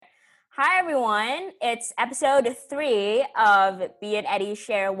Hi everyone, it's episode 3 of Be and Eddie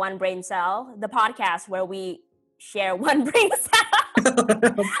Share One Brain Cell, the podcast where we share one brain cell.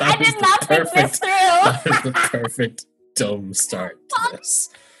 I did not think this through. That is the perfect dumb start to this.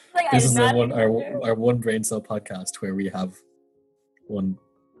 This is our one brain cell podcast where we have one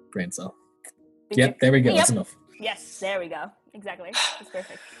brain cell. Yep, there we go. That's enough. Yes, there we go. Exactly. That's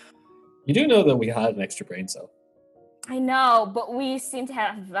perfect. You do know that we had an extra brain cell. I know, but we seem to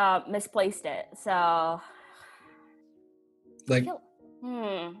have misplaced it. So, it's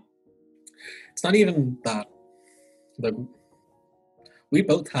not even that. Like, we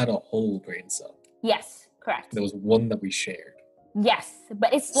both had a whole brain cell. Yes, correct. There was one that we shared. Yes,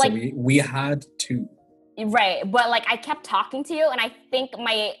 but it's so like we had two. Right, but like I kept talking to you, and I think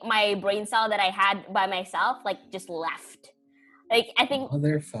my brain cell that I had by myself just left. Like I think.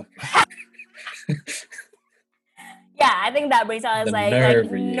 Motherfucker. Yeah, I think that brain cell is like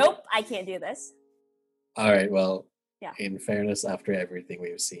nope, I can't do this. All right, well, yeah. In fairness, after everything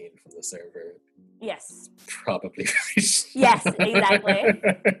we've seen from the server, yes, probably. Yes, exactly.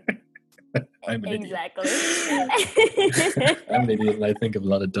 I'm an idiot. I'm an idiot, and I think of a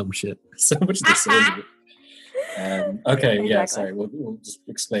lot of dumb shit. So much the server. Okay, exactly. Yeah, sorry. We'll just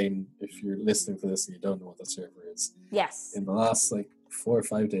explain if you're listening to this and you don't know what the server is. Yes. In the last 4 or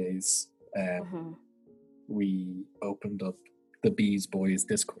 5 days, we opened up the Bees Boys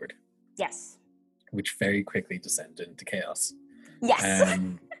Discord. Yes. Which very quickly descended into chaos. Yes.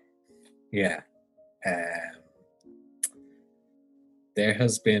 Yeah. There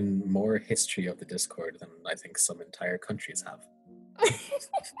has been more history of the Discord than I think some entire countries have.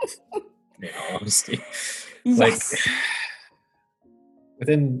 In all honesty. Yes.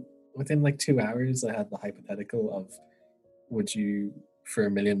 Within 2 hours, I had the hypothetical of, for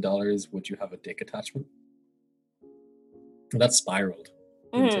 $1 million, would you have a dick attachment? And that spiraled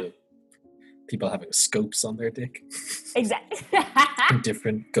into people having scopes on their dick. Exactly. And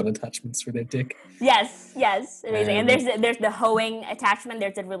different gun attachments for their dick. Yes, amazing. And there's the hoeing attachment.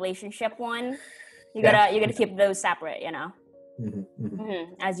 There's the relationship one. You gotta keep those separate, you know.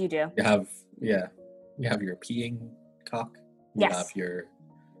 As you do. You have your peeing cock. You have your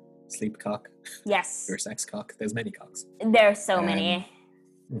sleep cock. Yes. Your sex cock. There's many cocks. There's so many.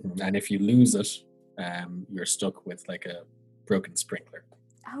 And if you lose it, you're stuck with a broken sprinkler.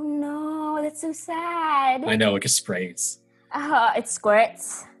 Oh no, that's so sad. I know, it just sprays. It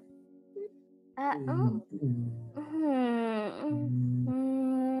squirts. I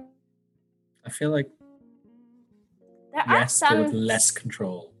feel like but with less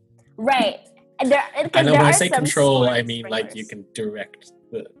control. Right. I know when I say control, I mean you can direct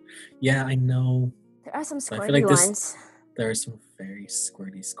the. Yeah, I know. There are some squirty ones. There are some very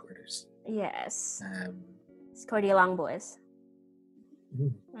squirty squirters. Yes. Squirty long boys.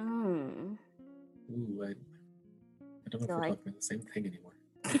 Ooh, I don't know if we're talking about the same thing anymore.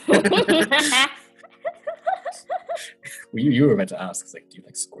 You were meant to ask, do you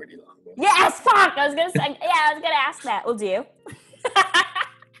like squirty long boys? Yes, fuck! I was gonna ask that. We'll do.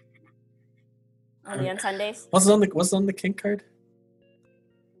 Only on Sundays. What's on the kink card?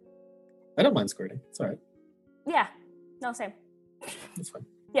 I don't mind squirting. It's alright. Yeah. No, same. That's fine.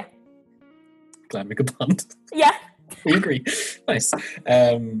 Yeah. Glad we could bond. Yeah. We agree. Nice.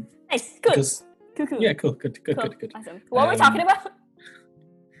 Nice. Cool. Cool. Yeah, cool. Good. Awesome. What were we talking about?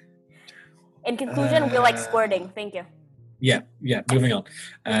 In conclusion, we like squirting. Thank you. Yeah. Moving on.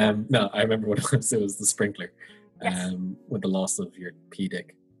 No, I remember what it was. It was the sprinkler. Yes. With the loss of your pee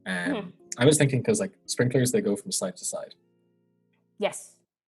dick. I was thinking because sprinklers, they go from side to side. Yes.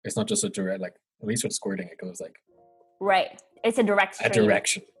 It's not just a direct at least with squirting it goes right. It's a direct stream. A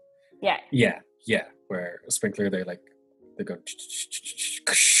direction. Yeah. Yeah. Where a sprinkler they go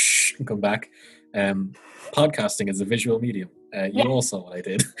and come back. Podcasting is a visual medium. You all saw what I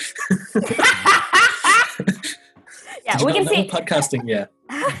did. Yeah, we can see podcasting. Yeah,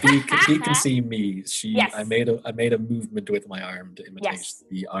 Bea can see me. I made a movement with my arm to imitate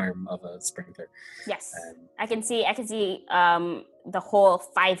the arm of a sprinkler. Yes, I can see the whole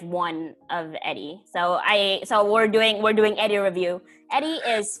 5'1" of Eddie. So we're doing Eddie review. Eddie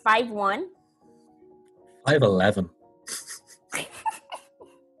is 5'1". 5'11".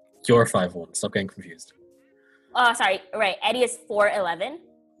 You're 5'1". Stop getting confused. Oh, sorry. Right, Eddie is 4'11".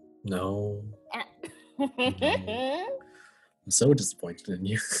 No. I'm so disappointed in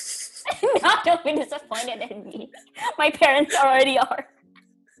you. Don't be disappointed in me. My parents already are.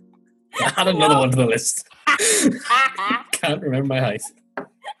 Add another one to the list. Can't remember my height.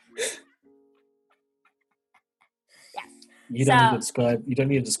 You don't need to describe. You don't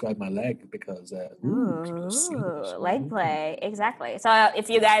need to describe my leg because. Can you see this? Leg play, exactly. So if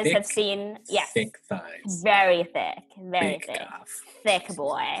you guys Thick, have seen, yes, thick thighs, very thick, very big thick, calf. thick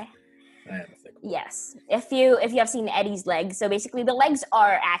boy. I am a thick boy. Yes, if you have seen Eddie's legs, so basically the legs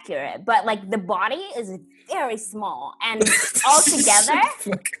are accurate, but like the body is very small, and altogether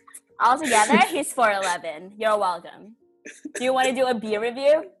he's 4'11". You're welcome. Do you want to do a beer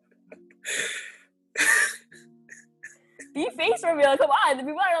review? Be face reveal. Come on, the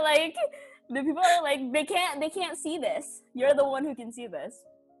people are like they can't see this. You're the one who can see this.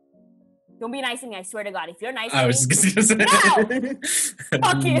 Don't be nice to me. I swear to God, if you're nice to me, I was just gonna say. No!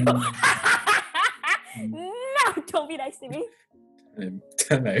 Fuck you. No, don't be nice to me.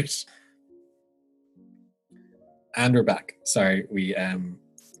 Time out. And we're back. Sorry, we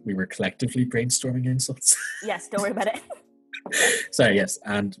were collectively brainstorming insults. Yes, don't worry about it. Sorry, yes.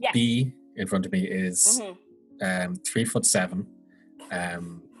 And Yes. B in front of me is 3'7",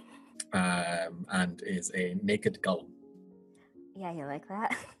 and is a naked Gollum. Yeah, you like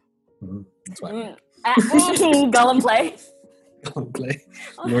that? That's why. Gollum play. Gollum play.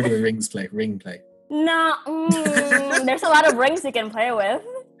 Lord of the Rings play. Ring play. No, there's a lot of rings you can play with.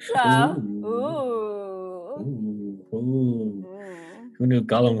 So, Ooh. Who knew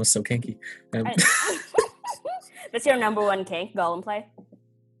Gollum was so kinky? That's your number one kink, Gollum play?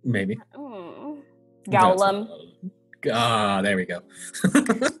 Maybe. Gollum. There we go.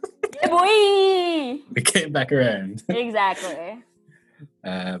 Yeah, boy! We came back around. Exactly.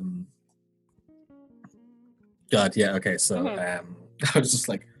 God, yeah, okay, so I was just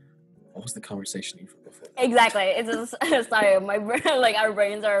like, what was the conversation even before? Exactly. It's just, sorry, my brain, like our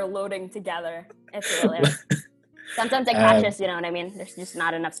brains are loading together. It's really sometimes it crashes, you know what I mean? There's just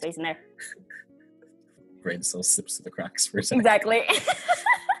not enough space in there. Brain still slips through the cracks for a second. Exactly.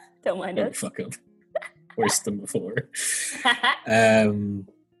 Don't mind it. Fuck up. Worse than before.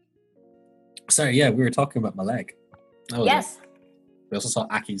 Sorry, yeah, we were talking about my leg. Yes. We also saw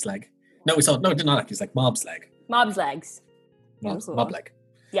Aki's leg. No, not Aki's leg, Mob's leg. Mob's legs. Mob leg.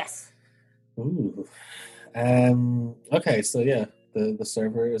 Yes. Ooh. Okay, so yeah, the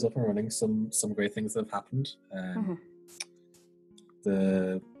server is up and running. Some great things have happened.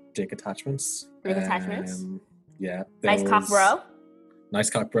 The dick attachments. Yeah. Nice cock bro. Nice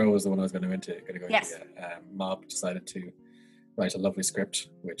cock bro was the one I was going to go into. Yes. Mob decided to write a lovely script,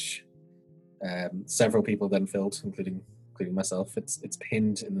 which several people then filled, including myself. It's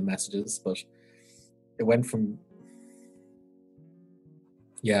pinned in the messages, but it went from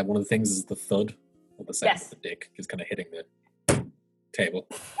one of the things is the thud of the sound of the dick is kind of hitting the table,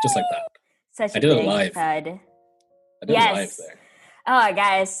 just like that. Such I did a it live. thud. I did it live there. Oh,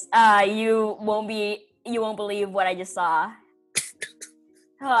 guys, you won't believe what I just saw.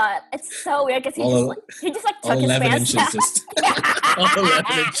 It's so weird because he just took his pants down. All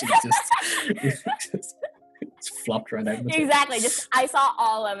 11 inches just flopped right out. Exactly. I saw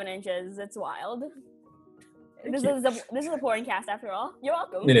all 11 inches. It's wild. This is a porn cast after all. You're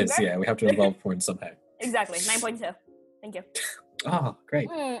welcome. It is. Yeah, we have to involve porn somehow. Exactly. 9.2. Thank you. Oh, great.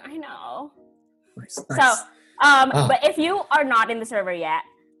 I know. Nice. So, but if you are not in the server yet,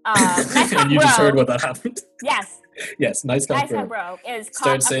 Nice and you Bro, just heard what that happened. Yes, Nice Cock Bro is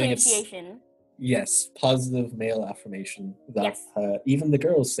Start cock saying appreciation. Yes, positive male affirmation that Yes. Even the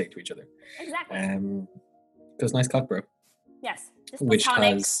girls say to each other. Exactly. Because Nice Cock Bro. Yes. Just Which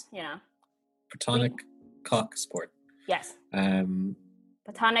platonic, has platonic cock support. Yes.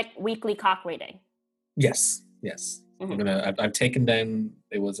 Platonic weekly cock rating. Yes. Mm-hmm. I've taken down.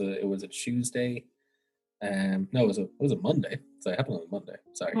 It was a Tuesday. No, it was a Monday. So it happened on a Monday.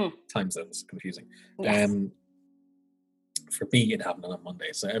 Sorry, time zones confusing. Yes. For me, it happened on a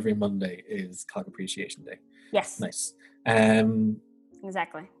Monday. So every Monday is Cock Appreciation Day. Yes. Nice.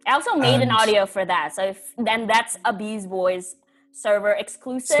 Exactly. I also made an audio for that. So then that's a Bees Boys server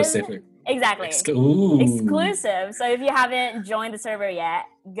exclusive. Specific. Exactly. Exclusive. So if you haven't joined the server yet,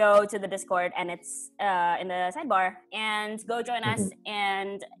 go to the Discord and it's in the sidebar and go join us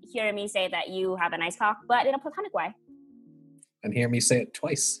and hear me say that you have a nice cock, but in a platonic way. And hear me say it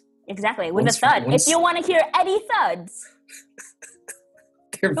twice. Exactly. With a thud. If you want to hear Eddie thuds,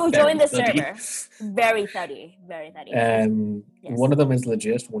 go join the server. Very thuddy. Very thuddy. Yes. One of them is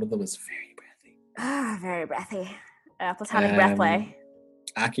legit. One of them is very breathy. Very breathy. Platonic breath play.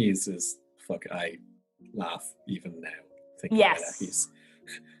 Aki's is I laugh even now thinking yes. about Aki's.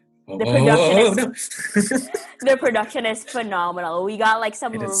 The production is phenomenal. We got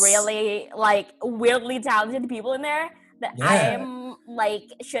some really weirdly talented people in there that I'm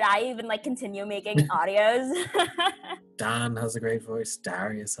should I even continue making audios? Dan has a great voice.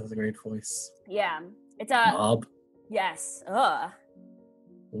 Darius has a great voice. Yeah. It's a Yes. Ugh.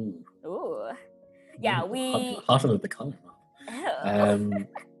 Ooh. Ooh. Yeah, we. Hot under the collar. Ew.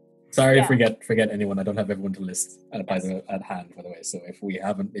 Sorry, Yeah. forget anyone. I don't have everyone to list at hand, by the way. So if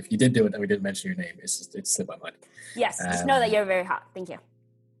you did do it and we didn't mention your name, it's slipped my mind. Yes. Just know that you're very hot. Thank you.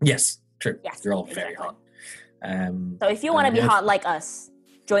 Yes, true. Yes, You're all very hot. So if you want to be hot like us,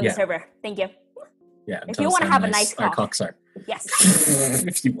 join the Yeah. server. Thank you. Yeah. and If tell you us wanna how have a nice our cock. cocks are. Yes.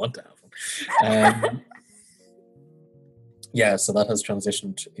 If you want to have one. Yeah, so that has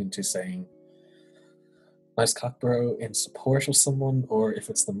transitioned into saying nice cock bro in support of someone, or if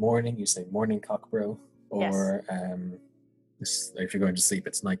it's the morning, you say morning cock bro, or if you're going to sleep,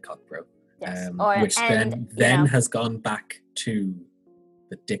 it's night cock bro. Yes. Which then has gone back to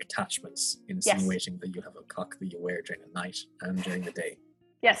the dick attachments, insinuating that you have a cock that you wear during the night and during the day.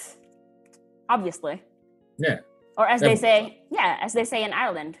 Yes. Obviously. Yeah. Or as they say in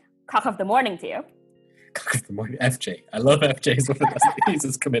Ireland, cock of the morning to you. Cock of the morning, FJ. I love FJ's one of those. He's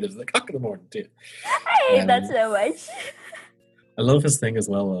as committed as the cock of the morning too. I hate that so much. I love his thing as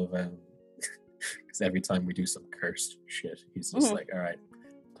well of because every time we do some cursed shit, he's just like, all right,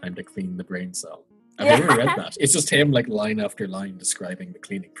 time to clean the brain cell. I've never read that. It's just him like line after line describing the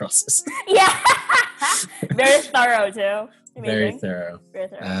cleaning process. Yeah. Very thorough too. Amazing. Very thorough. Very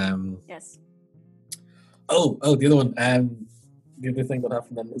thorough. Yes. Oh, the other one. The other thing that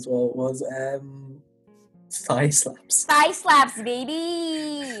happened then as well was thigh slaps. Thigh slaps,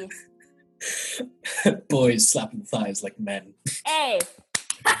 baby. Boys slapping thighs like men. Hey.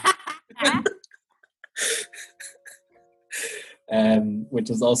 Which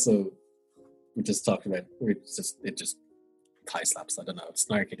is also, we just talked about. It just thigh slaps. I don't know.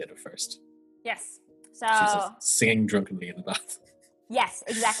 Snarky did it first. Yes. So she's just singing drunkenly in the bath. Yes,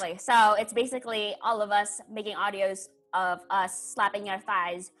 exactly. So it's basically all of us making audios of us slapping our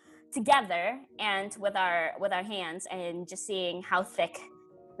thighs together and with our hands and just seeing how thick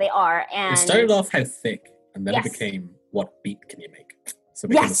they are. And it started off how thick, and then it became what beat can you make. So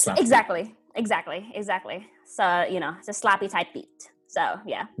it became a slap exactly. So it's a slappy type beat. So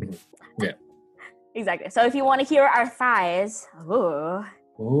yeah. Mm-hmm. Yeah. Exactly. So if you want to hear our thighs,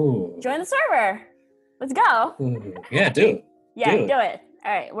 join the server. Let's go. Ooh. Yeah, do it. Yeah, do it.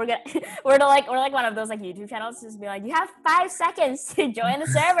 All right, we're like one of those like YouTube channels. Just be like, you have 5 seconds to join the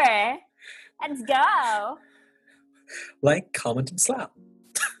server. Let's go. Like, comment, and slap.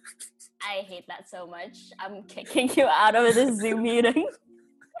 I hate that so much. I'm kicking you out of this Zoom meeting.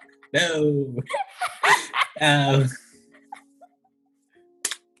 No. All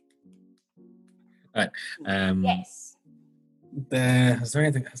right. Yes. Has there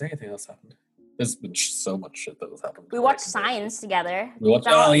anything else happened? There's been so much shit that has happened. We watched Signs together.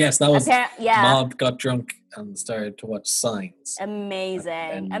 Yes, that was yeah. Mob got drunk and started to watch Signs.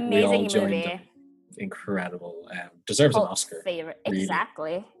 Amazing movie. Them. Incredible. Deserves an Oscar. Favorite. Really.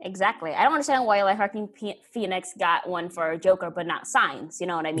 Exactly. I don't understand why like Joaquin Phoenix got one for Joker, but not Signs. You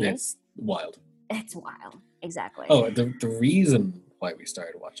know what I mean? It's wild. It's wild. Exactly. Oh, the reason why we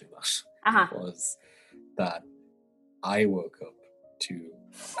started watching that was that I woke up to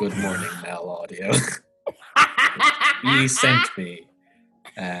Good Morning Mel audio. He sent me.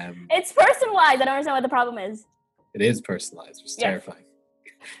 It's personalized. I don't understand what the problem is. It is personalized, which is terrifying.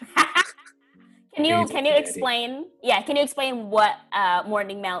 Can you explain? Yeah, can you explain what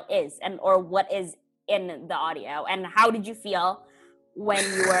Morning Mel is or what is in the audio, and how did you feel when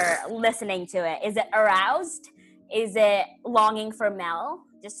you were listening to it? Is it aroused? Is it longing for Mel?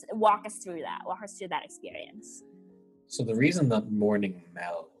 Just walk us through that. Walk us through that experience. So the reason that Morning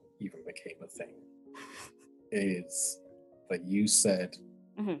Mel even became a thing is that you said,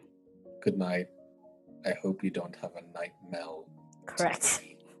 "Good night. I hope you don't have a night Mel." Correct.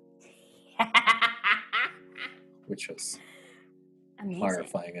 Which was amazing.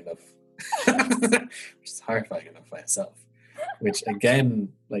 Horrifying enough. Which is horrifying enough by itself. Which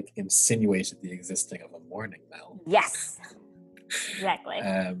again, like, insinuated the existing of a morning Mel. Yes. Exactly.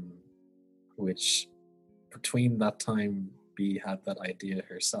 Which between that time, Bea had that idea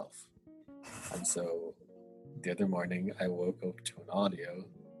herself. And so the other morning I woke up to an audio.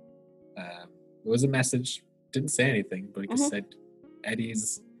 It was a message, didn't say anything, but it just said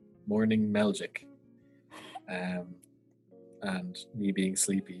Eddie's morning Melgic. And me being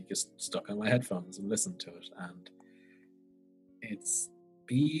sleepy, just stuck on my headphones and listened to it. And it's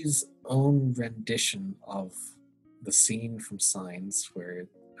Bea's own rendition of the scene from Signs where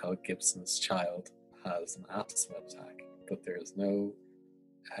Mel Gibson's child has an asthma attack, but there is no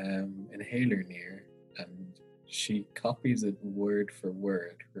inhaler near, and she copies it word for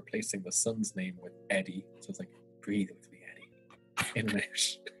word, replacing the son's name with Eddie. So it's like, breathe with me, Eddie, in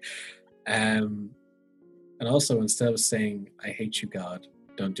and out. And also, instead of saying, I hate you, God,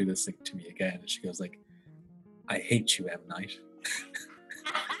 don't do this to me again, she goes like, I hate you, M. Night.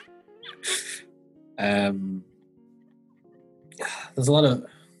 There's a lot of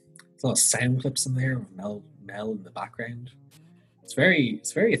sound clips in there of Mel in the background. It's very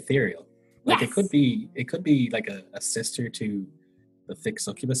ethereal. Like Yes. it could be like a sister to the Thick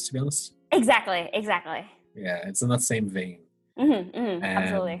Succubus, to be honest. Exactly. Yeah, it's in that same vein.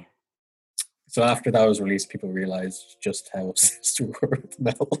 Absolutely. So after that was released, people realized just how obsessed we were with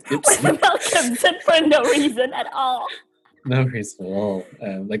Mel Gibson. Mel Gibson for no reason at all. No reason at all.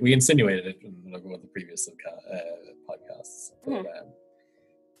 Like we insinuated it in one of the previous podcasts, but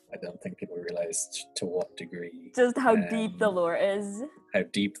I don't think people realized to what degree. Just how deep the lore is. How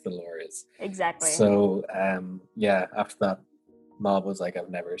deep the lore is. Exactly. So yeah, after that, Mob was like, I've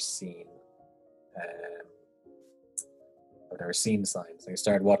never seen Signs. And he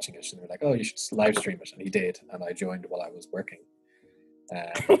started watching it, and they were like, oh, you should live stream it, and he did, and I joined while I was working.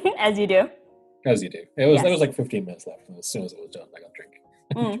 As you do. As you do. It was like 15 minutes left, and as soon as it was done, I got drink.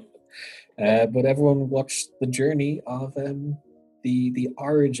 But everyone watched the journey of the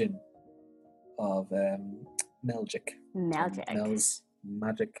origin of Melgic. Mel's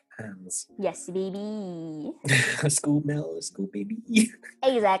magic hands. Yes, baby. School baby.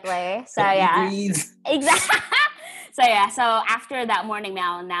 Exactly. So exactly. So after that morning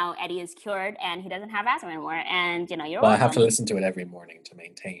Mel, now Eddie is cured and he doesn't have asthma anymore. And you're well, I have to listen to it every morning to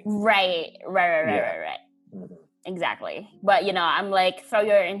maintain. Right. Mm-hmm. Exactly. But I'm like, throw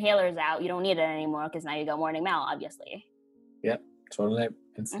your inhalers out. You don't need it anymore because now you got morning Mel, obviously. Yep. Throw it out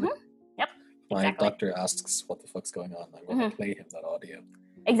instantly. Yep. My doctor asks what the fuck's going on. I'm going to play him that audio.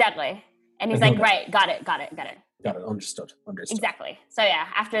 Exactly. And he's like, right, got it. Got it. Understood. Exactly. So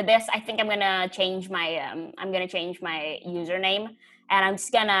after this, I think I'm gonna change my username, and I'm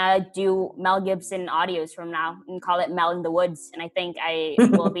just gonna do Mel Gibson audios from now and call it Mel in the Woods. And I think I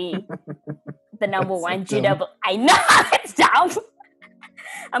will be the number one GW. I know it's dumb.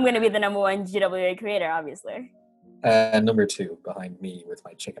 I'm gonna be the number one GWA creator, obviously. Number 2 behind me with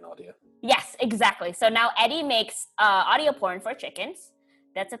my chicken audio. Yes, exactly. So now Eddie makes audio porn for chickens.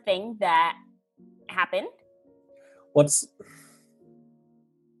 That's a thing that happened. What's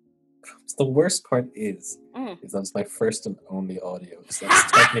the worst part is that's my first and only audio, so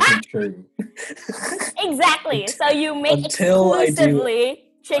that's technically true. Exactly. So you make exclusively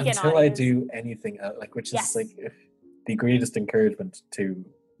chicken until audios. I do anything else, which is like the greatest encouragement to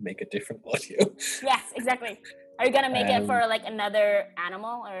make a different audio. Yes, exactly. Are you gonna make it for like another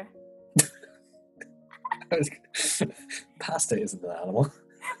animal or? Pasta isn't an animal.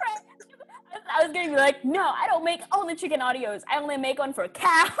 I was gonna be like, no, I don't make only chicken audios. I only make one for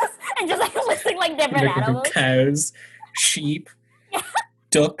cows and just like listing like different animals. Cows, sheep,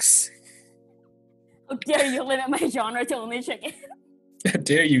 ducks. How dare you limit my genre to only chicken? How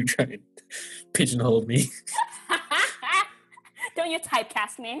dare you try and pigeonhole me? Don't you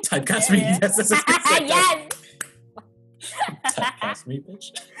typecast me? Typecast me? Yes. Yes. Typecast me,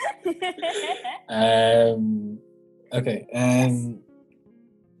 bitch. Okay.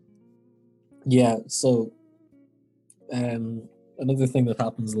 Yeah, so another thing that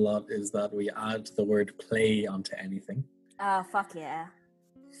happens a lot is that we add the word play onto anything. Oh, fuck yeah.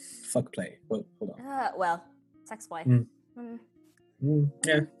 Fuck play. Well, hold on. Well, sex play.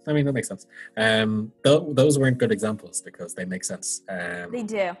 Yeah, I mean, that makes sense. Those weren't good examples because they make sense. They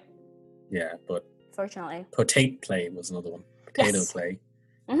do. Yeah, but... Fortunately. Potato play was another one. Potato play.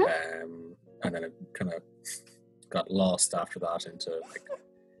 Mm-hmm. And then it kind of got lost after that into like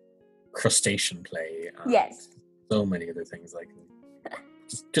crustacean play. And so many other things like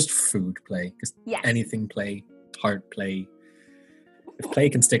just food play. Just anything play. Heart play. If play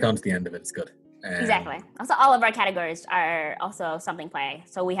can stick onto the end of it, it's good. Exactly. Also, all of our categories are also something play.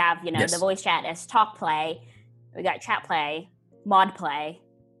 So we have, the voice chat as talk play. We got chat play, mod play.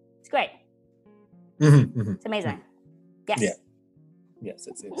 It's great. It's amazing. Yes. Yeah. Yes,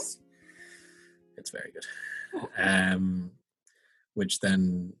 it's very good. Which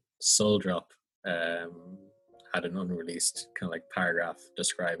then Soul Drop had an unreleased kind of like paragraph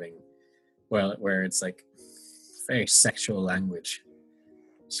describing, where it's like very sexual language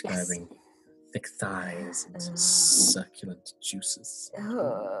describing thick thighs and succulent juices.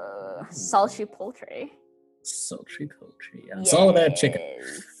 Sultry poultry. Yeah, it's all about chicken.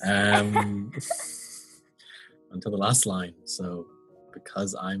 Until the last line. So,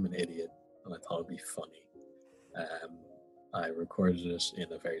 because I'm an idiot and I thought it'd be funny, I recorded it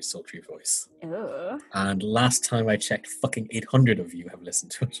in a very sultry voice. Ooh. And last time I checked, fucking 800 of you have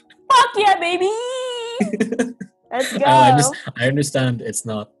listened to it. Fuck yeah, baby! Let's go. I understand it's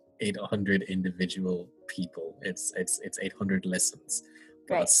not 800 individual people. It's 800 listens,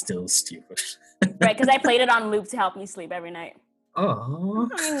 but Right. that's still stupid. Right, because I played it on loop to help me sleep every night. Oh,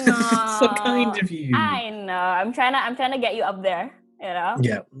 I so kind of you. I know. I'm trying to get you up there. You know.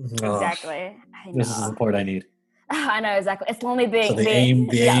 Yeah. Oh, Exactly. I this is the know. support I need. I know exactly. It's only being So the being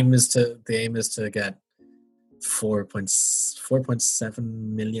aim is to get 4.7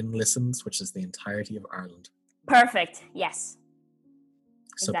 million listens, which is the entirety of Ireland. perfect. Yes.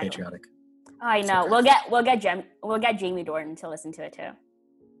 So Exactly. patriotic. I know. So We'll get Jamie Dornan to listen to it too.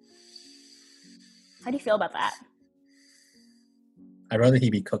 How do you feel about that, I'd rather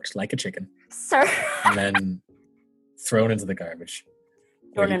he be cooked like a chicken sir? and then thrown into the garbage.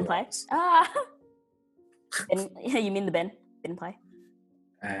 where he Dornan play. belongs. Bin, you mean the bin? Bin play.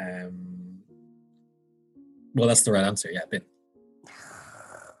 Well, that's the right answer. Yeah, bin.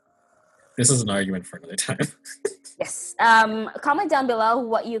 This is an argument for another time. Yes. Comment down below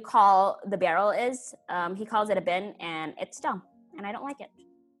what you call the barrel is. He calls it a bin, and it's dumb, and I don't like it.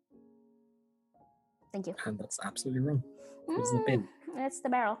 Thank you. And that's absolutely wrong. It's the bin. It's the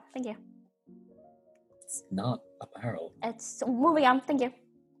barrel. Thank you. It's not a barrel. It's moving on. Thank you.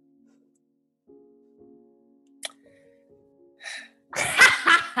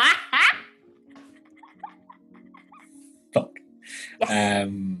 Fuck. Yes.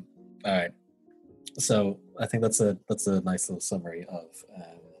 All right. So I think that's a nice little summary of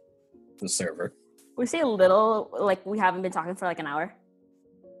the server. We say a little, like we haven't been talking for like an hour.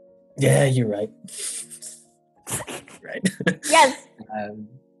 Yeah, you're right. Right. Yes.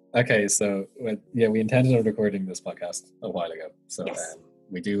 Okay, so we intended on recording this podcast a while ago. So Yes.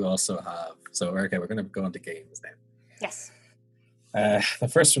 we do also have. So okay, we're going to go into games now. Yes. The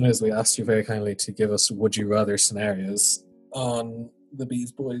first one is we asked you very kindly to give us would you rather scenarios on the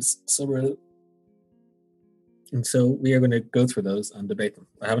Bees Boys subreddit. And so we are going to go through those and debate them.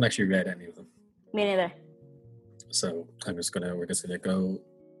 I haven't actually read any of them. Me neither. So we're just gonna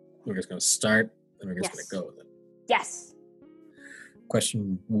start and we're just Yes. gonna go with it. Yes.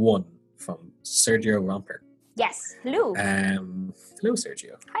 Question 1 from Sergio Romper. Yes. Hello. Hello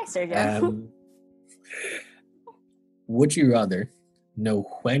Sergio. Hi, Sergio. Would you rather know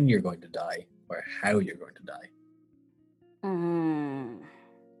when you're going to die or how you're going to die?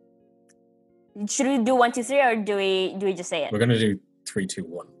 Should we do 1, 2, 3, or do we just say it? We're gonna do 3, 2,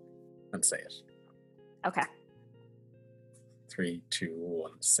 1 and say it. Okay. 3, 2,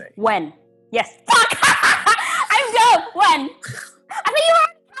 1, say. When? Yes. Fuck! I'm dumb. When? I thought you were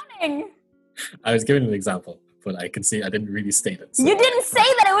counting. I was giving an example, but I can see I didn't really state it. So You didn't say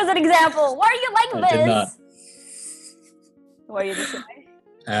that it was an example. Why are you like I this? did not. What are you just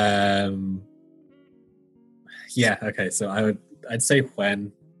saying? Yeah, okay, so I'd say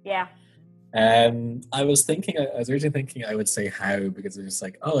when. Yeah. I was originally thinking I would say how, because it's just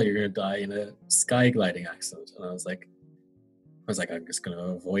like, oh, you're gonna die in a sky gliding accident, and I was like, I'm just gonna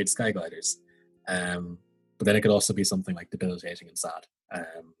avoid sky gliders. But then it could also be something like debilitating and sad.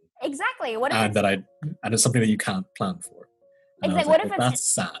 Exactly. What if And it's something that you can't plan for. And I was Exactly. What if well, it's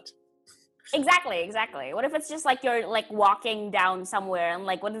that's sad. exactly? What if it's just like you're like walking down somewhere and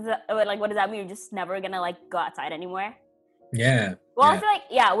like what does that mean? You're just never gonna like go outside anymore? Yeah. Well, yeah. I feel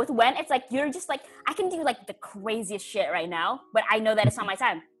like with when it's like you're just like I can do like the craziest shit right now, but I know that it's not my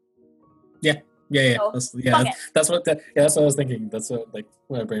time. Yeah. So, That's what I was thinking. That's what like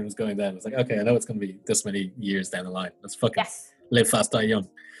where my brain was going then. It's like, okay, I know it's gonna be this many years down the line. Let's fucking live fast, die young.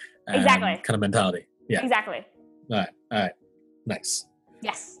 Exactly. Kind of mentality. Yeah. Exactly. All right. Nice.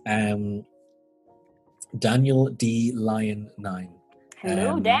 Yes. Daniel D. Lion 9.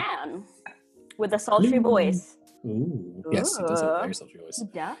 Hello, Dan. With a sultry voice. Ooh. Yes, he does have a very sultry voice. He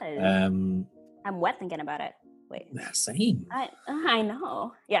does. Um, I'm wet thinking about it. Wait. Same. I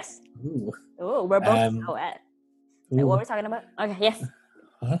know. Yes. Ooh. Ooh, we're both so wet. Wait, what were we talking about? Okay, yes.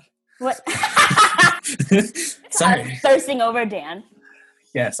 What? Sorry. I'm thirsting over Dan.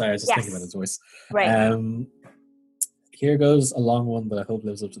 Yeah, sorry, I was just thinking about his voice. Right. Here goes a long one that I hope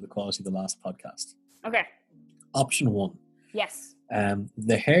lives up to the quality of the last podcast. Okay. Option 1. Yes.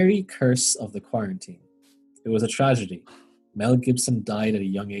 The hairy curse of the quarantine. It was a tragedy. Mel Gibson died at a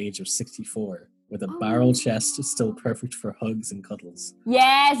young age of 64 with a barrel chest still perfect for hugs and cuddles.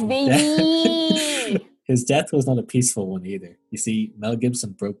 Yes, baby! His death was not a peaceful one either. You see, Mel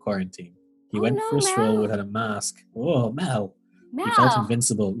Gibson broke quarantine. He went for a stroll without a mask. Oh, Mel. You felt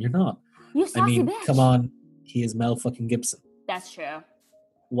invincible. You're not. You saucy bitch. Come on. He is Mel fucking Gibson. That's true.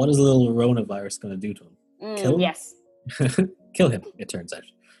 What is a little coronavirus going to do to him? Kill him? Yes. Kill him, it turns out.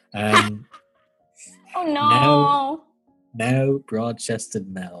 Oh no. Now broad-chested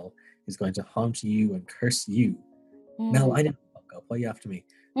Mel is going to haunt you and curse you. Mel, I didn't fuck up. Why are you after me?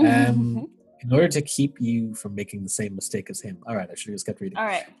 In order to keep you from making the same mistake as him. All right, I should have just kept reading. All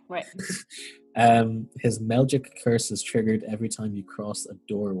right, right. His Melgic curse is triggered every time you cross a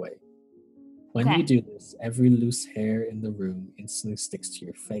doorway. When Okay. you do this, every loose hair in the room instantly sticks to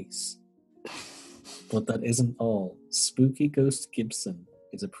your face. But that isn't all. Spooky Ghost Gibson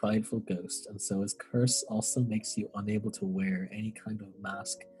is a prideful ghost, and so his curse also makes you unable to wear any kind of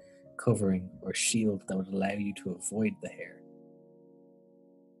mask, covering, or shield that would allow you to avoid the hair.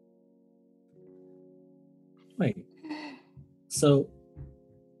 Wait. So,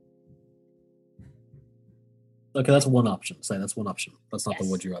 okay, that's one option. Say that's one option. That's not the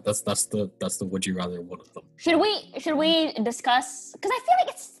Yes. would you rather. That's the would you rather one of them. Should we discuss? Because I feel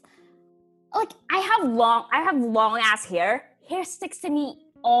like it's like I have long ass hair. Hair sticks to me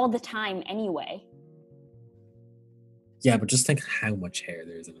all the time anyway. Yeah, but just think how much hair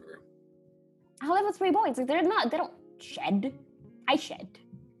there is in a room. I live with 3 boys. Like they don't shed. I shed.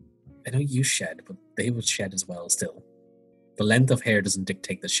 I know you shed, but they would shed as well still. The length of hair doesn't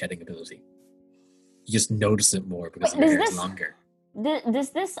dictate the shedding ability. You just notice it more because Wait, your does hair is this- longer. Does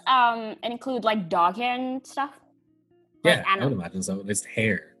this include like dog hair and stuff? Like Yeah, I would imagine so. It's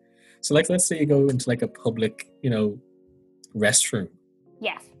hair. So like let's say you go into like a public, restroom.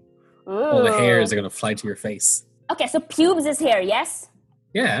 Yes. All the hairs Ooh. are gonna fly to your face. Okay, so pubes is hair, yes?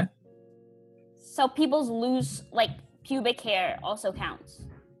 Yeah. So people's loose like pubic hair also counts.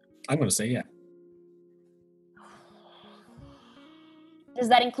 I'm gonna say yeah. Does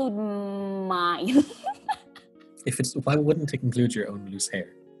that include mine? Why wouldn't it include your own loose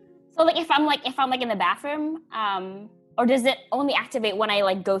hair? So like if I'm in the bathroom, or does it only activate when I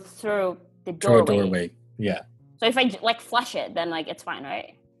like go through the Through doorway? a doorway. Yeah. So if I like flush it, then like it's fine,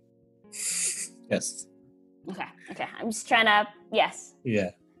 right? Yes. Okay. I'm just trying to yes,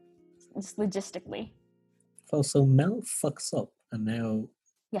 Yeah. just logistically. Well, so Mel fucks up, and now.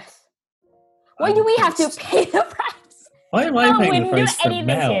 Yes. Why do I'm we have to pissed. pay the price? Why am I No, we paying the didn't do price for anything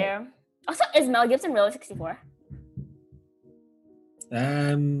Mel? here. Also, is Mel Gibson really 64?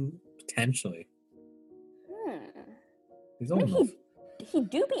 Potentially. He's I old think enough. he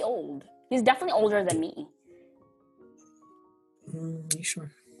do be old. He's definitely older than me. You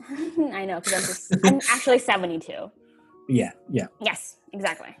sure? I know, because I'm actually 72. Yeah. Yes,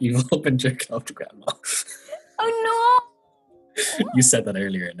 exactly. You've all been jerking off to grandma. Oh You said that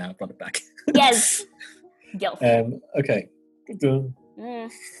earlier, and now I brought it back. no! Yes. Guilt. Okay.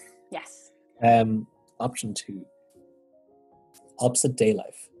 Yes. Option 2. Opposite day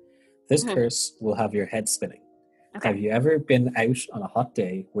life. This Mhm. curse will have your head spinning. Okay. Have you ever been out on a hot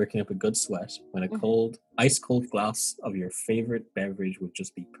day, working up a good sweat, when a Mhm. ice cold glass of your favorite beverage would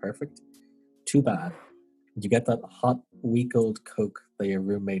just be perfect? Too bad. You get that hot, week-old Coke that your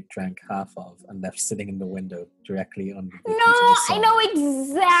roommate drank half of and left sitting in the window directly under the No, heat of the I sun. know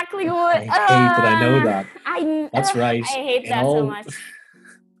exactly what. I hate that I know that. That's right. I hate In that so all- much.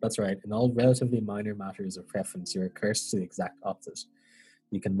 That's right. In all relatively minor matters of preference, you're cursed to the exact opposite.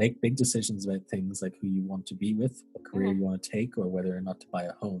 You can make big decisions about things like who you want to be with, what career you want to take, or whether or not to buy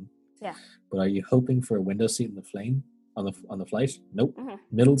a home. Yeah. But are you hoping for a window seat in the plane on the flight? Nope. Mhm.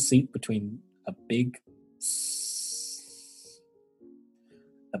 Middle seat between a big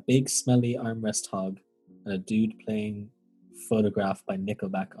smelly armrest hog and a dude playing Photograph by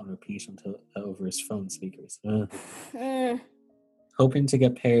Nickelback on repeat until over his phone speakers. Ugh. Mm, Hoping to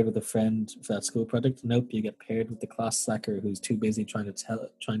get paired with a friend for that school project? Nope, you get paired with the class slacker who's too busy trying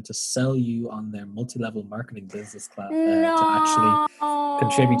to sell you on their multi-level marketing business class no. to actually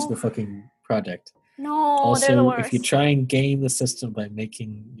contribute to the fucking project. No, they're the Also, worst. if you try and game the system by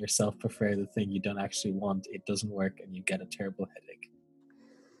making yourself prefer the thing you don't actually want, it doesn't work and you get a terrible headache.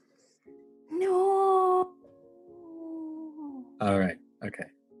 No. All right, okay.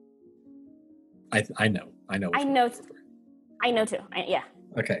 I know. I what you're know. looking for. I know too. Yeah.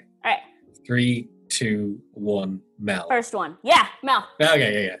 Okay. All right. 3, 2, 1, Mel. First one. Yeah, Mel.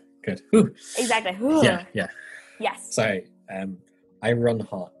 Okay, yeah. Good. Whew. Exactly. Yeah. Yes. Sorry. I run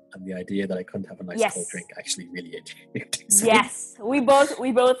hot, and the idea that I couldn't have a nice Yes. cold drink actually really irritates me. Yes. We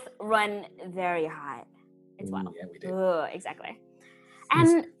both run very hot as well. Yeah, we do. Exactly.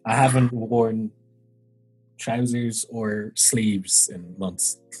 And I haven't worn trousers or sleeves in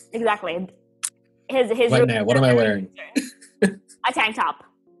months. exactly. His Right now, what am I wearing? A tank top.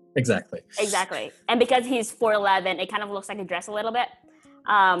 Exactly. Exactly. And because he's 4'11", it kind of looks like a dress a little bit.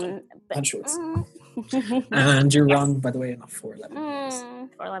 But, And shorts. mm, And you're Yes. wrong, by the way, not 4'11".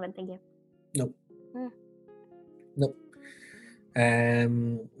 4'11", thank you. Nope. Mm. Nope.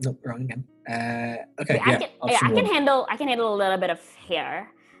 Nope, wrong again. Okay, I option can one. handle a little bit of hair.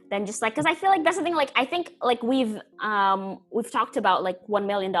 than just like, because I feel like that's the thing. Like I think like we've talked about like $1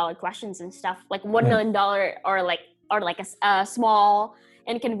 million questions and stuff, like $1 million or like a small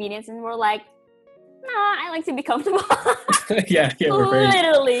inconvenience, and we're like, nah, I like to be comfortable. Yeah, we're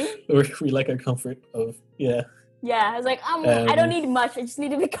literally. We like our comfort of Yeah, I was like, I don't need much. I just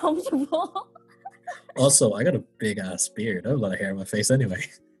need to be comfortable. Also, I got a big ass beard. I have a lot of hair on my face anyway.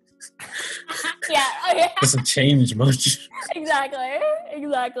 Yeah. Oh, yeah. Doesn't change much. Exactly.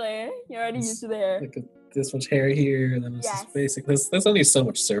 You're already used to the hair. Like this much hair here, and then it's just basic. There's only so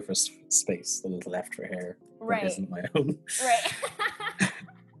much surface space that is left for hair that isn't my own.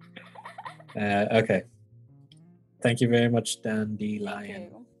 Right. Okay. Thank you very much,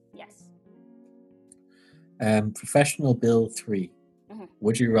 Dandelion. Yes. Professional Bill 3. Mm-hmm.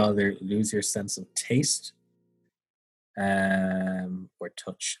 Would you rather lose your sense of taste or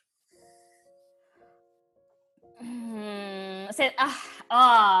touch? Okay.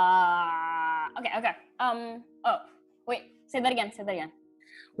 Wait. Say that again.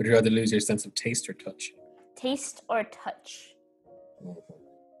 Would you rather lose your sense of taste or touch? Taste or touch?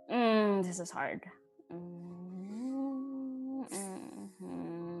 This is hard.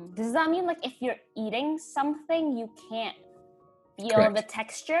 Does that mean like if you're eating something you can't feel the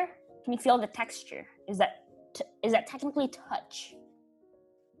texture? Can you feel the texture? Is that technically touch?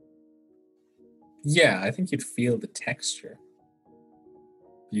 Yeah, I think you'd feel the texture.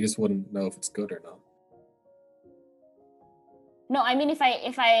 You just wouldn't know if it's good or not. No, I mean if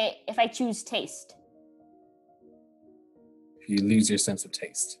I choose taste. If you lose your sense of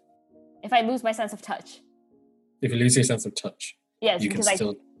taste. If I lose my sense of touch. If you lose your sense of touch. Yes, you can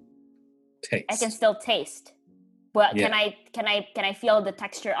still taste. I can still taste. But can I feel the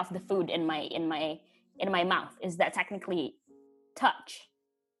texture of the food in my mouth? Is that technically touch?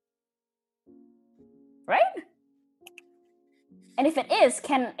 Right? And if it is,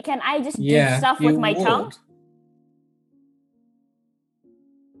 can I just do stuff with my tongue?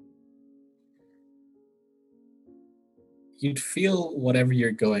 You'd feel whatever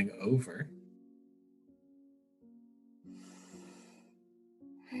you're going over.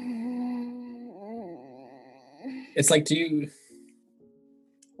 It's like,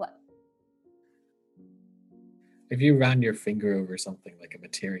 What? If you ran your finger over something like a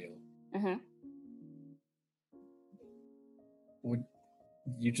material, would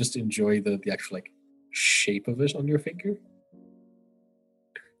you just enjoy the actual like shape of it on your finger?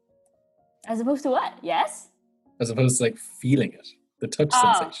 As opposed to what? Yes? As opposed to like feeling it, the touch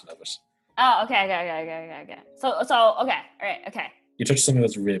sensation of it. Oh, okay. So okay, all right, okay. You touch something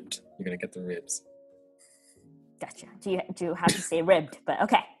that's ribbed, you're gonna get the ribs. Gotcha. Do you have to say ribbed? But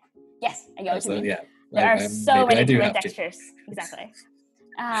okay. Yes, I get what you mean. Yeah. There are so many different textures. Exactly.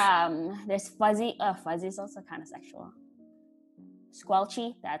 There's fuzzy. Oh, fuzzy is also kind of sexual.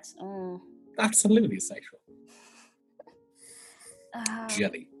 Squelchy. That's absolutely sexual.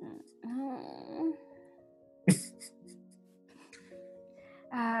 Jelly.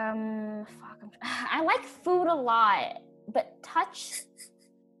 I like food a lot, but touch.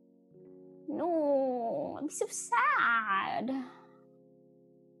 No, I'm so sad.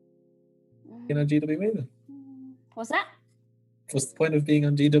 Get on GWA then. What's that? What's the point of being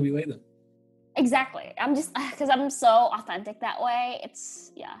on GWA then? Exactly. I'm just because I'm so authentic that way.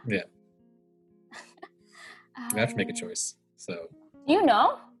 It's Yeah. You have to make a choice. So. Do you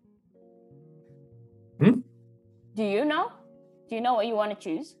know? Do you know? Do you know what you want to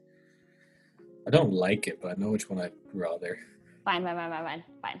choose? I don't like it, but I know which one I'd rather. Fine.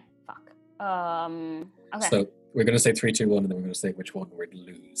 Fuck. Okay. So we're gonna say 3, 2, 1, and then we're gonna say which one we'd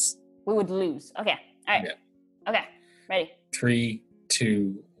lose. We would lose. Okay. All right. Yeah. Okay. Ready. 3,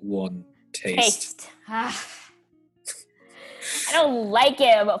 2, 1. Taste. I don't like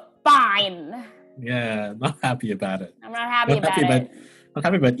it, but fine. Yeah, not happy about it. I'm not happy about it. Not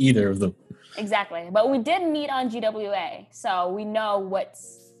happy about either of them. Exactly. But we did meet on GWA, so we know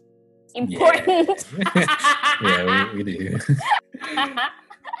what's important. Yeah, we do.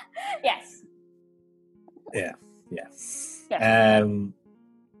 Yes. Yeah. Yeah.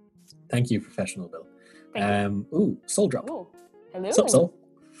 Thank you, Professional Bill. Thank you. Soul Drop. Ooh. Hello. What's up, Soul?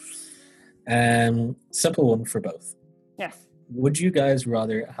 Simple one for both. Yes. Would you guys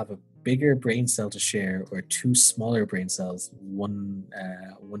rather have a bigger brain cell to share or 2 smaller brain cells, one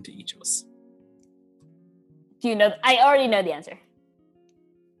to each of us? Do you know? I already know the answer.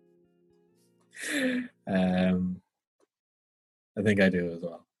 I think I do as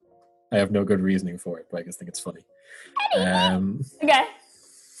well. I have no good reasoning for it, but I just think it's funny. Okay. All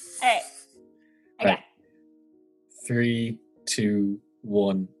right. Okay. Right. 3, 2,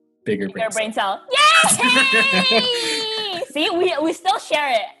 1. Bigger brain cell. Yay! See, we still share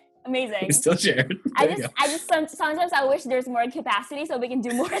it. Amazing. We still share. I just sometimes I wish there's more capacity so we can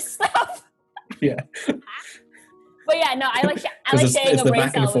do more stuff. Yeah. But yeah, no, I like Because sharing it's a the brain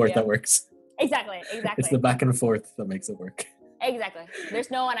back cell and forth with that you. works. Exactly. It's the back and forth that makes it work. Exactly. There's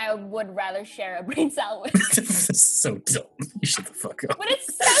no one I would rather share a brain cell with. That's so dumb. You shut the fuck up. But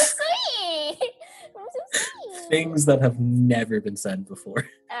it's so sweet. It's so sweet. Things that have never been said before.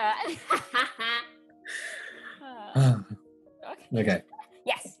 Okay.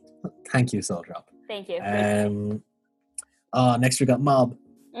 Yes. Thank you, Soul Drop. Thank you. Next we got Mob.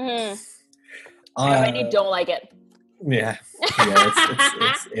 I already don't like it. Yeah.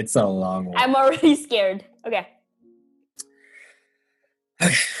 It's a long one. I'm already scared. Okay.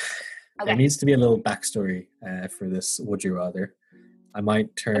 There needs to be a little backstory for this Would You Rather. I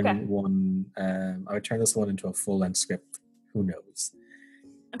might turn I would turn this one into a full-length script. Who knows?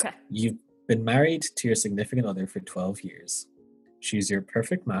 Okay. You've been married to your significant other for 12 years. She's your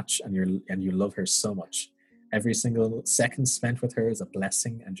perfect match and you love her so much. Every single second spent with her is a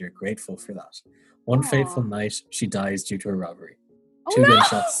blessing and you're grateful for that. One fateful night, she dies due to a robbery. Two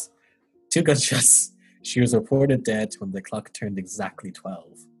gunshots. She was reported dead when the clock turned exactly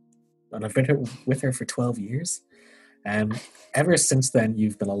 12. And I've been with her for 12 years. Ever since then,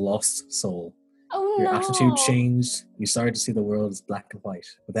 you've been a lost soul. Your attitude changed. You started to see the world as black and white.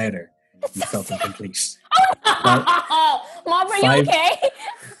 Without her, you felt incomplete. Mom, are you okay?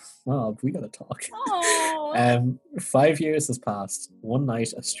 Mom, we gotta talk. Oh. 5 years has passed. One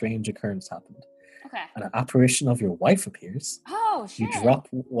night, a strange occurrence happened. Okay. An apparition of your wife appears. Oh, shit. You drop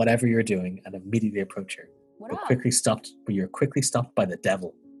whatever you're doing and immediately approach her. But you're quickly stopped by the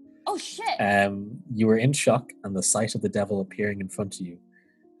devil. Oh, shit. You were in shock and the sight of the devil appearing in front of you.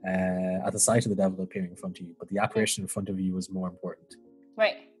 At the sight of the devil appearing in front of you, but the apparition in front of you was more important.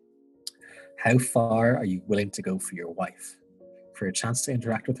 Right. How far are you willing to go for your wife? For a chance to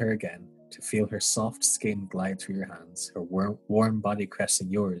interact with her again, to feel her soft skin glide through your hands, her warm body caressing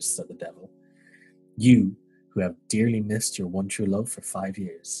yours, said the devil. You, who have dearly missed your one true love for 5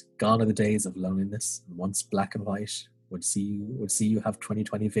 years, gone are the days of loneliness, and once black and white, would see you have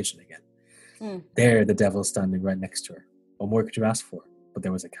 20/20 vision again. There, the devil standing right next to her. What more could you ask for? But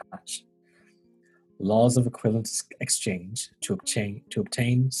there was a catch. Laws of equivalent exchange, to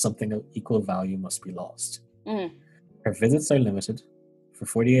obtain something of equal value, must be lost. Her visits are limited. For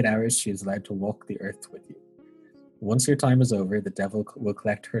 48 hours, she is allowed to walk the earth with you. Once your time is over, the devil will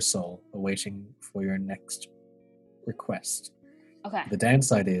collect her soul, awaiting for your next request. Okay. The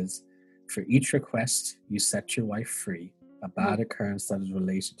downside is, for each request, you set your wife free. A bad occurrence that is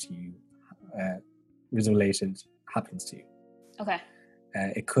related to you, happens to you. Okay.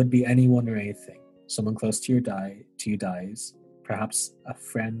 It could be anyone or anything. Someone close to you dies. Perhaps a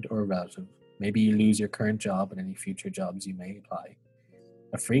friend or a relative. Maybe you lose your current job and any future jobs you may apply.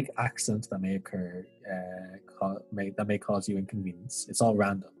 A freak accident that may occur that may cause you inconvenience. It's all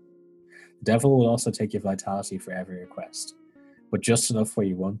random. The devil will also take your vitality for every request, but just enough where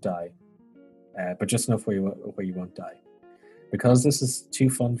you won't die. Because this is too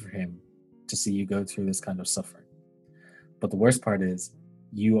fun for him to see you go through this kind of suffering. But the worst part is,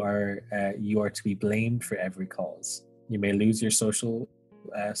 you are to be blamed for every cause. You may lose your social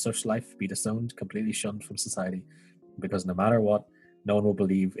life, be disowned, completely shunned from society, because no matter what, no one will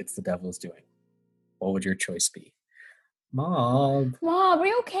believe it's the devil's doing. What would your choice be? Mom, are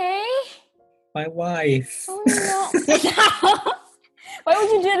you okay? My wife. Oh no. Why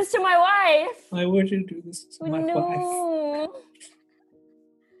would you do this to my wife? Why would you do this to my wife?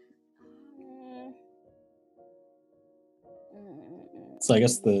 So I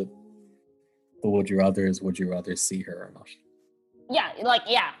guess the would you rather is, would you rather see her or not? Like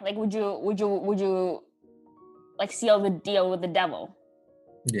would you like seal the deal with the devil?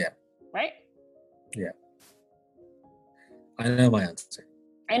 Yeah. Right? Yeah. I know my answer.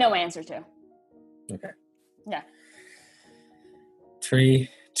 I know my answer too. Okay. Yeah. 3,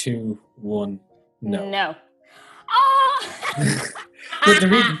 2, 1. No. Oh!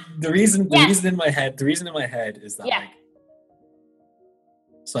 the reason in my head is that like,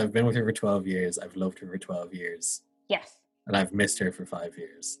 so I've been with her for 12 years. I've loved her for 12 years. Yes. And I've missed her for 5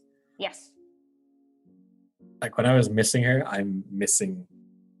 years. Yes. Like when I was missing her, I'm missing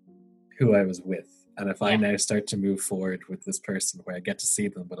who I was with. And if I now start to move forward with this person where I get to see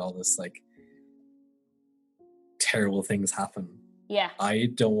them, but all this like terrible things happen. Yeah. I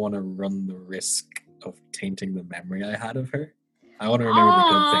don't want to run the risk of tainting the memory I had of her. I want to remember the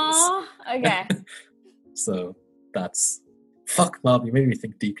good things. Okay. So that's fuck, Mom. You made me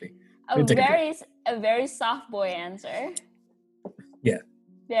think deeply. A very soft boy answer. Yeah.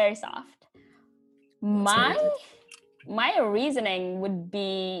 Very soft. My my reasoning would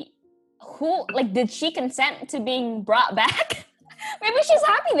be, did she consent to being brought back? Maybe she's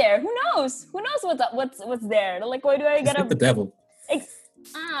happy there. Who knows? Who knows what's there? Like, why do I She's get like the devil.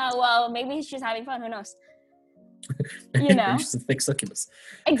 Well, maybe she's having fun. Who knows? Maybe she's a thick succubus.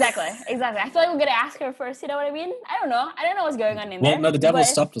 Exactly. I feel like we're gonna ask her first. You know what I mean? I don't know what's going on in there. Well, no, the devil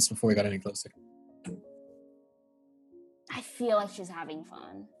stopped us before we got any closer. I feel like she's having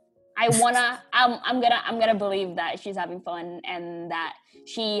fun. I'm gonna believe that she's having fun and that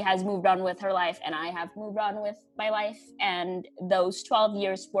she has moved on with her life and I have moved on with my life, and those 12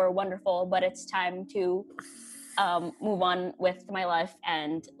 years were wonderful, but it's time to move on with my life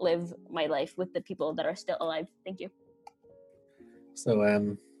and live my life with the people that are still alive. Thank you. So,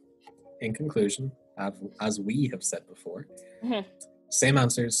 in conclusion, as we have said before, same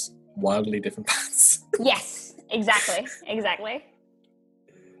answers, wildly different paths. Yes, exactly.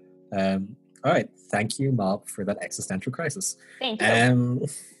 All right, thank you, Mob, for that existential crisis. Thank you.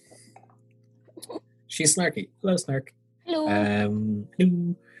 She's snarky. Hello, Snark. Hello.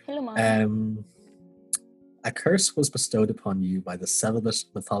 Hello. Hello, Mom. A curse was bestowed upon you by the Celibate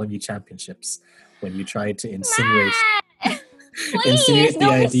Mythology Championships when you tried to insinuate the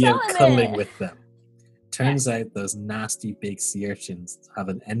idea of cuddling with them. Turns out those nasty big sea urchins have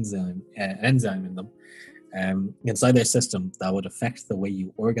an enzyme in them inside their system that would affect the way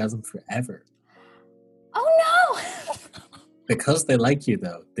you orgasm forever. Oh no! Because they like you,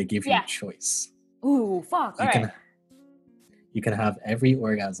 though, they give you a choice. Ooh, fuck! You can have every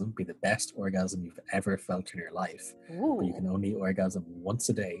orgasm be the best orgasm you've ever felt in your life. Ooh. But you can only orgasm once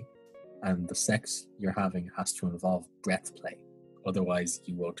a day, and the sex you're having has to involve breath play. Otherwise,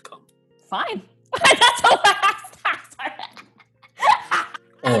 you won't come. Fine. That's so fast.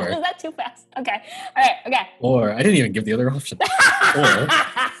 Or is that too fast? Okay. All right. Okay. Or I didn't even give the other option. Or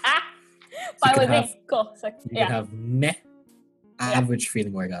fine with me. Cool. So, you can have average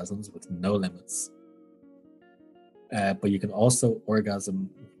feeling orgasms with no limits. But you can also orgasm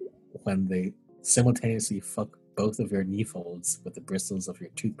when they simultaneously fuck both of your knee folds with the bristles of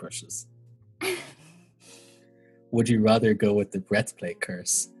your toothbrushes. Would you rather go with the breath play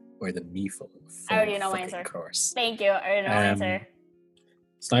curse or the knee fold? I already know my answer. Course. Thank you. I already know my answer.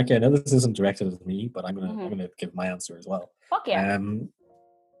 Snarky, I know this isn't directed at me, but I'm gonna give my answer as well. Fuck yeah.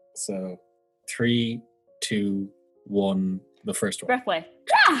 So 3, 2, 1, the first one. Breath play.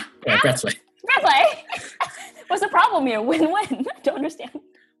 Yeah, breath play. Breath play. What's the problem here? Win-win. I don't understand.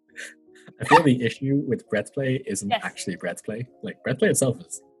 I feel the issue with breath play isn't actually breath play. Like, breath play itself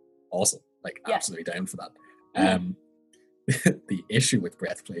is awesome. Like, absolutely down for that. The issue with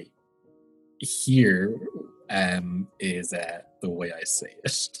breath play here is the way I say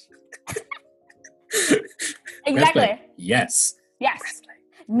it. Exactly. Play, yes. Yes.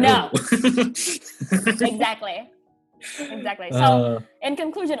 No. Exactly. So, in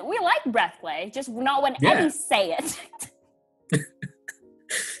conclusion, we like breath play, just not when Eddie say it.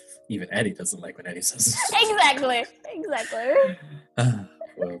 Even Eddie doesn't like when Eddie says it. Exactly.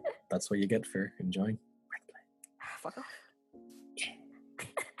 Well, that's what you get for enjoying breath play. Fuck off.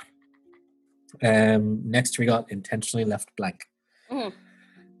 Next we got intentionally left blank.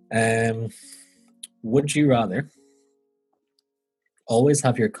 Would you rather always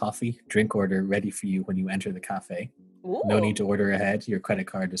have your coffee drink order ready for you when you enter the cafe? Ooh. No need to order ahead. Your credit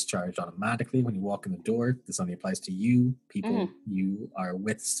card is charged automatically when you walk in the door. This only applies to you. People you are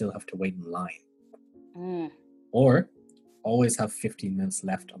with still have to wait in line. Or always have 15 minutes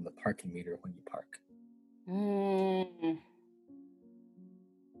left on the parking meter when you park.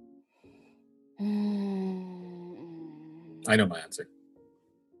 I know my answer.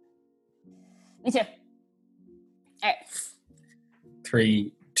 Me too. All right.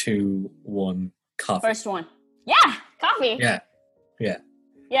 3, 2, 1. Coffee. First one. Yeah, coffee. Yeah.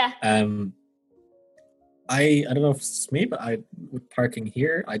 I don't know if it's me, but with parking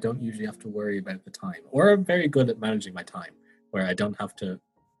here, I don't usually have to worry about the time, or I'm very good at managing my time, where I don't have to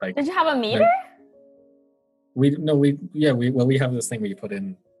like. Did you have a meter? We have this thing where you put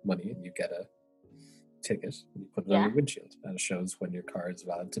in money and you get a ticket. You put it on your windshield, and it shows when your car is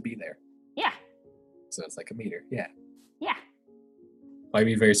valid to be there. Yeah. So it's like a meter. Yeah. Yeah. I'd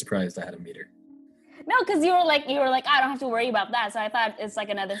be very surprised I had a meter. No, because you were like, I don't have to worry about that. So I thought it's like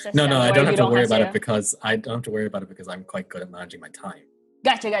another system. No, I don't have to worry about it because I'm quite good at managing my time.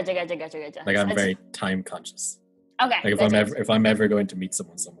 Gotcha. Like, I'm very time conscious. Okay. Like, if I'm ever going to meet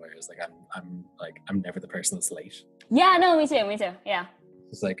someone somewhere, it's like I'm never the person that's late. Yeah, no, me too. Yeah.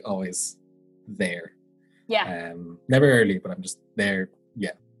 It's like always there. Yeah. Never early, but I'm just there.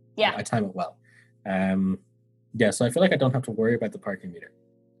 Yeah. Yeah. I time it well. Yeah, so I feel like I don't have to worry about the parking meter.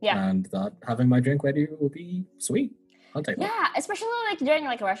 Yeah. And that having my drink ready will be sweet. I'll take that. Yeah, especially like during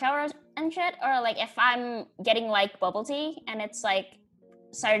like rush hours and shit, or like if I'm getting like bubble tea and it's like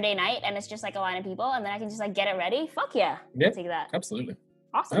Saturday night and it's just like a line of people and then I can just like get it ready. Fuck yeah. Yeah, I'll take that. absolutely.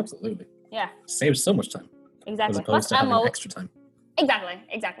 Awesome. Absolutely. Yeah. Saves so much time. Exactly. As opposed to having extra time.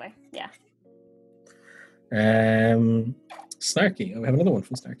 Exactly. Yeah. Snarky. Oh, we have another one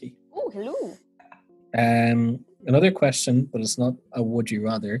from Snarky. Oh, hello. Another question, but it's not a would you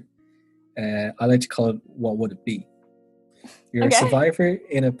rather. I like to call it what would it be? You're a survivor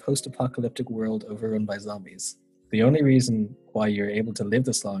in a post-apocalyptic world overrun by zombies. The only reason why you're able to live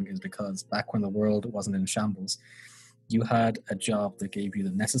this long is because back when the world wasn't in shambles, you had a job that gave you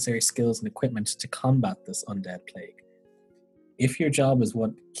the necessary skills and equipment to combat this undead plague. If your job is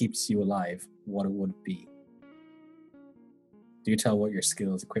what keeps you alive, what it would be? Do tell what your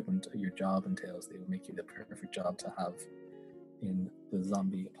skills, equipment, your job entails. They will make you the perfect job to have in the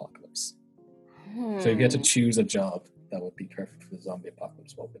zombie apocalypse. So if you had to choose a job that would be perfect for the zombie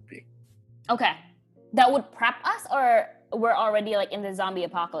apocalypse, what would it be? Okay. That would prep us, or we're already like in the zombie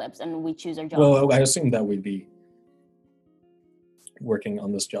apocalypse and we choose our job? Well, I assume that we'd be working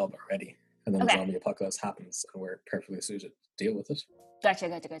on this job already, and then the zombie apocalypse happens and we're perfectly suited to deal with it. Gotcha.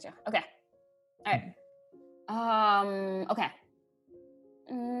 Okay. All right. Okay.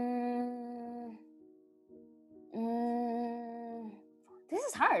 This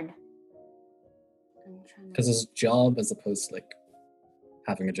is hard. Because it's a job as opposed to like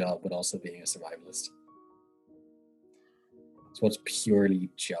having a job, but also being a survivalist. So it's purely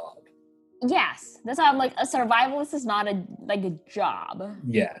job. Yes, that's why I'm like, a survivalist is not a job.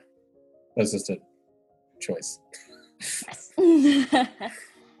 Yeah, that's just a choice. Yes. I'm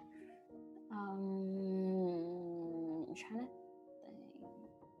trying to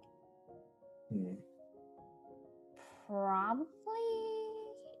think. Probably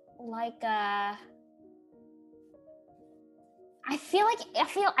like I feel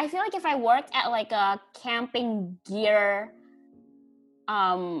like if I worked at like a camping gear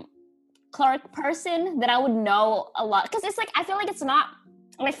clerk person, then I would know a lot, because it's like I feel like it's not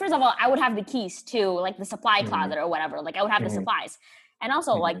like, first of all, I would have the keys to like the supply closet or whatever, like I would have the supplies, and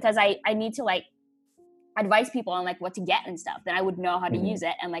also like because I need to like advise people on like what to get and stuff, then I would know how to use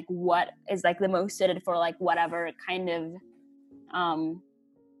it and like what is like the most suited for like whatever kind of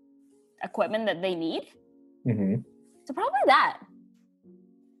equipment that they need. So probably that.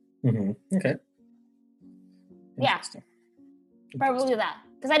 Okay. Yeah. Probably that,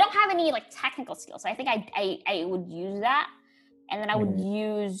 because I don't have any like technical skills. So I think I would use that, and then I would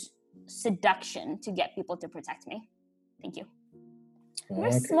use seduction to get people to protect me. Thank you. I'm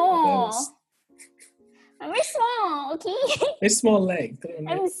very small. I'm very small, okay? Very small leg.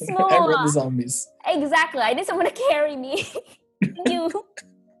 I'm small. Ever the zombies. Exactly. I need someone to carry me. Thank you.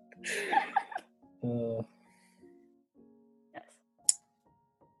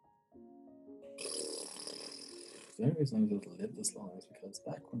 The only reason I was able to live this long is because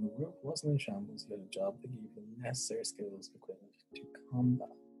back when the world wasn't in shambles, you had a job that gave you the necessary skills and equipment to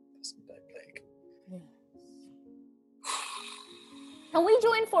combat this undead plague. Yes. Can we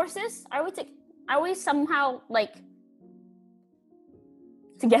join forces? Are we somehow like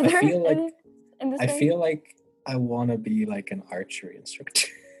together? I feel like I want to be like an archery instructor.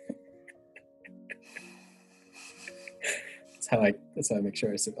 That's how I make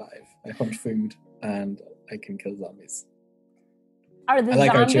sure I survive. I hunt food and I can kill zombies. Are the I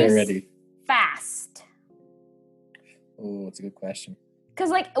like zombies archery already. Fast? Oh, that's a good question. Because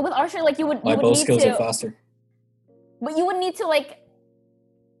like with archery, like you would my bow skills are faster. But you would need to like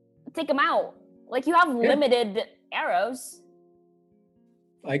take them out. Like you have limited arrows.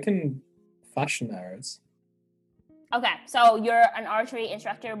 I can fashion arrows. Okay, so you're an archery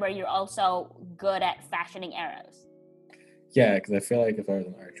instructor, but you're also good at fashioning arrows. Yeah, because I feel like if I was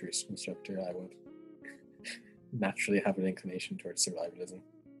an archery instructor, I would naturally have an inclination towards survivalism.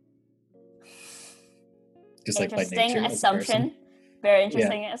 Just like by nature. Interesting assumption. Very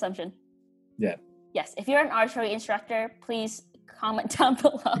interesting assumption. Yeah. Yes, if you're an archery instructor, please comment down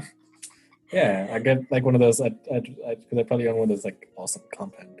below. Yeah, I get like one of those. Because I probably own one of those like awesome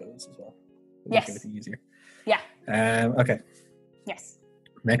compound bows as well. Yes. Make everything easier. Yeah. Okay. Yes.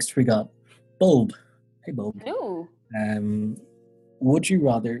 Next we got Bulb. Hey Bulb. Hello. Would you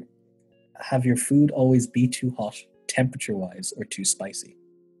rather have your food always be too hot, temperature-wise, or too spicy?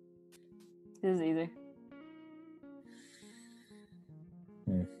 This is easy.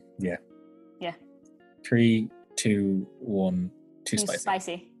 Yeah. Yeah. 3, 2, 1. Too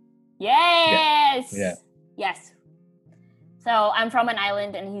spicy. Yes. Yeah. Yes. So I'm from an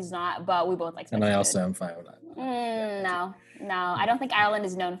island and he's not, but we both like spicy. And I also am fine with that. No. I don't think Ireland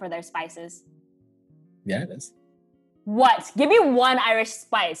is known for their spices. Yeah, it is. What? Give me one Irish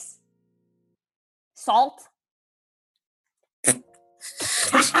spice. Salt?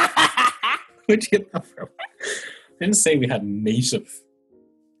 Where'd you get that from? I didn't say we had native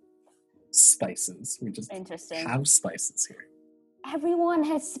spices. We just Interesting. have spices here. Everyone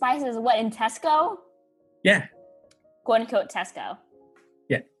has spices. What, in Tesco? Yeah. Quote unquote Tesco.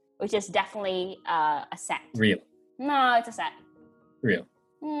 Yeah. Which is definitely a set. Real. No, it's a set. Real.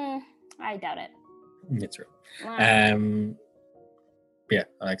 I doubt it. It's real. Yeah,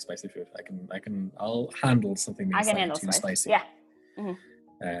 I like spicy food. I'll handle something I that's can like handle too spice. spicy. Yeah.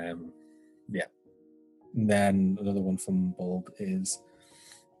 Yeah. And then another one from Bulb is: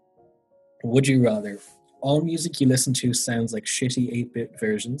 would you rather all music you listen to sounds like shitty 8-bit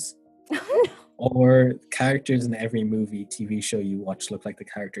versions, or characters in every movie, TV show you watch look like the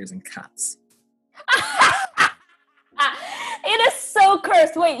characters in Cats? It is so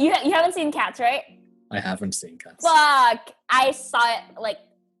cursed. Wait, you haven't seen Cats, right? I haven't seen Cats. Fuck. I saw it like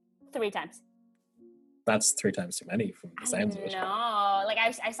 3 times. That's 3 times too many from the sounds of it. No, like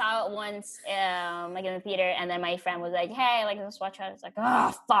I saw it once, like in the theater, and then my friend was like, "Hey, like let's watch it." It's like,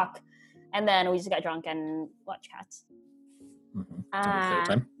 oh fuck, and then we just got drunk and watched Cats. Mm-hmm. The third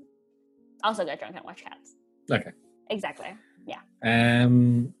time. Also got drunk and watched Cats. Okay. Exactly. Yeah.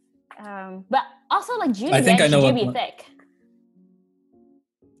 But also like Judi I think Dench I know do be what thick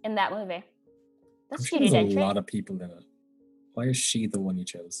in that movie. That's sure Judi there's Dench. a lot of people in it. Why is she the one you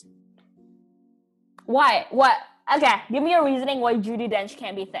chose? Why? What? Okay, give me a reasoning why Judi Dench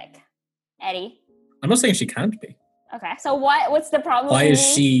can't be thick, Eddie. I'm not saying she can't be. Okay, so what's the problem? Why is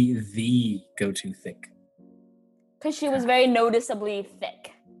she the go-to thick? Because she was very noticeably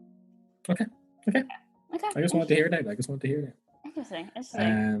thick. Okay. I just wanted to hear that. Interesting.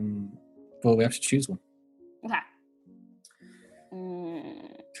 Well, we have to choose one. Okay.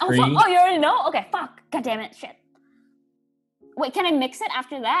 Oh, fuck. Oh, you already know? Okay, fuck. God damn it. Shit. Wait, can I mix it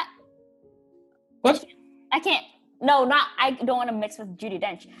after that? What? I can't. No, not. I don't want to mix with Judi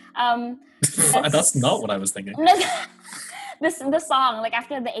Dench. That's not what I was thinking. The song, like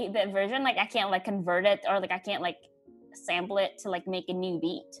after the 8-bit version, like I can't like convert it, or like I can't like sample it to like make a new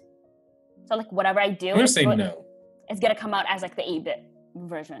beat. So like whatever I do, I'm gonna say no. It's gonna come out as like the 8-bit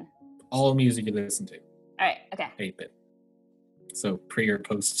version. All music you listen to. All right. Okay. 8-bit. So pre or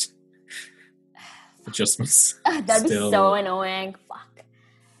post adjustments. That'd be so annoying. Fuck.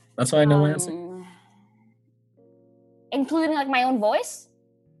 That's why I know my answer. Including like my own voice?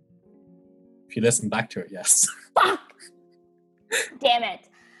 If you listen back to it, yes. Fuck! Damn it.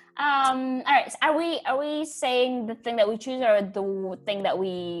 All right. So are we saying the thing that we choose, or the thing that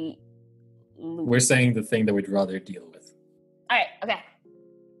we lose? We're saying the thing that we'd rather deal with. All right. Okay.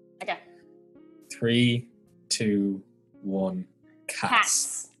 3, 2, 1.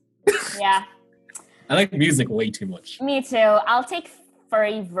 Cats. Yeah. I like music way too much. Me too. I'll take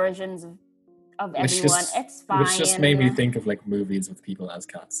furry versions of everyone. It's fine. Which just made me think of like movies with people as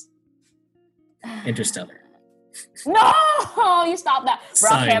cats. Interstellar. No! You stop that.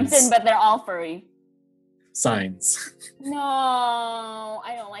 Brockhampton, but they're all furry. Signs. No,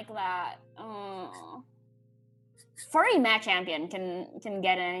 I don't like that. Oh. Furry Matt Champion can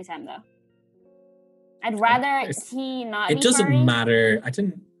get it anytime though. I'd rather he not be furry. It doesn't matter.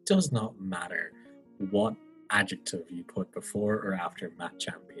 It does not matter what adjective you put before or after Matt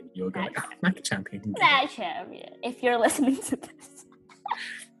Champion. You'll go like, Matt Champion. Matt Champion. If you're listening to this.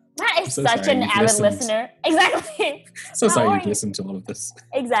 Matt is such an avid listener. Exactly. So sorry you've listened to all of this.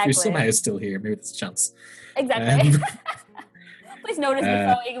 Exactly. You're somehow still here. Maybe there's a chance. Exactly. Please notice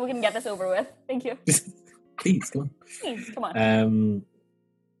before we can get this over with. Thank you. Please, come on. Please, come on.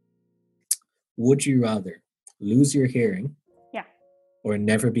 Would you rather lose your hearing? Yeah. Or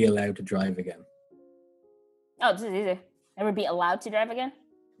never be allowed to drive again? Oh, this is easy. Never be allowed to drive again?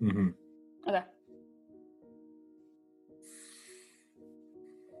 Mm-hmm. Okay.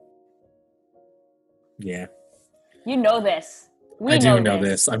 Yeah. You know this. I do know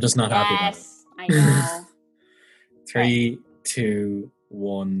this. I'm just not happy about it. Yes, I know. 3, 2,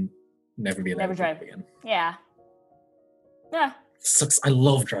 1. Never be allowed to drive again. Yeah. Yeah. Sucks. I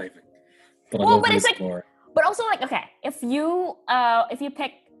love driving. But I love this more. But also, like, okay, if you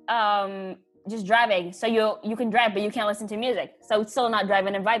pick just driving, so you can drive, but you can't listen to music, so it's still not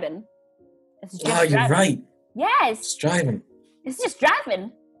driving and vibing. It's just wow, you're right. Yes. It's driving. It's just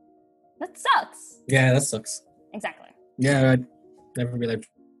driving. That sucks. Yeah, that sucks. Exactly. Yeah, I'd never be allowed.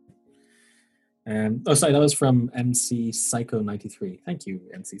 Sorry, that was from MC Psycho 93. Thank you,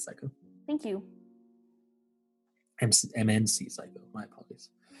 MC Psycho. Thank you. MNC Psycho. My apologies.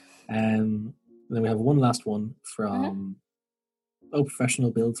 And then we have one last one from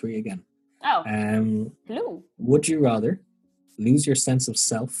Professional Build 3 again. Oh, Um, hello. would you rather lose your sense of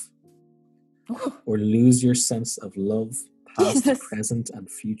self or lose your sense of love, past, Jesus. present, and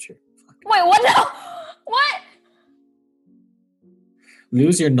future? Wait, what now? What?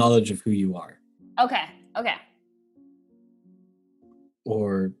 Lose your knowledge of who you are, Okay.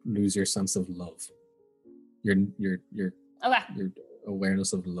 or lose your sense of love. Your Okay. your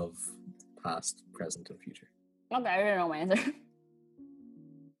awareness of love, past, present, and future. Okay, I already know my answer.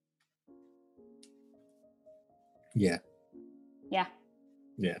 Yeah. Yeah.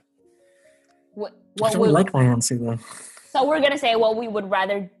 Yeah. What I don't would, like my answer though. so we're gonna say what we would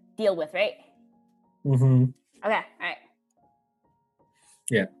rather deal with, right? Mm-hmm. Okay, alright.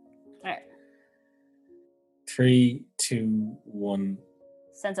 Yeah. Alright. 3, 2, 1.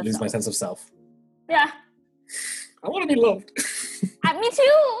 Sense of Lose self. my sense of self. Yeah. I want to be loved. Me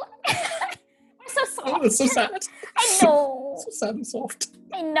too. We're so soft. Oh, it's so sad. I know. So sad and soft.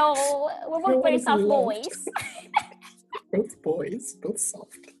 I know. We're I both very wanna be soft loved. boys. Both boys, both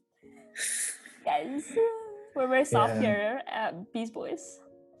soft. Guys, we're very soft Yeah. here at Beast Boys.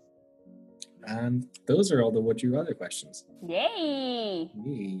 And those are all the Would You Rather questions. Yay!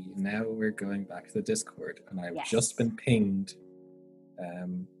 Yay. Now we're going back to the Discord, and I've Yes. just been pinged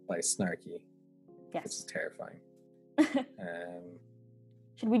by Snarky, which is Yes. terrifying.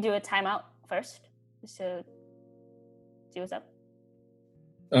 Should we do a timeout first? Just to see what's up?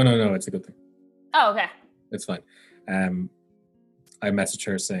 Oh, no, it's a good thing. Oh, okay. It's fine. I messaged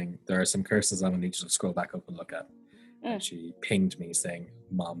her saying there are some curses I'm gonna need you to scroll back up and look at. And she pinged me saying,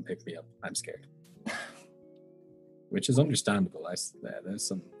 "Mom, pick me up. I'm scared." Which is understandable. There's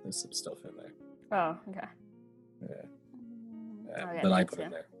some stuff in there Oh, okay. that I put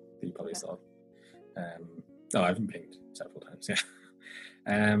in there that you probably saw. I've been pinged several times,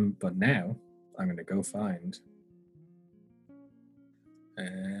 yeah. But now I'm gonna go find.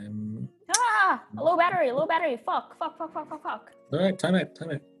 Low battery. Fuck. All right, time out.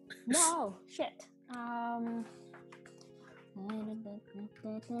 No, shit.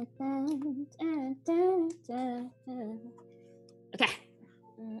 Okay.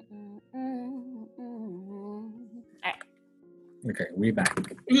 Alright. Okay, we back.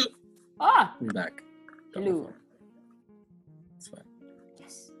 Ah! We back. Hello. It's fine.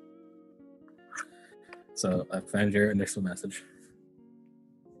 Yes. So I found your initial message.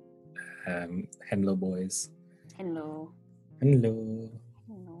 Hello, boys. Hello.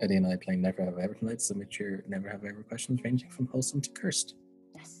 Eddie and I playing Never Have I Ever tonight. Submit your Never Have I Ever questions ranging from wholesome to cursed.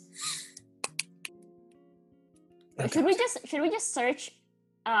 Yes. Okay. Should we just search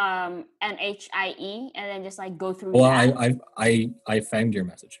NHIE and then just like go through Well, that? I found your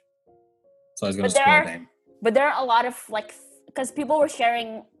message, so I was going to But scroll down. But there are a lot of like, because people were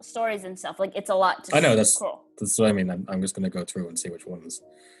sharing stories and stuff. Like, it's a lot to I know that's scroll. That's what I mean. I'm just going to go through and see which ones.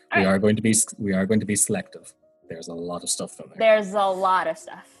 All We right. are going to be selective. There's a lot of stuff in there. There's a lot of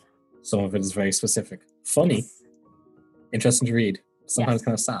stuff. Some of it is very specific, funny, Yes. interesting to read. Sometimes Yes.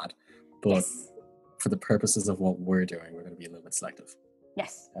 kind of sad, but Yes. for the purposes of what we're doing, we're going to be a little bit selective.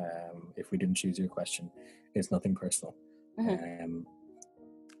 Yes. If we didn't choose your question, it's nothing personal. Mhm.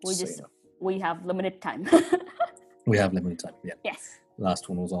 We so, just you know, we have limited time. we have limited time. Yeah. Yes. Last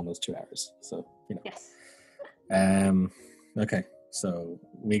one was almost 2 hours, so you know. Yes. Okay, so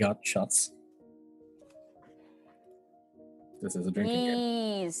we got shots. This is a drinking game.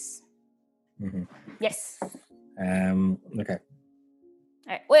 Please. Mm-hmm. Yes. Okay. All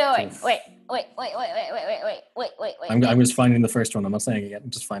right. Wait. I'm just finding the first one. I'm not saying it yet.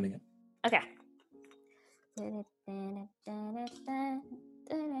 I'm just finding it. Okay.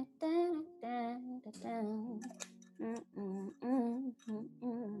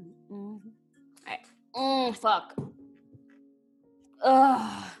 Alright. Fuck.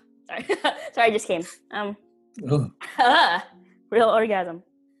 Ugh. Sorry. Sorry, I just came. Oh, Real orgasm.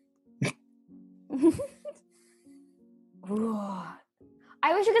 Ooh.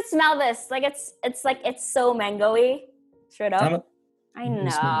 I wish you could smell this. Like it's so mango-y. Straight damn up. it. I You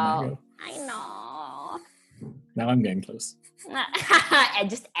smell know. mango. I know. Now I'm getting close. And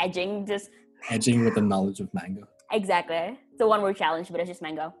just edging, just Edging with the knowledge of mango. exactly. It's a one-word challenge, but it's just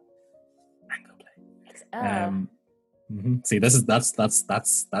mango. Mango play. Ugh. See, that's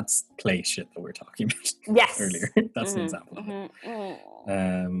play shit that we're talking about Yes. earlier. That's an example of it.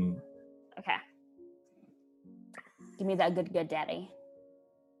 Okay. Give me that good daddy.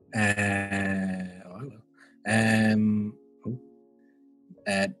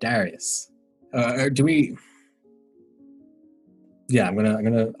 Darius. Do we? Yeah,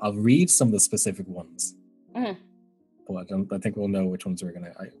 I'll read some of the specific ones. Mhm. But I think we'll know which ones we're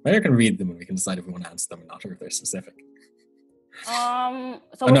gonna. Maybe I can read them and we can decide if we want to answer them or not, or if they're specific. So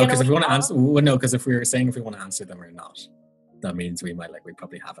Oh, we're no, gonna because if we want to read answer, well, no, because if we were saying if we want to answer them or not, that means we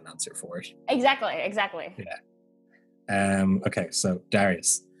probably have an answer for it. Exactly. Yeah. Okay, so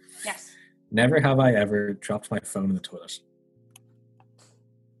Darius, Yes. never have I ever dropped my phone in the toilet.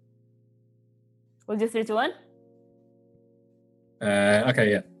 We'll do 3, 2, 1. Okay, yeah.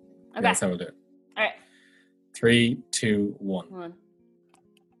 Okay. Yeah, that's how we'll do it. All right. 3, 2, 1. 1.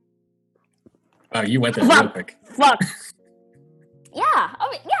 Oh, you went there real quick. Fuck. Yeah.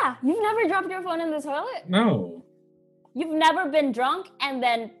 Oh, yeah. You've never dropped your phone in the toilet? No. You've never been drunk and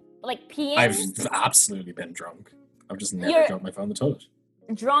then like peeing? I've absolutely been drunk. I've just never dropped my phone in the toilet.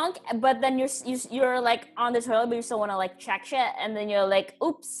 Drunk, but then you're like on the toilet, but you still want to like check shit, and then you're like,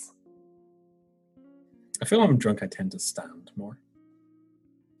 oops. I feel when I'm drunk, I tend to stand more.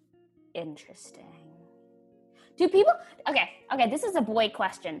 Interesting. Do people? Okay. This is a boy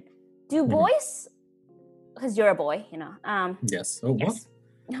question. Do boys? Because you're a boy, you know. Yes. Oh, yes.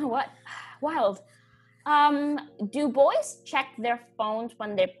 What? No, what? Wild. Do boys check their phones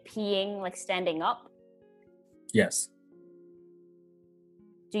when they're peeing, like standing up? Yes.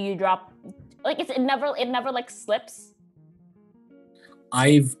 Do you drop? Like it never like slips.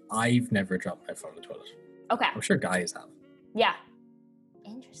 I've never dropped my phone in the toilet. Okay. I'm sure guys have. Yeah.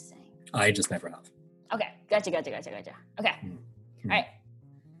 Interesting. I just never have. Okay. Gotcha. Okay. All right.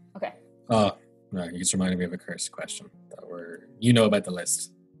 Okay. Oh, no, you just reminded me of a cursed question you know about the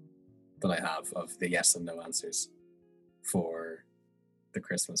list that I have of the yes and no answers for the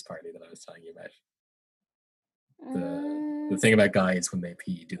Christmas party that I was telling you about. The thing about guys when they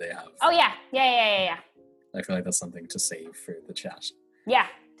pee, do they have? Oh yeah. I feel like that's something to save for the chat. Yeah,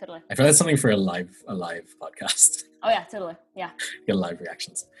 totally. I feel like that's something for a live podcast. Oh yeah, totally. Yeah. Get live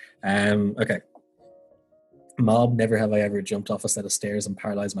reactions. Okay. Mob, never have I ever jumped off a set of stairs and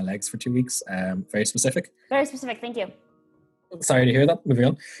paralyzed my legs for 2 weeks. Very specific. Very specific. Thank you. Sorry to hear that. Moving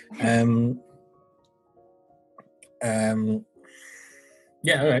on.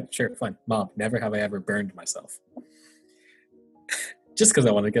 Yeah, all right, sure, fine. Mob, never have I ever burned myself. Just because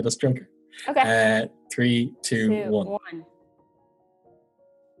I want to get us drunker. Okay. 3, 2, 1.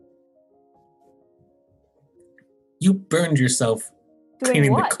 You burned yourself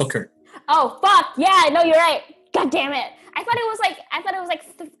cleaning the cooker. Oh fuck! Yeah, no, you're right. God damn it! I thought it was like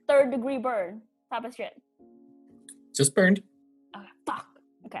 3rd degree burn type of shit. Just burned. Okay, fuck.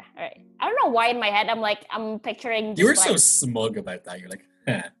 Okay, all right. I don't know why in my head I'm picturing. You were so smug about that. You're like,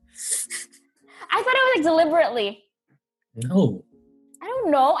 huh. I thought it was like deliberately. No. I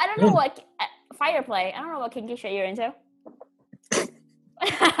don't know. I don't know what fire play. I don't know what kinky shit you're into.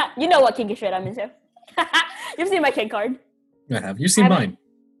 You know what kinky shit I'm into. You've seen my kink card. I have. You've seen mine.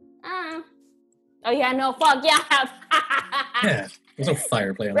 Oh yeah, no, fuck yeah. Yeah, there's no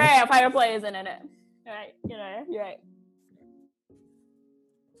fire play on this. Right, fire play isn't in it. Right, you're right.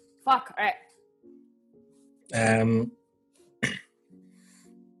 Fuck, all right.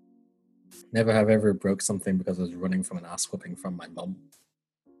 Never have ever broke something because I was running from an ass whooping from my mum.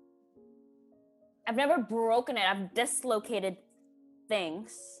 I've never broken it. I've dislocated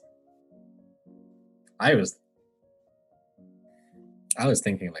things. I was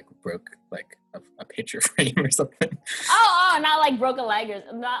thinking like broke like a picture frame or something. Oh, not like broke a leg or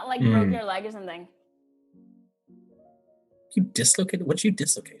not like broke your leg or something. You dislocated? What did you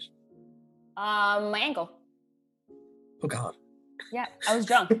dislocate? My ankle. Oh God. Yeah, I was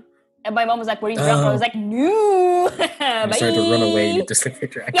drunk. And my mom was like, "Were you drunk?" I was like, "No." You started to run away. You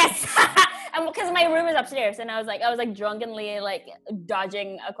dislocated your ankle. Yes. Because my room is upstairs, and I was like drunkenly like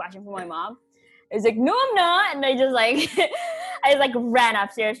dodging a question from my mom. I was like, "No, I'm not," and I just like ran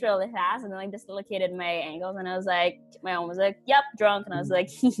upstairs really fast, and then like dislocated my ankles, and I was like, my mom was like, "Yep, drunk," and I was like,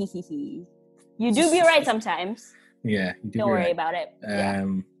 "Hee. You do be right sometimes." Yeah, you do. Don't worry about it.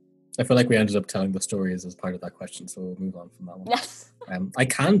 I feel like we ended up telling the stories as part of that question, so we'll move on from that one. Yes. I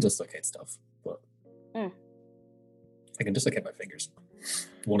can dislocate stuff, but I can dislocate my fingers.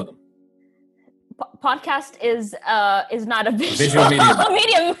 One of them. Podcast is not a visual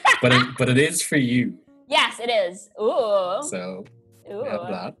medium. but it is for you. Yes, it is. Ooh. So we have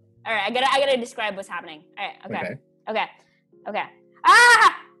that. All right, I gotta describe what's happening. All right, okay.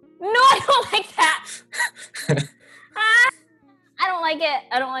 Ah! No, I don't like that.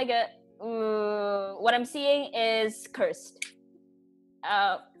 I don't like it. What I'm seeing is cursed.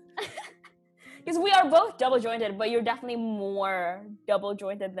 Because we are both double jointed, but you're definitely more double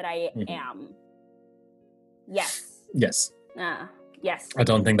jointed than I am. Yes. Yes. Yes. I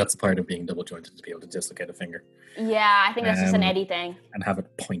don't think that's a part of being double jointed to be able to dislocate a finger. Yeah, I think that's just an Eddie thing. And have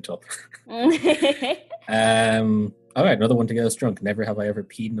it point up. All right, another one to get us drunk. Never have I ever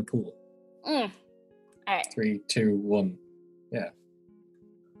peed in a pool. All right. 3, 2, 1. Yeah.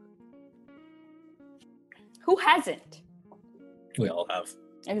 Who hasn't? We all have.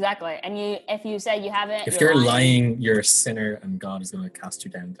 Exactly. And if you said you haven't, If you're lying, you're a sinner, and God is going to cast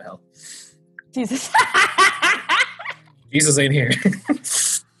you down to hell. Jesus. Jesus ain't here.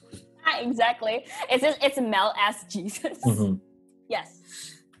 Exactly. It's Mel as Jesus. Mm-hmm. Yes.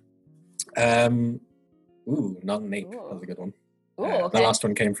 Ooh, not an ape. Ooh. That was a good one. Ooh, The okay. last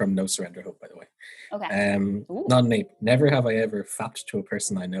one came from No Surrender Hope, by the way. Okay. Ooh. Not an ape. Never have I ever fapped to a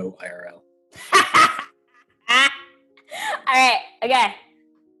person I know IRL. All right. Okay.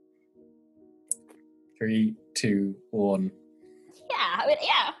 3, 2, 1. Yeah. I mean,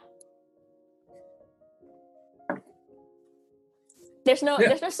 yeah. There's no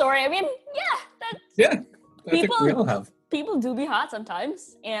story. I mean, yeah. Yeah. I think we all have. People do be hot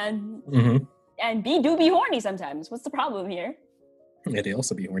sometimes, and Mm-hmm. and B do be horny sometimes. What's the problem here? Yeah, they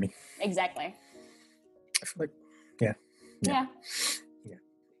also be horny. Exactly. I feel like, yeah.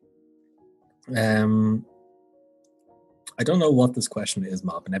 I don't know what this question is,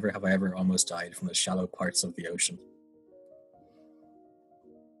 Mob. Never have I ever almost died from the shallow parts of the ocean.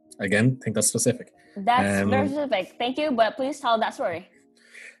 Again, I think that's specific. That's very specific. Thank you, but please tell that story.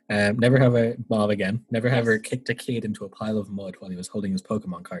 Never have I, Mob again. Never Yes. ever kicked a kid into a pile of mud while he was holding his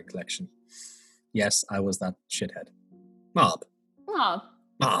Pokemon card collection. Yes, I was that shithead. Mob. Oh.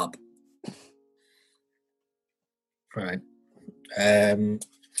 Mob. Right.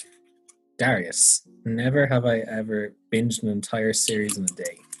 Darius. Never have I ever binged an entire series in a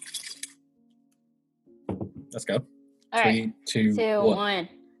day. Let's go. All 3, right. 2, 2, 1. 1.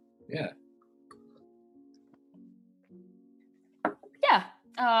 Yeah. Yeah.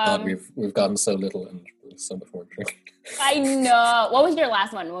 God, we've gotten so little and so much more drinking. I know. What was your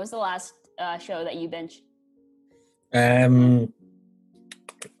last one? What was the last show that you binged?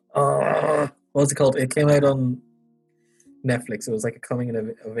 What was it called? It came out on Netflix. It was like a coming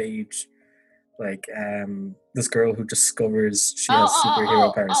of age, like this girl who discovers she has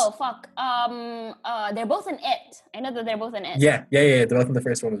superhero powers. Oh, fuck. They're both in It. I know that they're both in It. Yeah. They're both in the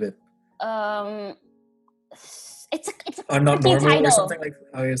first one of it. It's a I'm not normal title. or something like.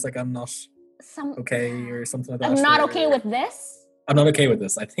 I was like, I'm not okay or something like that. I'm not okay with this. I'm not okay with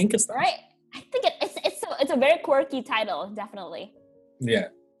this. I think it's that. Right. I think it's a very quirky title, definitely. Yeah,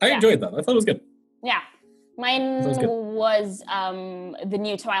 I enjoyed that. I thought it was good. Yeah, mine was the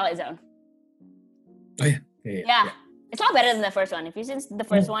new Twilight Zone. Oh yeah. It's a lot better than the first one. If you've seen the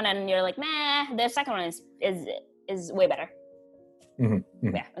first one and you're like, meh, the second one is way better.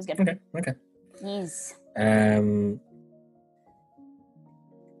 Mm-hmm. Yeah, it was good. Okay. Yes.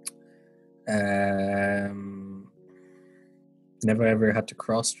 Never ever had to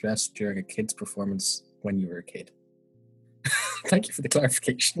cross-dress during a kid's performance when you were a kid. Thank you for the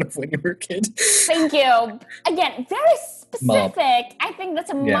clarification of when you were a kid. Thank you. Again, very specific. Mob. I think that's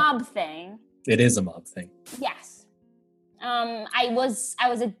a mob thing. It is a mob thing. Yes. When I was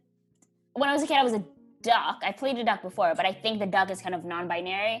a kid, I was a duck. I played a duck before, but I think the duck is kind of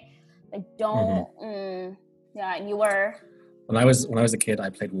non-binary. I don't. Yeah, you were. When I was a kid, I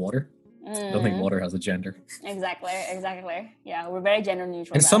played water. I don't think water has a gender. Exactly. Yeah, we're very gender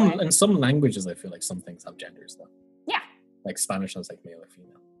neutral. In some languages, I feel like some things have genders though. Yeah. Like Spanish has like male or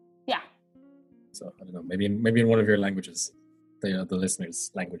female. Yeah. So I don't know. Maybe in one of your languages, the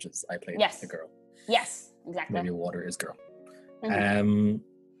listeners' languages, I played a girl. Yes, exactly. Maybe water is girl.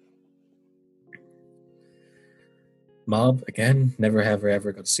 Mob again. Never have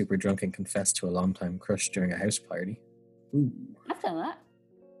ever got super drunk and confessed to a long-time crush during a house party. Ooh. I've done that.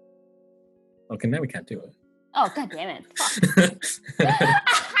 Okay, now we can't do it. Oh, god damn it.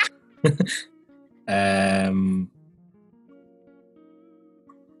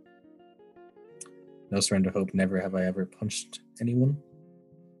 No Surrender Hope. Never have I ever punched anyone.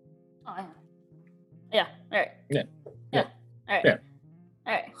 Oh, yeah. All right. Yeah. All right. Yeah.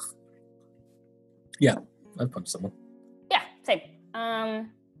 All right. Yeah, I've punched someone. Yeah, same.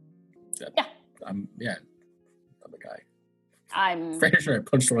 I'm a guy. I'm pretty sure I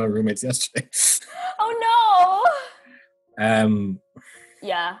punched one of my roommates yesterday. Oh no.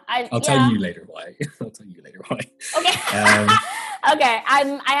 Yeah, I'll tell you later why. Okay. Okay.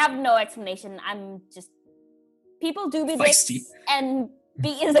 I have no explanation. I'm just people do be dicks and B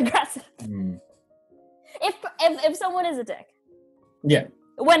is aggressive. If someone is a dick. Yeah.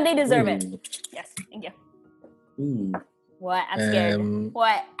 When they deserve it. Yes. Thank you. Ooh. What? I'm scared.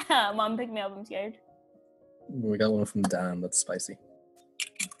 What? Mom, pick me up. I'm scared. We got one from Dan. That's spicy.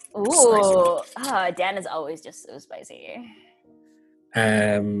 Ooh. Dan is always just so spicy.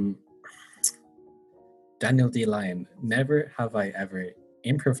 Daniel D. Lyon. Never have I ever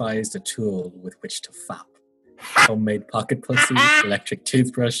improvised a tool with which to fap. homemade pocket pussy, electric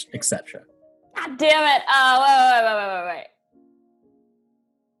toothbrush, etc. God damn it. Wait.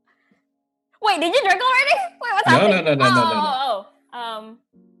 Wait, did you drink already? Wait, what's happening? No. I'm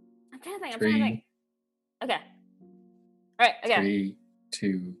trying to think. 3, Okay. All right, okay. 3,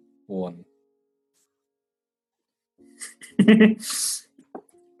 2, 1.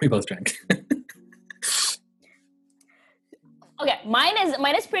 We both drank. Okay, mine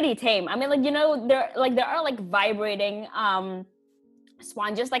is pretty tame. I mean, like, there are like vibrating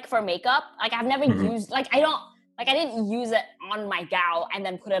sponges like for makeup. Like I've never used I didn't use it on my gal and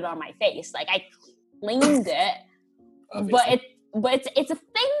then put it on my face. Like I cleaned it, but it's a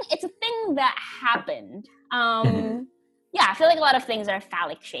thing that happened. Yeah, I feel like a lot of things are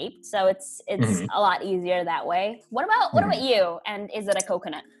phallic shaped, so it's a lot easier that way. What about you? And is it a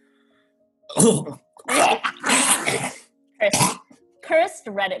coconut? Cursed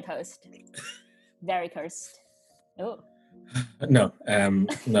Reddit post. Very cursed. Oh. No,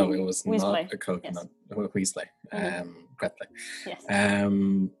 it was Weasley. not a coconut. Weasley. Gretley. Yes.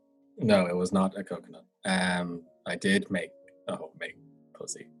 No, it was not a coconut. I did make a homemade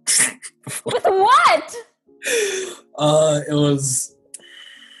pussy. With what?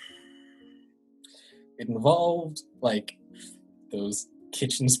 It involved like those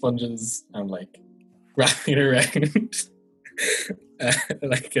kitchen sponges and like wrapping around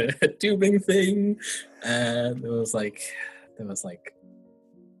like a tubing thing, and there was like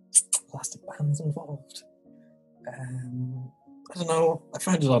plastic bands involved. I don't know. I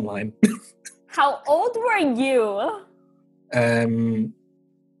found it online. How old were you?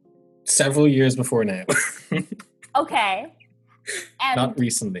 Several years before now. Okay. And not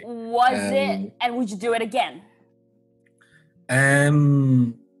recently. Was it? And would you do it again? I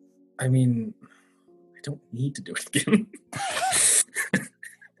mean, I don't need to do it again.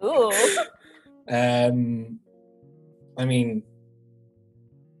 Ooh. I mean,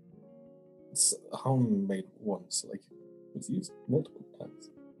 it's a homemade one, so like it's used multiple times.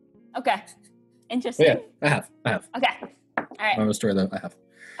 Okay. Interesting. But yeah, I have. Okay. All right. Not a story though. I have.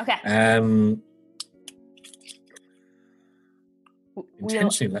 Okay.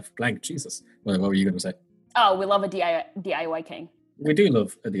 Intentionally left blank. Jesus. What were you going to say? Oh, we love a DIY king. We do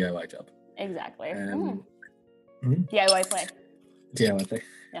love a DIY job. Exactly. DIY play. DIY play.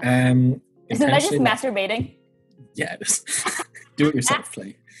 Yeah. Isn't that just masturbating? Yeah, it is. Do it yourself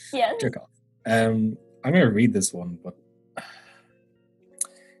play. Yes. Jerk off. I'm going to read this one, but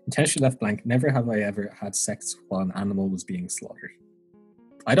intentionally left blank. Never have I ever had sex while an animal was being slaughtered.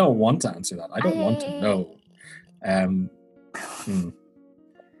 I don't want to answer that. I don't want to know.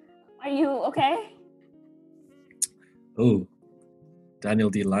 Are you okay? Oh, Daniel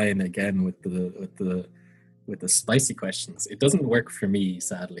D. Lyon again with the spicy questions. It doesn't work for me,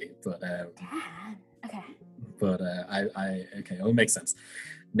 sadly, but okay. But okay, it'll make sense.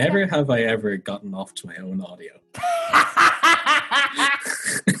 Never have I ever gotten off to my own audio.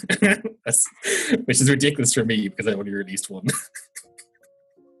 Which is ridiculous for me because I only released one.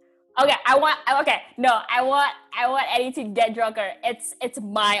 Okay, I want Eddie to get drunker. It's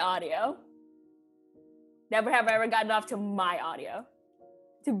my audio. Never have I ever gotten off to my audio.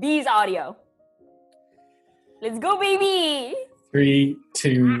 To B's audio. Let's go, baby! 3,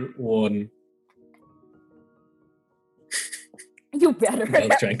 2, 1. You better. We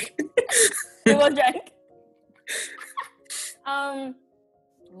both drank. We both drank.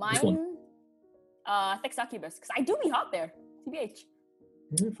 Which one? Mine, thick succubus, because I do be hot there. TBH.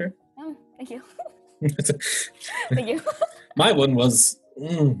 Yeah, fair. Thank you. Thank you. My one was.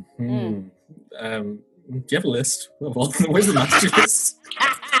 Do you have a list of all? Where's the master list?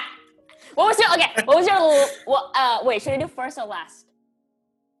 What was your? Wait, should I do first or last?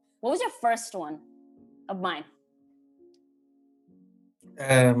 What was your first one of mine?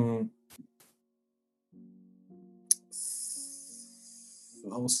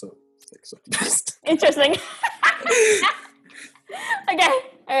 Also, thick succubus. Interesting. Okay.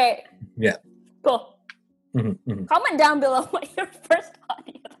 All right. Yeah. Cool. Comment down below what your first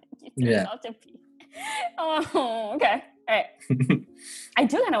audio you out to be. Oh, okay. All right. I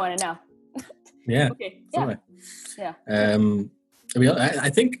do kind of want to know. Yeah. Okay. Yeah. Yeah. I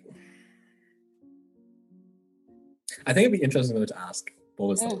think it'd be interesting though to ask what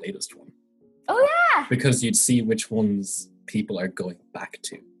was the latest one. Oh yeah. Because you'd see which ones people are going back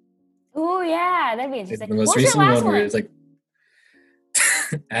to. Oh yeah, that'd be interesting. The most recent one where it's like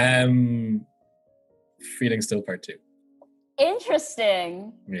Feeling Still Part 2.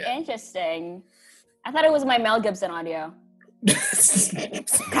 Interesting. Yeah. Interesting. I thought it was my Mel Gibson audio. Absolutely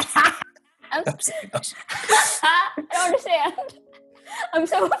not. I don't understand. I'm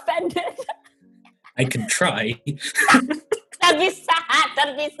so offended. I can try. That'd be sad.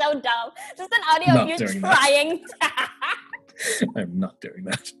 That'd be so dumb. Just an audio Not of you doing that. trying. I'm not doing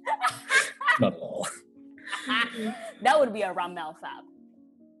that. Not at all. That would be a Ramel fab.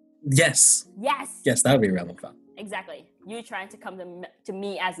 Yes. Yes. Yes, that would be a relevant fact. Exactly. You trying to come to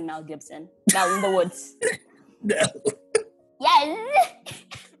me as Mel Gibson down in the woods. No. Yes.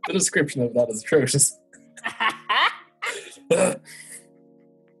 The description of that is atrocious.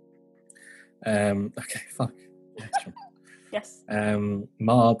 Okay, fuck. Next one. Yes.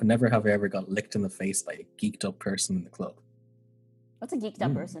 Mob, never have I ever got licked in the face by a geeked up person in the club. What's a geeked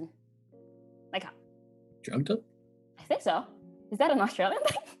up person? Like, Drugged up? I think so. Is that an Australian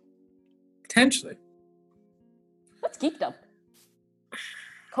thing? Potentially. What's geeked up?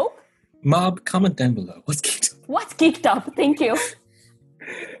 Coke? Mob, comment down below. What's geeked up? What's geeked up? Thank you.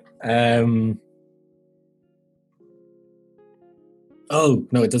 Oh,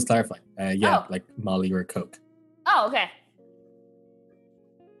 no, it does clarify. Yeah, Oh. like Molly or Coke. Oh, okay.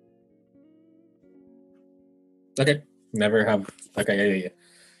 Okay. Never have. Okay, yeah.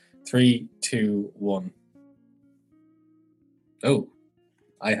 3, 2, 1. Oh,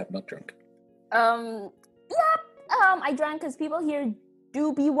 I have not drunk. I drank because people here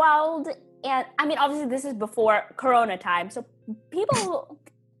do be wild, and I mean, obviously, this is before Corona time, so people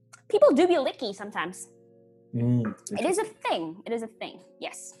do be licky sometimes. It is a thing. It is a thing.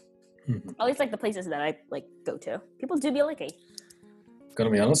 Yes. Mhm. At least like the places that I like go to, people do be licky. Gonna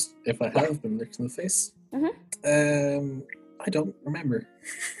be honest, if I have been licked in the face, I don't remember.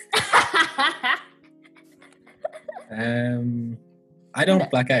 I don't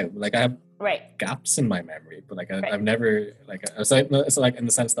black out. Like, I have Right. gaps in my memory, but like Right. I've never like it's like in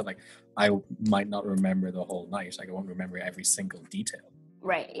the sense that like I might not remember the whole night. Like I won't remember every single detail,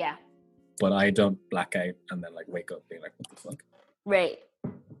 Right. Yeah. but I don't black out and then like wake up being like, what the fuck? Right.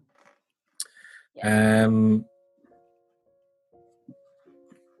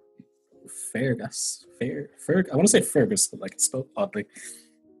 Fergus. I want to say Fergus, but like it's spelled oddly.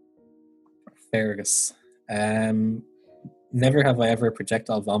 Fergus. Never have I ever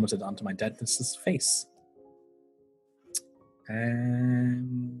projectile vomited onto my dentist's face.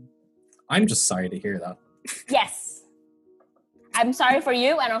 I'm just sorry to hear that. Yes. I'm sorry for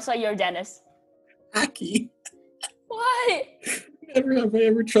you and also your dentist. Aki. What? Never have I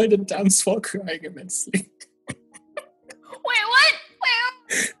ever tried to dance while crying immensely. Wait, what?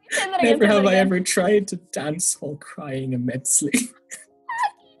 Wait. Say that again, Never say that have I again. ever tried to dance while crying immensely.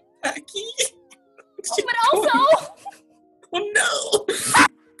 Aki. But also. Oh no!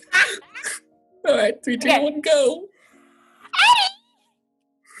 All right, 3, 2, Okay. 1, go.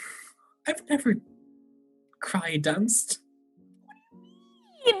 I've never cry danced.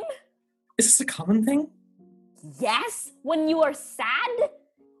 Is this a common thing? Yes, when you are sad,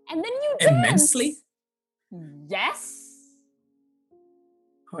 and then you dance. Immensely? Yes.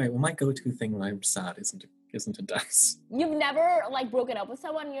 All right. Well, my go-to thing when I'm sad isn't a dance. You've never like broken up with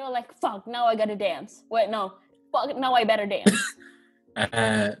someone. And you're like, fuck. Now I gotta dance. Wait, no. Fuck. Now I better dance.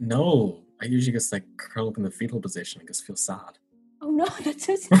 No. I usually just like curl up in the fetal position and just feel sad. Oh no, that's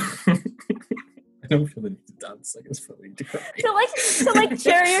so sad. I don't feel the need to dance. I just feel the need to cry. to like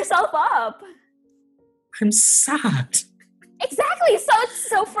cheer yourself up. I'm sad. Exactly.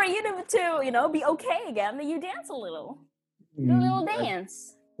 So for you to be okay again, that you dance a little. Do a little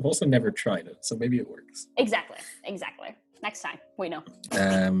dance. I've also never tried it, so maybe it works. Exactly. Next time. We know.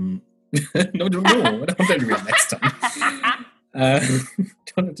 No, don't know. I don't have to do it next time.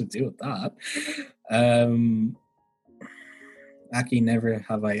 Don't have to deal with that. Aki, never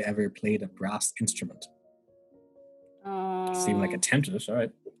have I ever played a brass instrument. Seem like attempted it,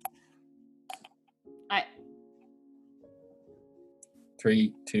 alright.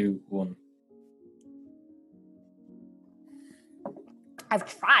 3, 2, 1.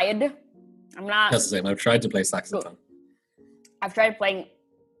 I've tried. I'm not. That's the same. I've tried to play saxophone. I've tried playing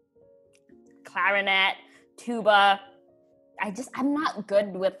clarinet, tuba. I'm not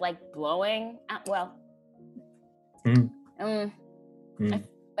good with like blowing.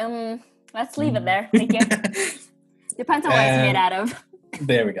 Let's leave it there. Thank you. Depends on what it's made out of.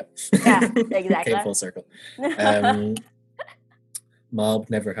 There we go. Yeah, exactly. Came full circle. Mob,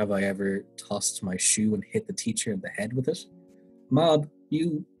 never have I ever tossed my shoe and hit the teacher in the head with it. Mob,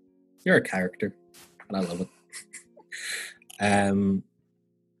 you're a character, and I love it.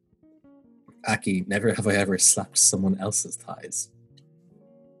 Aki, never have I ever slapped someone else's thighs.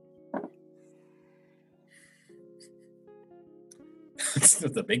 That's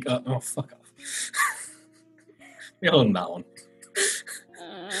the big. Oh, fuck off. You're on that one.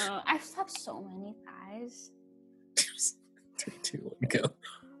 I've slapped so many thighs. 3, 2, 1, go.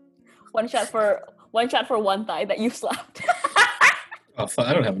 One shot for one shot for one thigh that you slapped. Oh, fuck,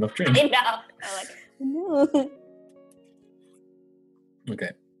 I don't have enough drink. I know. I'm like, no.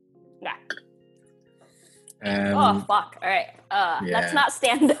 Okay. Yeah. Um, Oh fuck! All right. Let's yeah. not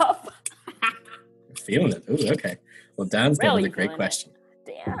stand up. Feeling it. Ooh, okay. Well, Dan's got Really another great feeling it. question.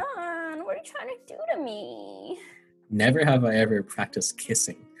 Dan, what are you trying to do to me? Never have I ever practiced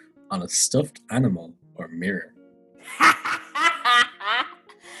kissing on a stuffed animal or mirror.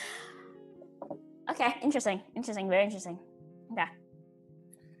 Okay, interesting. Interesting. Very interesting. Okay.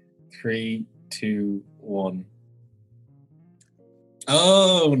 3, 2, 1.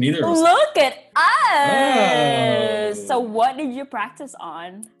 Oh, neither of us. Look at us. Oh. So, what did you practice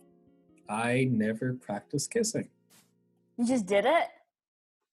on? I never practiced kissing. You just did it.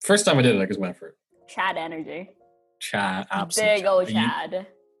 First time I did it, I just went for it. Chad energy. Chad, absolute Big old Chad. Chad.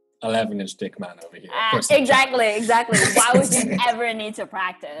 11-inch dick man over here. Of course I'm Exactly. Why would you ever need to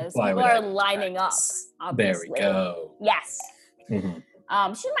practice? Why People would I are lining practice? up. There Obviously. we go. Yes.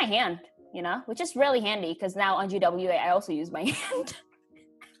 Mm-hmm. She's my hand, which is really handy because now on GWA I also use my hand.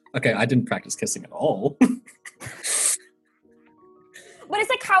 Okay, I didn't practice kissing at all. But it's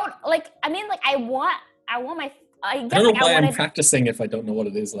like how, I want my. I guess I don't know why I wanted. I'm practicing if I don't know what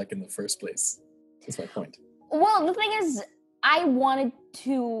it is like in the first place. That's my point. Well, the thing is, I wanted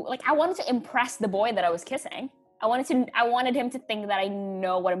to impress the boy that I was kissing. I wanted him to think that I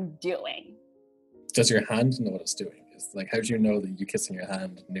know what I'm doing. Does your hand know what it's doing? It's like, how do you know that you kissing your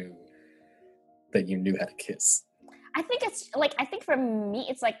hand knew that you knew how to kiss? I think for me,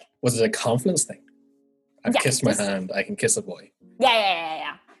 it's like. Was it a confidence thing? I've Yeah, kissed my hand. I can kiss a boy.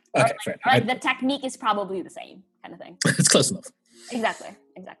 Yeah. Okay, fair. Like the technique is probably the same kind of thing. It's close enough. Exactly.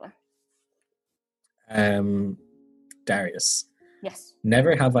 Darius. Yes.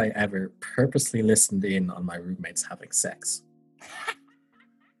 Never have I ever purposely listened in on my roommates having sex.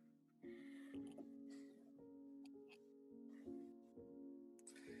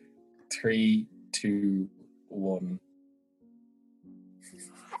 Three, 2, 1.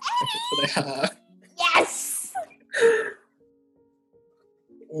 Yes.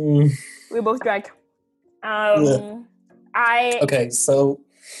 Mm. We both drank. Yeah. Okay, so.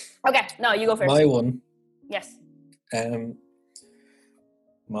 Okay, no, you go first. My one. Yes.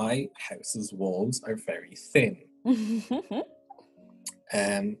 My house's walls are very thin.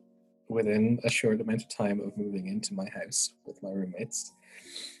 Within a short amount of time of moving into my house with my roommates,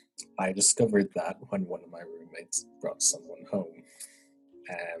 I discovered that when one of my roommates brought someone home.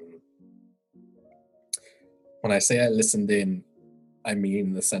 When I say I listened in, I mean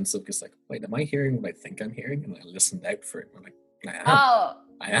in the sense of just like, wait, am I hearing what I think I'm hearing? And I listened out for it. And I'm like,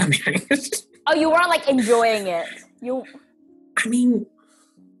 I am hearing it. Oh, you weren't like enjoying it. I mean,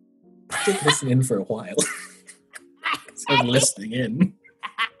 I did listen in for a while. So I'm listening in.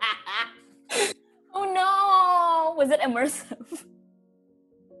 Oh no! Was it immersive?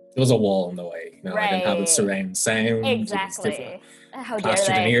 There was a wall in the way. Right. I didn't have the surround sound. Exactly. How dare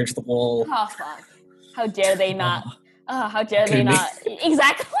plastered they? an ear to the wall. Oh fuck! How dare they not? How dare they Kidding me? not?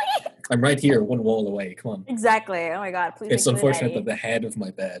 Exactly. I'm right here, one wall away. Come on. Exactly. Oh my god! Please. It's make me unfortunate daddy. that the head of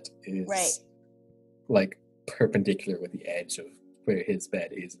my bed is Right. like perpendicular with the edge of where his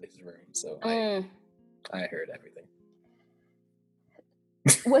bed is in his room. So I heard everything.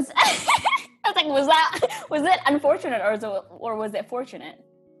 Was I was like, was it unfortunate or was it fortunate?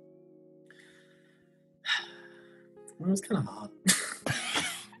 It was kind of hot.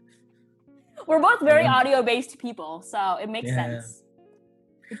 We're both very audio-based people, so it makes sense.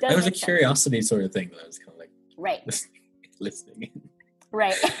 It does. That was a make sense. curiosity sort of thing that I was kind of like Right. listening in.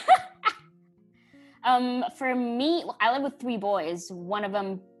 Right. For me, I live with 3 boys. One of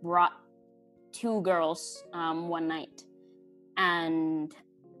them brought 2 girls one night, and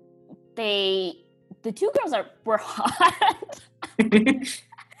the 2 girls were hot,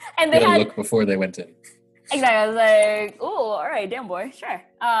 and they had look before they went in. Exactly. I was like, "Oh, all right, damn boy, sure."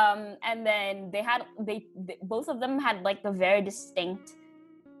 And then they both of them had like the very distinct,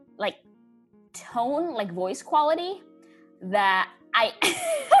 like tone, like voice quality that I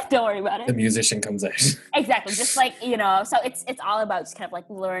don't worry about it. The musician comes out. Exactly, just like so it's all about just kind of like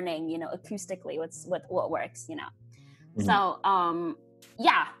learning, acoustically what works, Mm-hmm. So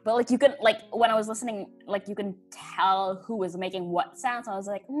yeah, but like you can when I was listening, like you can tell who was making what sounds. So I was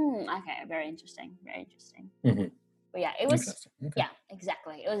like, okay, very interesting. Mm-hmm. But yeah, it was Okay. yeah,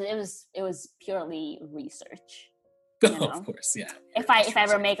 exactly. It was purely research. Of course, yeah. If I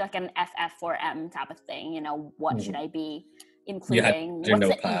ever make like an FF4M type of thing, what should I be including? your What's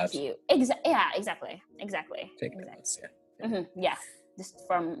notepad. the EQ? Yeah, exactly. Take notes, yeah. Yeah, just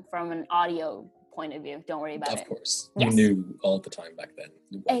from an audio point of view. Don't worry about it. Of course. Yes. You knew all the time back then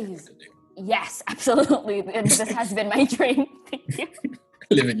what you were to do. Yes, absolutely. This has been my dream. Thank you.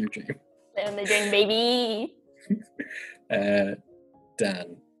 Living your dream. Living the dream, baby.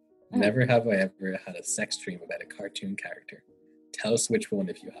 Dan, never have I ever had a sex dream about a cartoon character. Tell us which one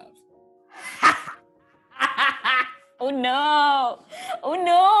if you have. Oh no. Oh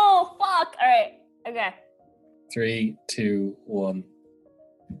no. Fuck. All right. Okay. 3, 2, 1.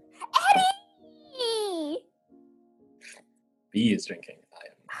 Eddie! B is drinking. I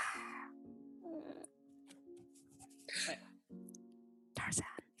am. Tarzan.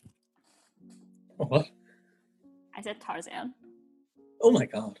 What? I said Tarzan. Oh my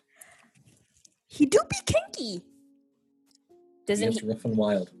god. He do be kinky. Doesn't He's he? rough and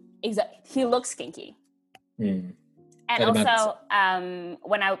wild. Exactly. He looks kinky. Hmm. And I'd also,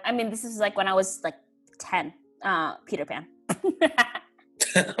 when I mean, this is like when I was like 10, Peter Pan.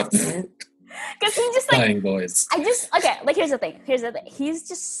 Because he just like, Dying boys. okay, like here's the thing. He's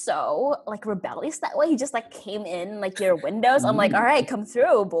just so like rebellious that way. He just like came in like your windows. I'm like, all right, come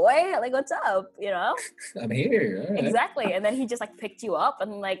through, boy. Like, what's up? You know? I'm here. All right. Exactly. And then he just like picked you up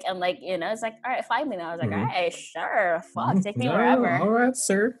and you know, it's like, all right, find me now. I was like, all right, sure, fuck, take me wherever. All right,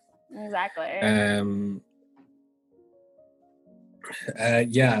 sir. Exactly.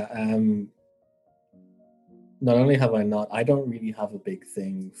 Not only have I don't really have a big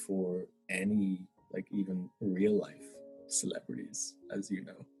thing for any, like, even real life celebrities, as you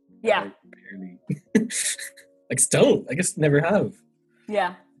know. Yeah. I barely, like, still, I guess never have.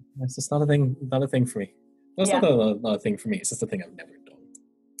 Yeah. It's just not a thing for me. Well, it's not a thing for me. It's just a thing I've never done.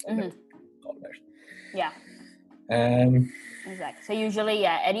 I've never thought about. Yeah. Exactly. So usually,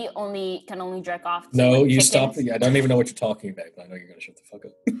 Eddie can only jerk off to, no, like, you chickens. stop. I don't even know what you're talking about, but I know you're going to shut the fuck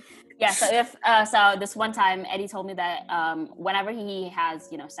up. Yeah, so if so this one time Eddie told me that whenever he has,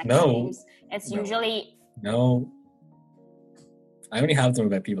 you know, sex dreams, it's usually No. I only have them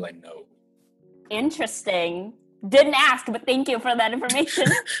about people I know. Interesting. Didn't ask, but thank you for that information.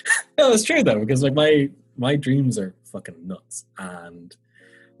 No, it's true though, because like my dreams are fucking nuts, and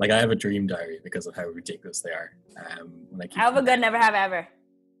like I have a dream diary because of how ridiculous they are. Have a good never have ever.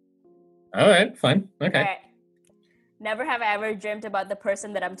 All right, fine, okay. All right. Never have I ever dreamt about the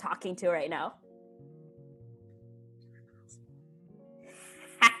person that I'm talking to right now.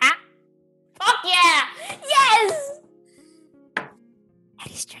 Fuck yeah! Yes!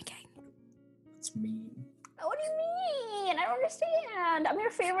 Eddie's drinking. That's mean. What do you mean? I don't understand. I'm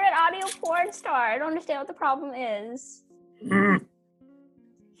your favorite audio porn star. I don't understand what the problem is. I've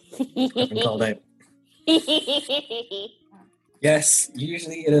been called out. Yes,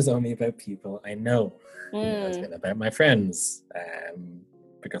 usually it is only about people I know. It's been about my friends,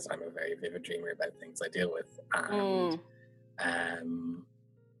 because I'm a very vivid dreamer about things I deal with. And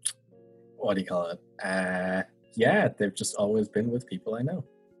what do you call it? Yeah, they've just always been with people I know.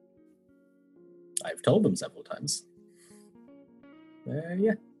 I've told them several times.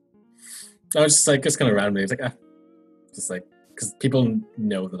 Yeah. I was just kind of randomly, it's like, just like, because people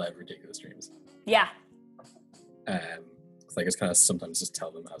know that I have ridiculous dreams. Yeah. So I just kind of sometimes just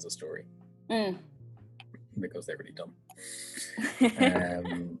tell them as a story. Because they're really dumb.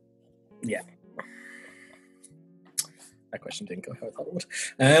 Yeah. That question didn't go how I thought it would.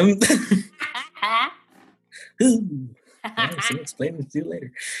 So explain it to you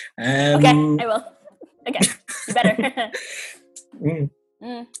later. Okay, I will. Okay, you better.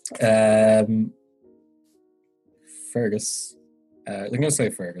 Fergus. I'm going to say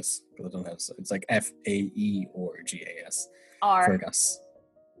Fergus, because I don't have so. It's like Fae or GAS. R. Fergus.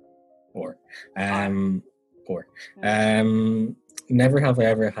 Or. Never have I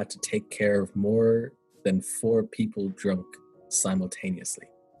ever had to take care of more than 4 people drunk simultaneously.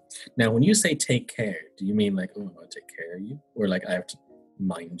 Now, when you say take care, do you mean like, oh, I'm going to take care of you? Or like I have to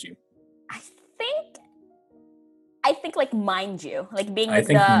mind you? I think like mind you. Like being like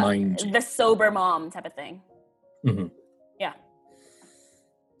the sober mom type of thing. Mm-hmm. Yeah.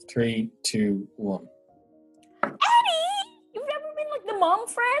 3, 2, 1. Eddie! You've never been like the mom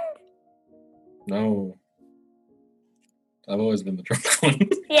friend? No. I've always been the drunk one.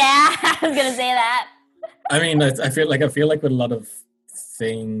 Yeah, I was gonna say that. I mean, I feel like with a lot of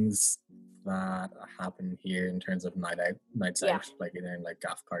things that happen here in terms of nights out, like either in like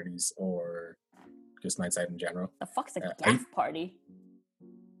gaff parties or just nights out in general. The fuck's a gaff party?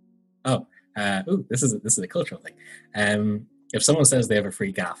 This is a cultural thing. If someone says they have a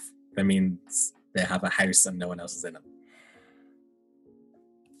free gaff, that means they have a house and no one else is in it.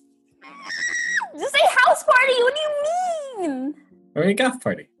 Just say house party. What do you mean? Or a gaff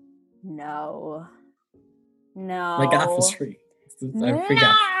party. No. My gaff is free. It's a free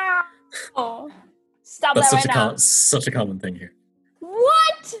gaff. Stop. That's that right now. Such a common thing here.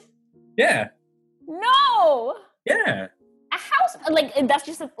 What? Yeah, No. yeah. A house, like that's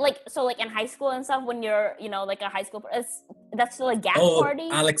just like so, like in high school and stuff. When you're, like a high school, that's still a gaff party.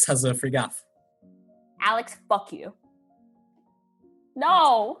 Alex has a free gaff. Alex, fuck you.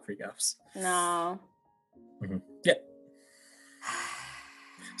 No. Free gaffs. No. Mm-hmm. Yeah.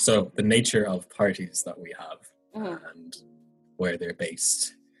 So the nature of parties that we have and where they're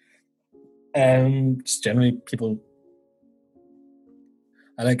based. Just generally people.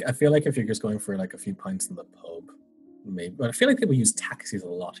 I feel like if you're just going for like a few pints in the pub, maybe. But I feel like people use taxis a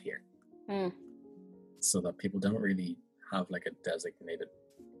lot here, so that people don't really have like a designated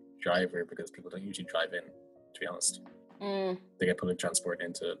driver because people don't usually drive in. To be honest, they get public transport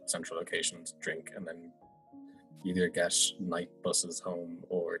into central locations, drink, and then either get night buses home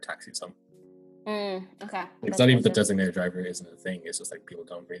or taxis home. Okay. It's not even the designated driver isn't a thing. It's just like people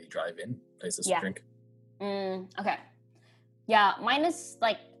don't really drive in places to drink. Okay. Yeah, mine is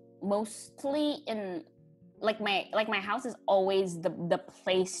like mostly in like my house is always the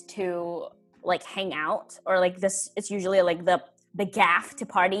place to like hang out, or like this. It's usually like the gaff to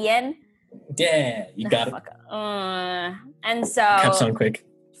party in. Yeah, you got it. And so catch on quick.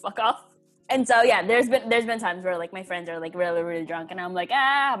 Fuck off. And so yeah, there's been times where like my friends are like really, really drunk, and I'm like,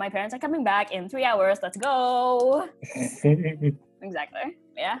 my parents are coming back in 3 hours. Let's go. Exactly.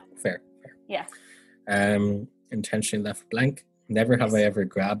 Yeah. Fair. Yeah. Intentionally left blank. Never have I ever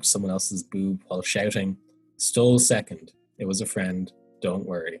grabbed someone else's boob while shouting, "Stole second. It was a friend. Don't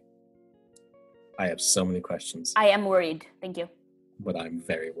worry." I have so many questions. I am worried. Thank you. But I'm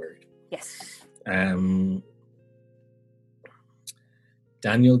very worried. Yes.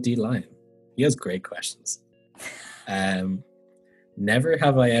 Daniel D. Lyon. He has great questions. Never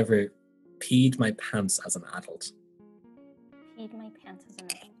have I ever peed my pants as an adult. Peed my pants as an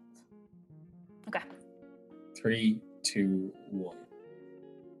adult. Okay. 3, 2, 1.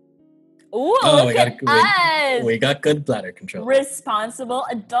 Ooh, we got good bladder control. Responsible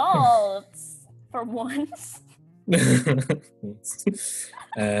adults for once.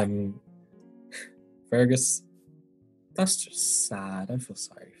 Fergus, that's just sad. I feel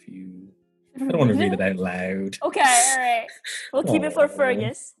sorry for you. I don't want to read it out loud. Okay, all right. We'll keep it for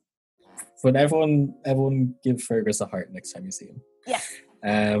Fergus. But everyone give Fergus a heart next time you see him. Yes.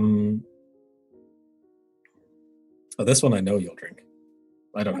 This one I know you'll drink.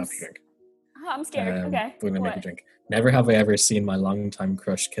 I don't have to drink. Oh, I'm scared. Okay. We're gonna make you drink. Never have I ever seen my longtime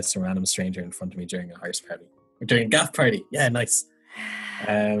crush kiss a random stranger in front of me during a house party. Or during a gaff party. Yeah, nice.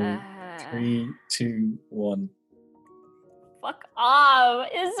 3, 2, 1. Fuck off.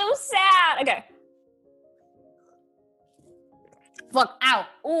 It's so sad. Okay. Fuck. Ow.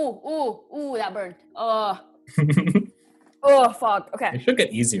 Ooh, that burned. Oh, fuck. Okay. It should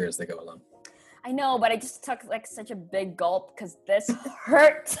get easier as they go along. I know, but I just took like such a big gulp because this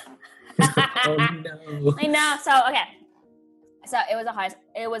hurt. Oh no. I know. So okay. So it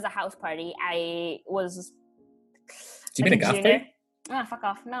was a house party. I was. Do you mean a gaff party? Fuck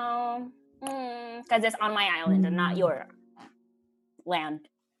off. No. Because it's on my island and not your land.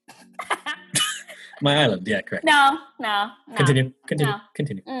 My island, yeah, correct. No. Continue.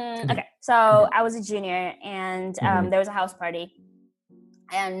 Okay, so I was a junior, and there was a house party,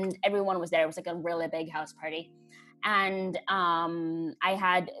 and everyone was there. It was like a really big house party, and I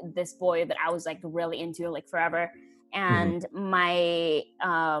had this boy that I was like really into, like forever, and my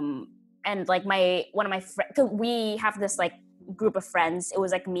and like one of my friends. We have this like group of friends. It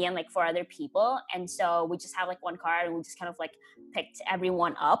was like me and like 4 other people, and so we just have like one car, and we just kind of like picked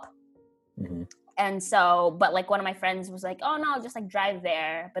everyone up. And so, but like one of my friends was like, "Oh no, just like drive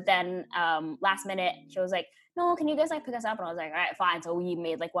there." But then last minute, she was like, "No, can you guys like pick us up?" And I was like, "All right, fine." So we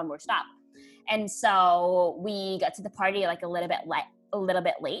made like one more stop, and so we got to the party like a little bit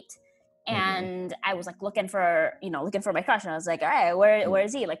late. And I was like looking for my crush, and I was like, "All right, where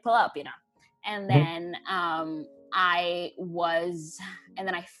is he? Like, pull up, And then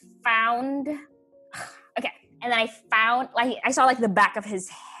I found like I saw like the back of his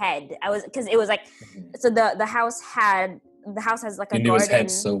head. Because it was like, so the house has like a garden. You knew his head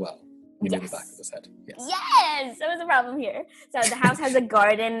so well. You knew the back of his head. Yes, that was the problem here. So the house has a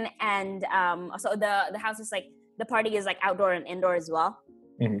garden, and so the house is like, the party is like outdoor and indoor as well.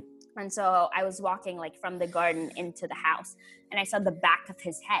 And so I was walking like from the garden into the house, and I saw the back of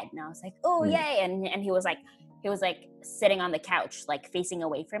his head, and I was like, "Oh yay!" And he was like sitting on the couch, like facing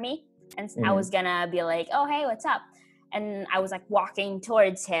away from me. And I was gonna be like, "Oh, hey, what's up?" And I was like walking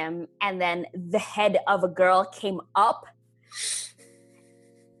towards him, and then the head of a girl came up.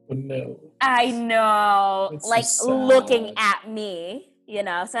 Oh no! I know, it's like so looking at me,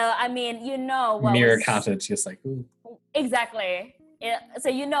 So I mean, mirror catted, just like, ooh. Exactly. So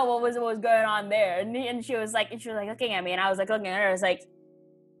you know what was going on there, and she was like looking at me, and I was like looking at her. I was like,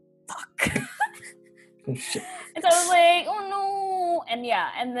 "Fuck." Oh shit. And so I was like, "Oh no!" And yeah,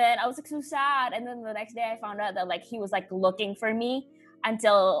 and then I was like so sad. And then the next day, I found out that like he was like looking for me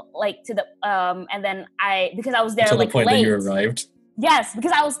until like to the and then because I was there Until like the point late. that you arrived. Yes,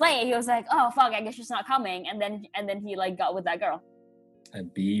 because I was late. He was like, "Oh fuck, I guess she's not coming." And then he like got with that girl.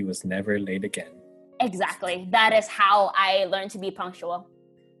 And B was never late again. Exactly. That is how I learned to be punctual.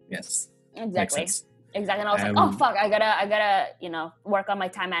 Yes. Exactly. Makes sense. Exactly. And I was like, "Oh fuck, I gotta work on my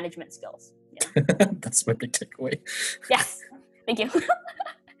time management skills." Yeah. That's my big takeaway. Yes. Thank you.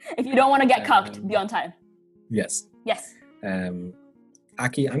 If you don't want to get cucked, be on time. Yes. Yes.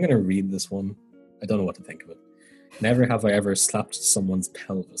 Aki, I'm gonna read this one. I don't know what to think of it. Never have I ever slapped someone's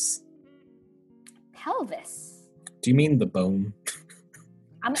pelvis. Pelvis? Do you mean the bone?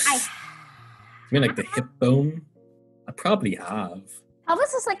 I mean like the hip bone? I probably have.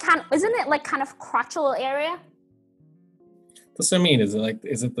 Pelvis is like isn't it like kind of crotchal area? That's what I mean. Is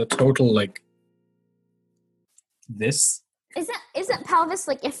it the total like this? Isn't pelvis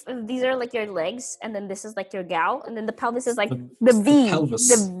like if these are like your legs and then this is like your gal and then the pelvis is like the V. The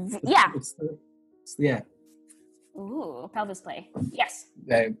pelvis. Yeah. Yeah. Ooh, pelvis play. Yes.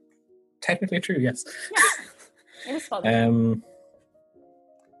 Technically true, yes. Yes. It is pelvis.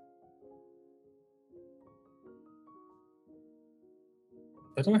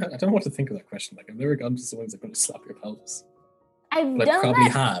 I don't know what to think of that question. Like, I've never gone to someone who's going to slap your pelvis. I've but done I probably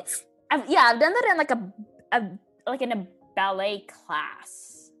that. have. I've done that in like in a ballet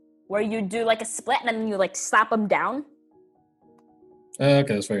class where you do like a split and then you like slap them down.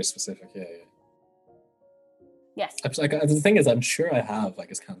 Okay, that's very specific. Yeah. Yes. Like, the thing is, I'm sure I have. I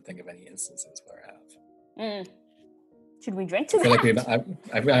just can't think of any instances where I have. Should we drink to I feel that?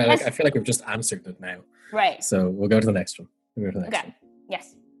 I feel like we've just answered it now. Right. So we'll go to the next one. Okay.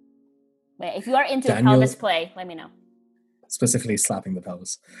 Yes. But if you are into Daniel, pelvis play, let me know. Specifically slapping the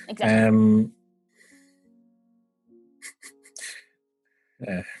pelvis. Exactly.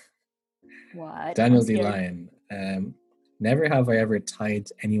 What? Daniel D. Lyon. Never have I ever tied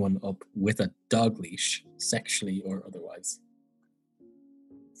anyone up with a dog leash, sexually or otherwise.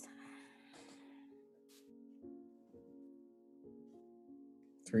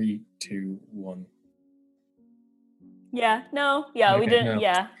 Three, two, one. Yeah. No. Yeah. Okay, we didn't. no.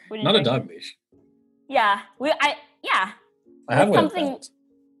 Yeah. We didn't. Not a dog leash. Yeah. I have something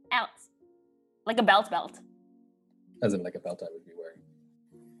else, like a belt. As in, like a belt I would be wearing.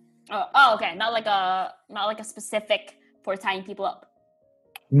 Oh, okay. Not like a specific for tying people up.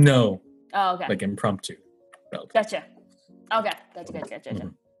 No. Oh, okay. Like impromptu belt. Gotcha. Okay. Gotcha.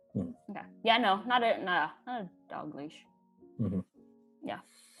 Mm-hmm. Mm-hmm. Okay. Yeah. No. Not a dog leash. Mm-hmm. Yeah.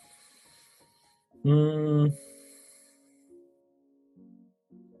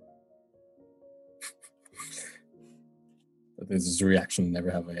 This is a reaction.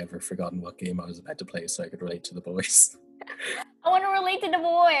 Never have I ever forgotten what game I was about to play, so I could relate to the boys. I want to relate to the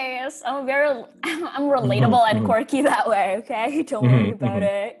boys. I'm relatable and quirky that way. Okay, don't worry about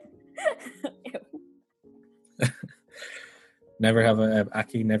it. Never have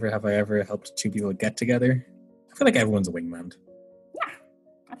I ever helped two people get together. I feel like everyone's a wingman. Yeah,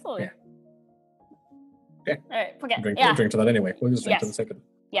 absolutely. Yeah. All right, forget. We'll drink to that anyway. We'll just drink to the second.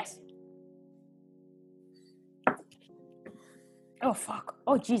 Yes. Oh fuck!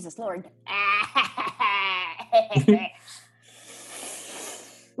 Oh Jesus Lord!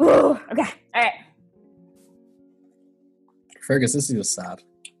 Ooh, okay, all right. Fergus, this is just sad.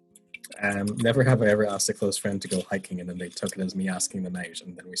 Never have I ever asked a close friend to go hiking, and then they took it as me asking them out,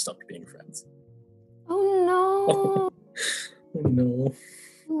 and then we stopped being friends. Oh no! Oh no!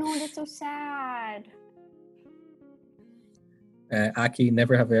 No, that's so sad. Aki,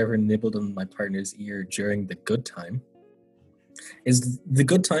 never have I ever nibbled on my partner's ear during the good time. Is the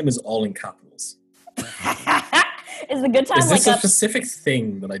good time is all in capitals? Is the good time is this like a specific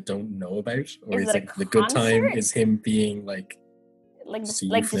thing that I don't know about, or is it the concert? good time is him being like just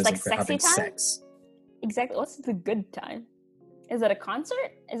like sexy time? Sex? Exactly. What's the good time? Is it a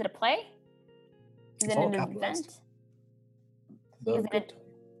concert? Is it a play? Is it an event?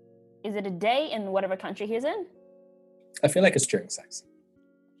 Is it a day in whatever country he's in? I feel like it's during sex.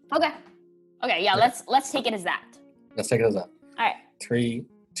 Okay. Yeah. Let's take it as that. Let's take it as that. All right. 3,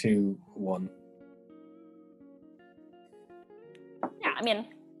 2, 1. Yeah, I mean.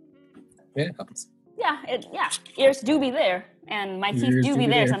 Yeah, it happens. Yeah. Ears do be there, and my teeth do be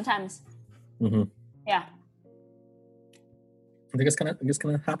there sometimes. Mm-hmm. Yeah. I think it's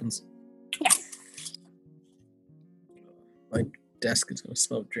kind of happens. Yeah. My desk is gonna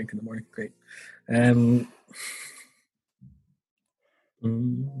smell of drink in the morning. Great.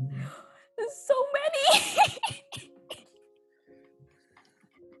 There's so many.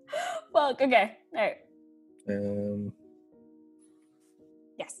 Fuck. Okay. All right.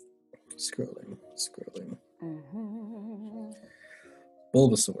 Yes. Scrolling. Mm-hmm.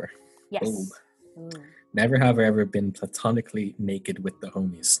 Bulbasaur. Yes. Bulb. Ooh. Never have I ever been platonically naked with the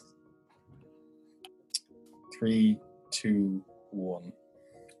homies. 3, 2, 1.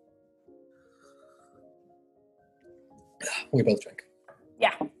 We both drank.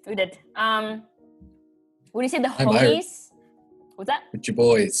 Yeah, we did. Would you say the I'm Irish. homies? What's that? With your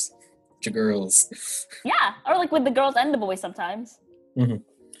boys, with your girls. Yeah, or like with the girls and the boys sometimes.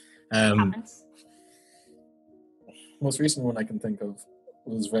 Happens. Most recent one I can think of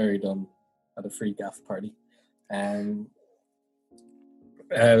was very dumb at a free gaff party. It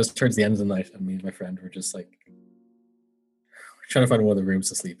was towards the end of the night, and me and my friend were just like trying to find one of the rooms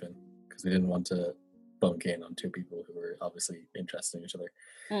to sleep in because we didn't want to bunk in on two people who were obviously interested in each other.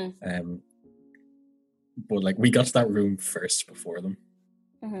 But like we got to that room first before them.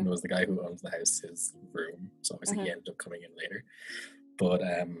 And it was the guy who owns the house, his room. So obviously he ended up coming in later. But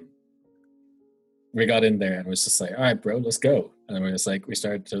we got in there and it was just like, all right, bro, let's go. And then we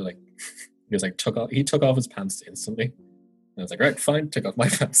started to like, he took off his pants instantly. And I was like, right, fine, took off my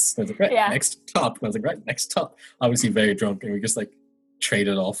pants. And I was like, right, next top. And I was like, right, next top. Obviously very drunk. And we just like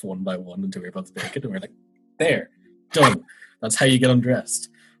traded off one by one until we were about to make it. And we were like, there, done. That's how you get undressed.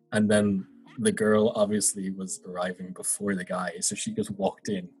 And then the girl obviously was arriving before the guy. So she just walked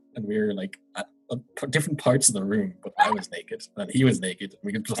in and we were like at different parts of the room, but I was naked and he was naked. And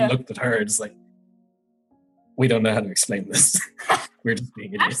we just looked at her just like, we don't know how to explain this. We're just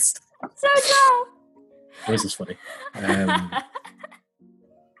being idiots. So dumb. It was just funny.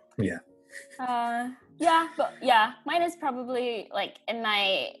 Yeah. Mine is probably like in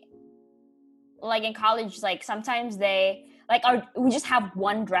college, like sometimes we just have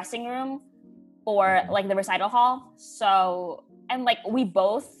one dressing room for like the recital hall. So, and like we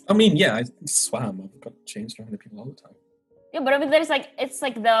both. I mean, yeah, I swam. I've got changed around people all the time. Yeah, but I mean,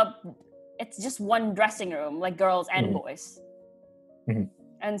 it's just one dressing room, like girls and boys.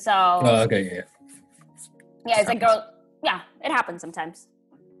 And so. Oh, okay, yeah. Yeah, it's like girl. Yeah, it happens sometimes.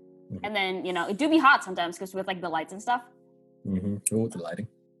 And then, it do be hot sometimes because with like the lights and stuff. Oh, the lighting.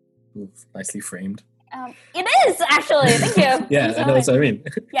 Ooh, nicely framed. It is actually. Thank you. Yeah, I know what I mean.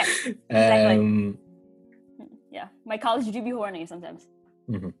 Yeah, exactly. Yeah, my college do be horny sometimes.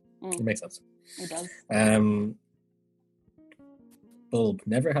 It makes sense. It does. Bulb.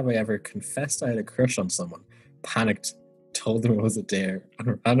 Never have I ever confessed I had a crush on someone, panicked, told them it was a dare,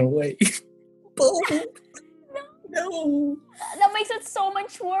 and ran away. Bulb. No. That makes it so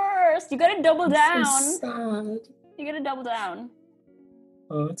much worse. You gotta double down. So sad. You gotta double down.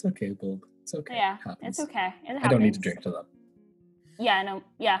 Oh, it's okay, Bulb. It's okay. Yeah, it's okay. It happens. I don't need to drink to that. Yeah, no.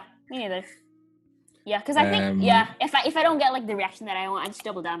 Yeah, me neither. Yeah, because I think, if I don't get like the reaction that I want, I just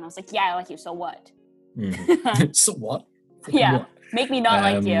double down. I was like, yeah, I like you, so what? So what? Yeah, what? Make me not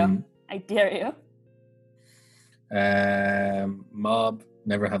like you. I dare you. Mob.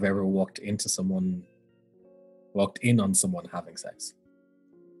 Never have ever walked in on someone having sex.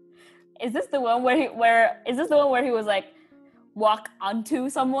 Is this the one where he was like walk onto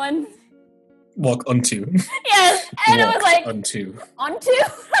someone? Walk onto. Yes, and walk I was like onto. Onto? I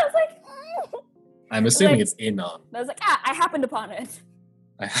was like I'm assuming it's in on. I was like, I happened upon it.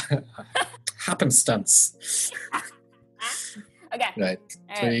 Happenstance. Okay. Right.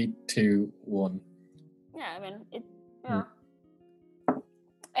 3, 2, 1. Yeah, I mean it. Yeah.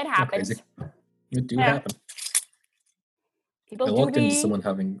 It happens. It do happen. People I walked into someone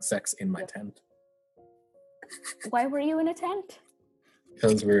having sex in my tent. Why were you in a tent?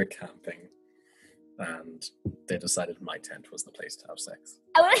 Because we were camping, and they decided my tent was the place to have sex.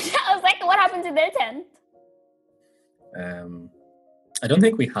 I was like, what happened to their tent? I don't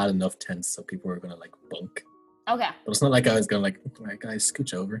think we had enough tents, so people were gonna like bunk. Okay. But it's not like I was gonna like, all right, guys,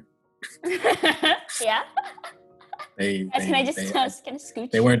 scooch over. Yeah. Can I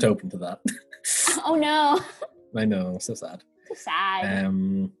scooch? They weren't open to that. Oh no. I know, so sad. So sad.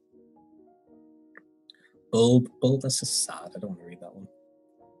 Bulb, that's just sad. I don't want to read that one.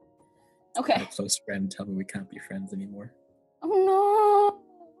 Okay. My close friend tell me we can't be friends anymore. Oh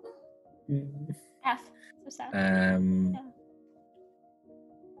no. F. So sad.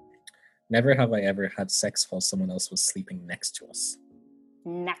 Never have I ever had sex while someone else was sleeping next to us.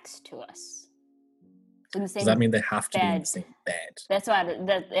 Next to us. In the same Does that mean they have to bed. be in the same bed? That's what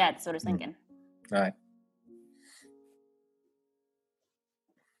I was thinking. All right.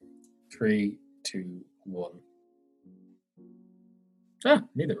 3, 2, 1. Ah,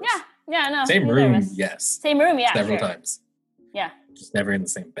 neither of us. Yeah, no. Same room, yes. Same room, yeah. Several times. Yeah. Just never in the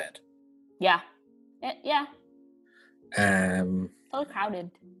same bed. Yeah. Yeah. Um, Totally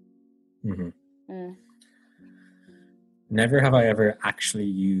crowded. mhm. Mm. Never have I ever actually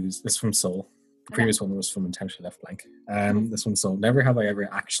used this from Soul. The Okay. previous one was from Intentionally Left Blank. Mhm. This one's Soul. Never have I ever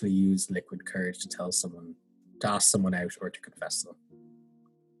actually used liquid courage to ask someone out or to confess to them.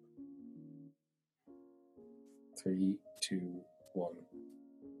 3, 2, 1.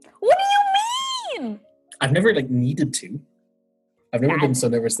 What do you mean? I've never needed to. I've never been so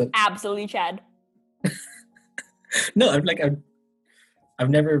nervous that Absolutely, Chad. no, I've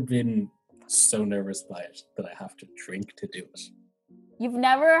never been so nervous by it that I have to drink to do it. You've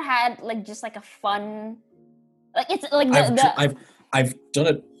never had just a fun, it's like I've done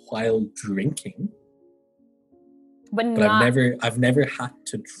it while drinking, but but not I've never had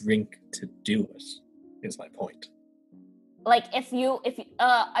to drink to do it. Is my point. if you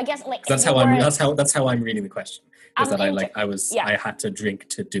I guess That's how I'm reading the question. Is that I had to drink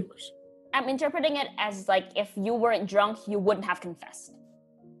to do it. I'm interpreting it as if you weren't drunk, you wouldn't have confessed.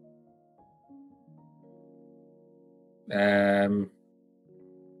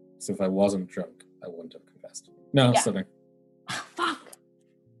 So if I wasn't drunk, I wouldn't have confessed. No, still no. Fuck.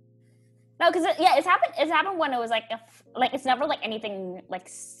 No, because it's happened. It's happened when it was it's never anything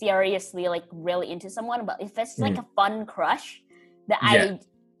seriously really into someone, but if it's a fun crush that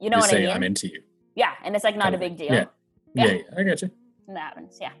you know what I mean. I'm into you. Yeah, and it's not a big deal. Yeah, I got you. And that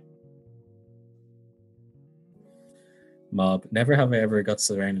happens. Yeah. Mob. Never have I ever got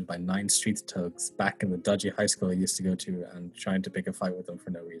surrounded by 9 street thugs back in the dodgy high school I used to go to and trying to pick a fight with them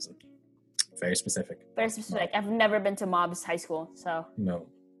for no reason. Very specific. Very specific. I've never been to Mob's high school, so. No.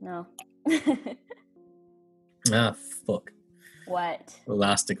 Fuck. What?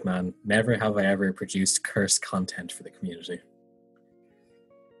 Elastic Man. Never have I ever produced cursed content for the community.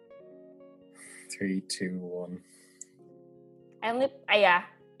 3, 2, 1.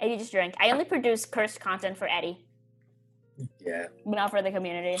 Eddie just drank. I only produce cursed content for Eddie. Yeah. But not for the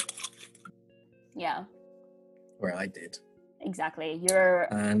community. Yeah. Where I did. Exactly.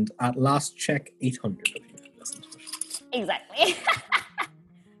 And at last check, 800 of you listened to it. Exactly.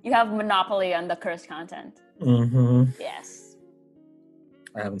 You have monopoly on the cursed content. Mm-hmm. Yes.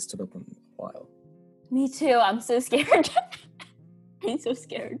 I haven't stood up in a while. Me too. I'm so scared. I'm so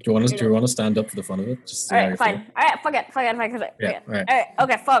scared. Do you want to stand up for the fun of it? Just all right, fine. All right, fuck it. Yeah, all right. All right.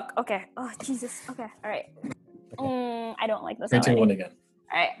 Okay, fuck. Okay. Oh, Jesus. Okay. All right. I don't like this. 3, 2, 1 again.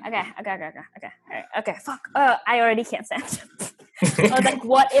 All right. Okay. All right. Okay. Fuck. I already can't stand. I was like,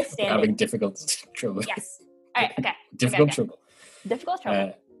 what is standing? Having difficult trouble. Yes. All right. Okay. Difficult trouble. Difficult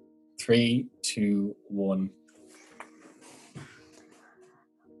trouble. 3, 2, 1.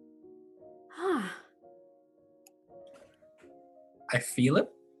 I feel it.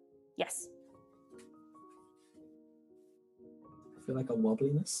 Yes. I feel like a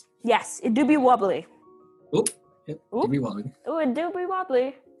wobbliness. Yes, it do be wobbly. Oop. It do be wobbly. Oh, it do be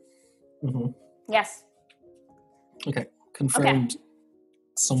wobbly. Mm-hmm. Yes. Okay. Confirmed. Okay.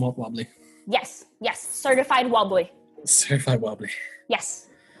 Somewhat wobbly. Yes. Certified wobbly. Certified wobbly. Yes.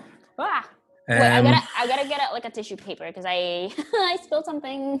 Ah. Wait, I gotta get a tissue paper because I spilled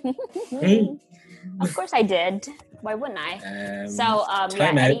something. Of course I did. Why wouldn't I?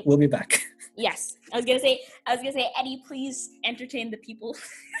 Time out. Eddie, we'll be back. Yes. I was gonna say, Eddie, please entertain the people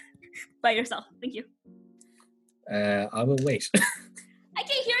by yourself. Thank you. I will wait. I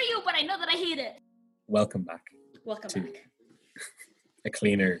can't hear you, but I know that I hate it. Welcome back. Welcome back. A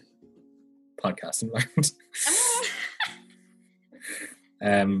cleaner podcast environment.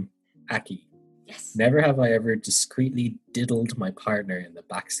 Aki. Yes. Never have I ever discreetly diddled my partner in the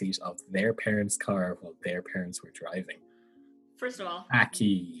backseat of their parents' car while their parents were driving. First of all,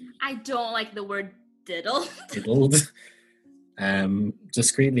 Aki. I don't like the word diddle. Diddled.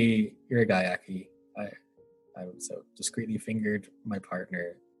 Discreetly, you're a guy, Aki. I would so discreetly fingered my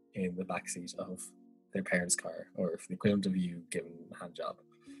partner in the backseat of their parents' car, or the equivalent of you giving a hand job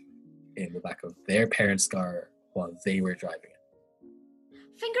in the back of their parents' car while they were driving it.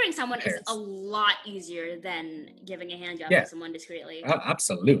 Fingering someone is a lot easier than giving a hand job to someone discreetly.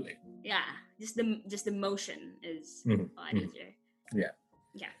 Absolutely. Yeah, just the motion is a lot easier. Yeah.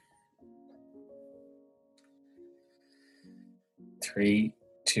 3,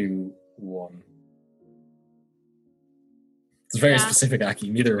 2, 1. It's very specific, Aki.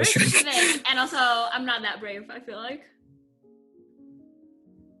 Neither of us drink. And also, I'm not that brave, I feel like.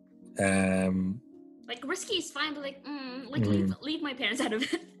 Risky is fine, but leave my parents out of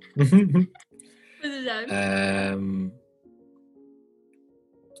it. For the time.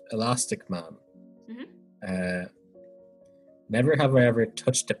 Elastic Man. Never have I ever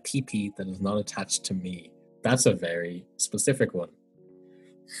touched a pee-pee that is not attached to me That's a very specific one.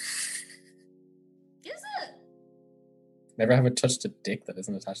 Is it? Never have I touched a dick that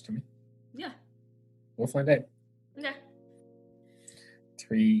isn't attached to me. Yeah. We'll find out. Okay.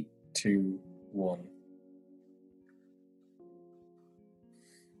 3, 2, 1.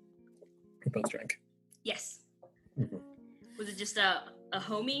 We both drank. Yes. Mm-hmm. Was it just a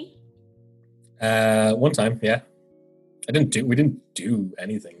homie? One time, yeah. We didn't do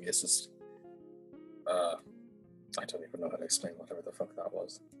anything. It's just, I don't even know how to explain whatever the fuck that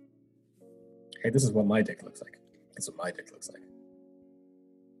was. Hey, this is what my dick looks like. This is what my dick looks like.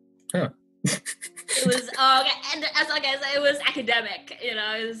 Huh. It was okay, and as like I said, it was academic. You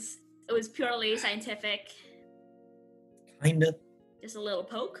know, it was purely scientific. Kinda. Just a little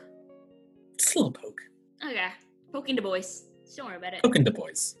poke. Just a little poke. Okay, poking the boys. Don't worry about it. Poking the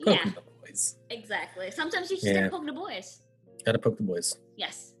boys. Yeah. Poking the boys. Exactly. Sometimes you just Yeah. gotta poke the boys. Gotta poke the boys.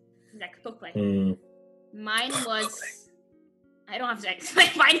 Yes. Exactly. Poke play. Mm. Mine was. I don't have to explain.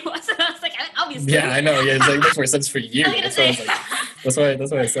 Mine was. I was like, obviously. Yeah, I know. Yeah, it's like makes more sense for you. I was gonna That's why I say. was like,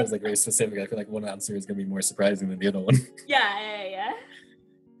 that's why I said it's like very specific. I feel like one answer is gonna be more surprising than the other one. Yeah.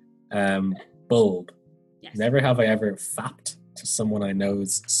 Bulb. Yes. Never have I ever fapped to someone I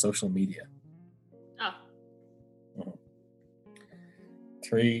know's social media. Oh.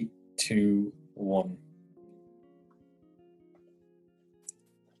 3, 2, 1.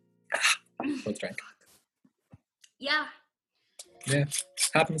 Both drank. Yeah. Yeah,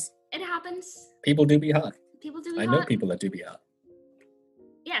 happens. It happens. People do be hot. People do. I know people that do be hot.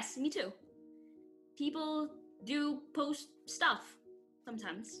 Yes, me too. People do post stuff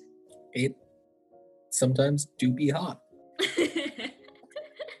sometimes. It sometimes do be hot.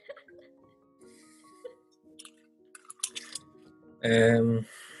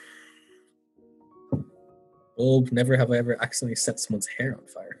 Bulb, never have I ever accidentally set someone's hair on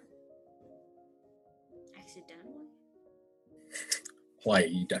fire. Accidentally? Why?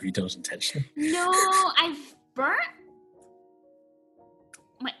 Have you done it intentionally? No, I've burnt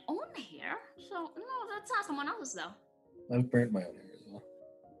my own hair. So no, that's not someone else's though. I've burnt my own hair as well.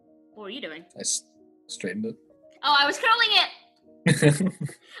 What were you doing? I straightened it. Oh, I was curling it.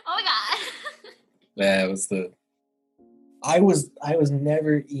 Oh my god. Yeah, it was the. I was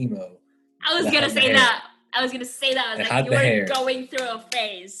never emo. I was I gonna had the say hair. that. I was gonna say that. I was I like, had you the were hair. going through a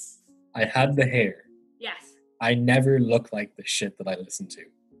phase. I had the hair. Yes. I never looked like the shit that I listened to.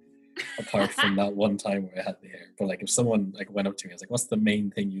 Apart from that one time where I had the hair. But like if someone like went up to me, I was like, what's the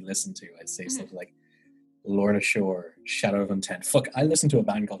main thing you listen to? I'd say something like Lorna Shore, Shadow of Intent. Fuck, I listened to a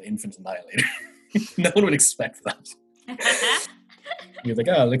band called Infant Annihilator. No one would expect that. You're like,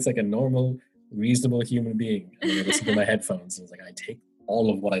 oh, it looks like a normal, reasonable human being. And then I listened to my headphones and I was like, I take all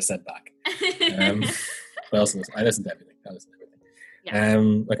of what I said back. What else was I listened to everything. Yeah.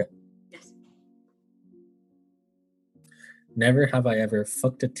 Okay. Yes. Never have I ever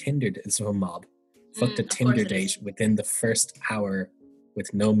fucked a Tinder date. So a mob. Fucked a Of course Tinder it date is. within the first hour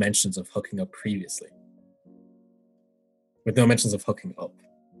with no mentions of hooking up previously. With no mentions of hooking up.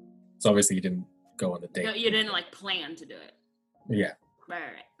 So obviously you didn't go on the date. No, you didn't like plan to do it. Yeah.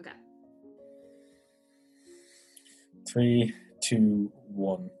 Right. Okay. 3, 2,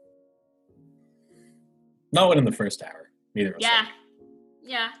 1. Not within the first hour. Neither of us. Yeah.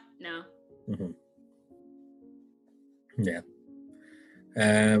 Yeah. No. Mm-hmm. Yeah.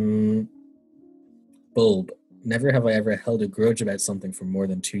 Bulb. Never have I ever held a grudge about something for more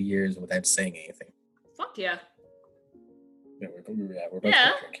than 2 years without saying anything. Fuck yeah. Yeah, we're both Yeah.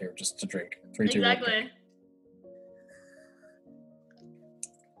 gonna drink here just to drink. 3, 2, 1. Exactly.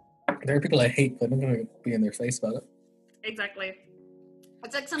 There are people I hate, but I'm not gonna be in their face about it. Exactly.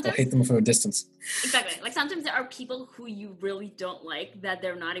 It's like I'll sometimes. hate them from a distance. Exactly. Like sometimes there are people who you really don't like that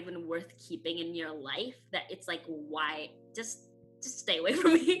they're not even worth keeping in your life. That it's like, why? Just stay away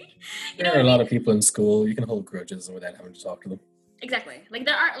from me. You know There are a what I lot mean? of people in school. You can hold grudges without having to talk to them. Exactly. Like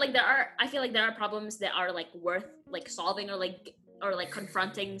there are. I feel like there are problems that are like worth like solving or like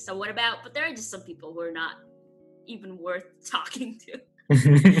confronting someone about. But there are just some people who are not even worth talking to.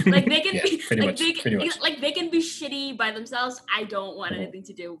 Like they can Yeah, be pretty like much, pretty much. like they can be shitty by themselves. I don't want Mhm. anything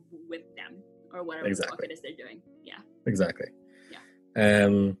to do with them or whatever the fuck Exactly. it is they're doing. Yeah. Exactly. Yeah.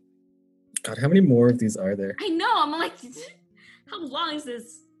 God, how many more of these are there? I know. I'm like, how long is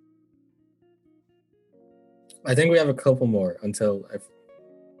this? I think we have a couple more until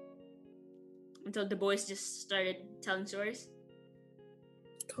Until the boys just started telling stories.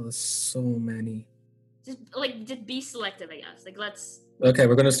 God, there's so many. Just be selective, I guess. Like let's. Okay,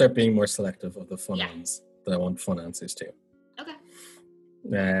 we're gonna start being more selective of the fun Yeah. ones that I want fun answers to. Okay.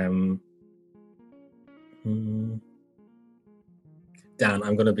 Dan,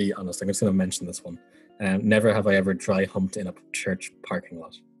 I'm going to be honest. I'm just going to mention this one. Never have I ever dry humped in a church parking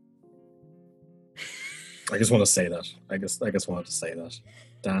lot. I just want to say that. I just wanted to say that.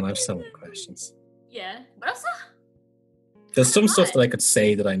 Dan, I have so many questions. Yeah, but also there's some stuff that I could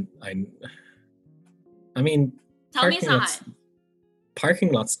say that I mean, tell me it's not hot.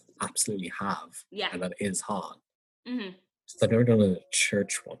 Parking lots absolutely have. Yeah. And that is hot. Mm-hmm. So I've never done a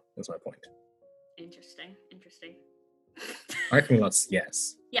church one, is my point. Interesting. Parking lots,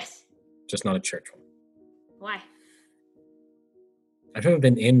 yes. Yes. Just not a church one. Why? I've never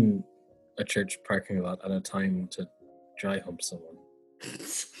been in a church parking lot at a time to dry hump someone.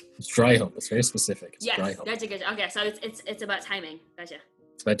 It's dry hump. It's very specific. It's dry hump. That's a good. Okay, so it's about timing. Gotcha.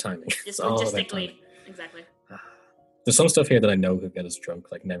 It's about timing. Just logistically, exactly. There's some stuff here that I know could get us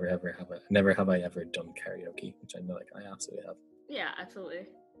drunk. Like never have I ever done karaoke, which I know like I absolutely have. Yeah, absolutely.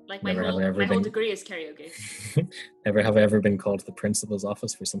 Like my whole degree is karaoke. Never have I ever been called to the principal's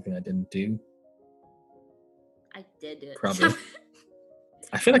office for something I didn't do. I did do it. Probably.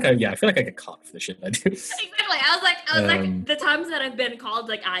 I feel like I get caught for the shit I do. Exactly. I was like the times that I've been called,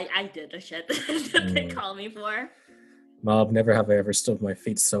 like I did the shit that they call me for. Mob, never have I ever stood my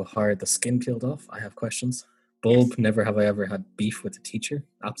feet so hard the skin peeled off. I have questions. Bulb, yes. Never have I ever had beef with a teacher.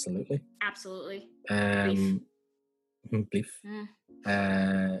 Absolutely. Beef.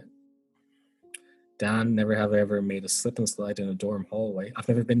 Dan, never have I ever made a slip and slide in a dorm hallway. I've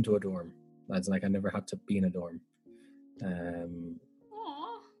never been to a dorm. That's like I never had to be in a dorm.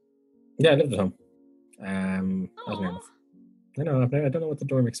 Yeah, I lived at home. I don't know what the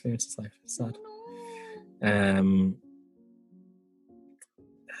dorm experience is like. It's sad.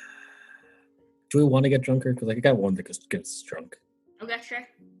 Do we want to get drunker? Because I got one that gets drunk. Okay, sure.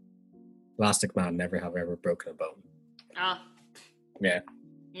 Elastic Man, never have I ever broken a bone. Oh. Yeah.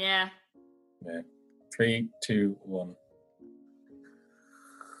 Yeah. 3, 2, 1.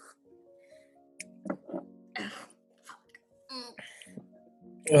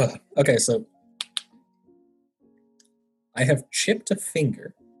 Okay, so I have chipped a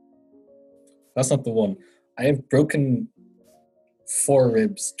finger. That's not the one. I have broken 4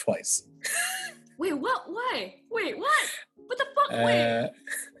 ribs twice. Wait, what? Why? Wait, what? What the fuck? Wait.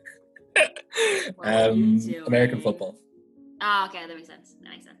 American football. Oh, okay, that makes sense.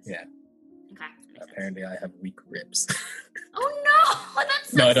 Yeah. Okay. Apparently, I have weak ribs. Oh no! That's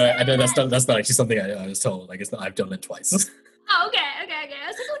so no. I know that's not actually something I was told. Like it's not. I've done it twice. Oh, okay. I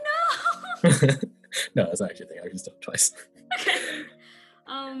was like, oh no. No, that's not actually a thing. I've just done it twice. Okay.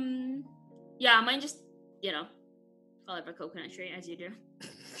 Yeah, mine just fall over a coconut tree as you do.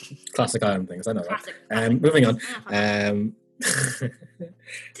 Classic island things. I know Classic. that. Moving on.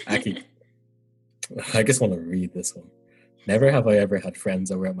 Aki, I just want to read this one. Never have I ever had friends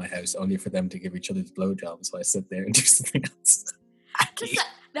over at my house only for them to give each other blowjobs while I sit there and do something else.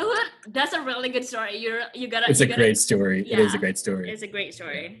 That's a really good story. You gotta. It's a great story. Yeah, it is a great story. It's a great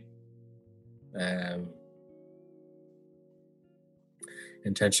story.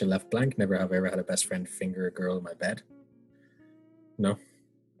 Intention left blank. Never have I ever had a best friend finger a girl in my bed. No.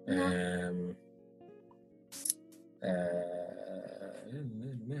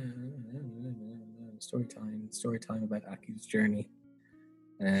 Story time about Aki's journey.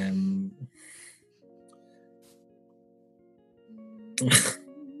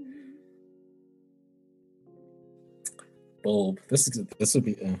 Bulb, this would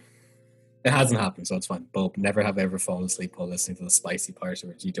be it hasn't happened, so it's fine. Bulb, never have I ever fallen asleep while listening to the spicy part of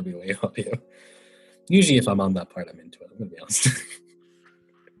a GWA audio. Usually if I'm on that part, I'm into it, I'm gonna be honest.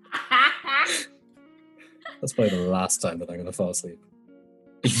 That's probably the last time that I'm gonna fall asleep.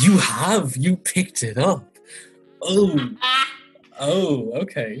 You picked it up. Oh,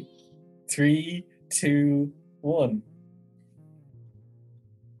 okay. 3, 2, 1.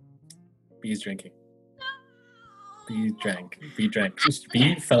 B's drinking. B drank. B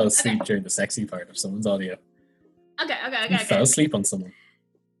fell asleep during the sexy part of someone's audio. Okay. Fell asleep on someone.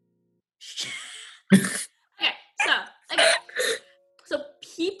 So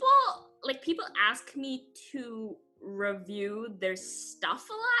people ask me to review their stuff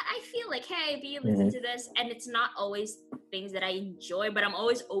a lot. I feel like, hey, B, listen to this, and it's not always things that I enjoy, but I'm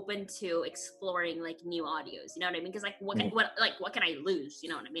always open to exploring like new audios. You know what I mean? Because what can I lose? You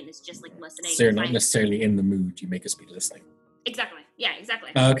know what I mean? It's just like listening. So you're not necessarily in the mood. You make us be listening. Exactly. Yeah. Exactly.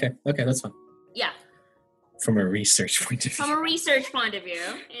 Okay, that's fine. Yeah. From a research point of view.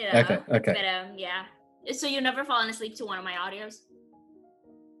 Yeah. Okay. But yeah. So you've never fallen asleep to one of my audios?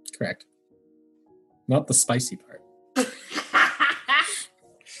 Correct. Not the spicy part.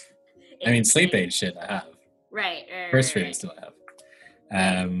 I mean, sleep aid shit I have. Right. First feeling still I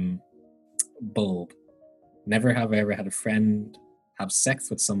have. Bulb. Never have I ever had a friend have sex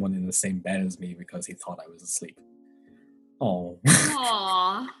with someone in the same bed as me because he thought I was asleep. Oh,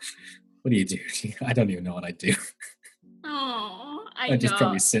 Aw. what do you do? I don't even know what I do. Oh, I just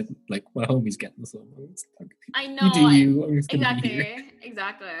probably sit like my homie's getting someone. I know. You do you. I'm just gonna be here.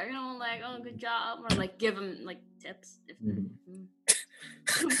 Exactly. You know, like, oh, good job, or like give him like tips.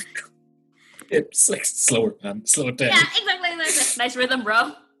 It's like slower, man. Slow it down. Yeah, exactly. Nice rhythm,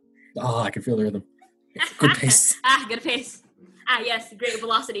 bro. Oh, I can feel the rhythm. Good pace. Good pace. Yes, great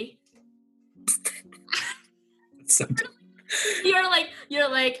velocity. So You're like,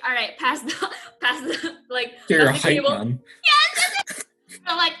 all right, pass the like. you're a pass the hype cable. man. Yes.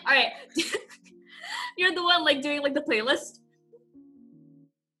 I'm like, all right. You're the one like doing like the playlist.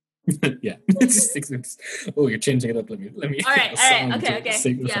 Yeah. Oh, you're changing it up. Let me. All right. Okay.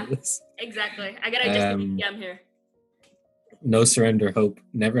 Yeah. This. Exactly. I gotta adjust the BPM here. No surrender, hope.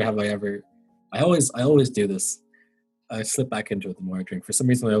 Never have I ever. I always do this. I slip back into it the more I drink. For some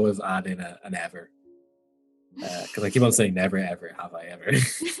reason, I always add in an ever. Because I keep on saying never ever have I ever.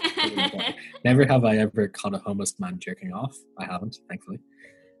 Never have I ever caught a homeless man jerking off. I haven't, thankfully.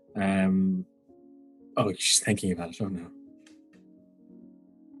 Oh, she's thinking about it. Oh no.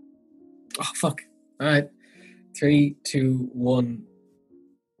 Oh fuck. All right. 3, 2, 1.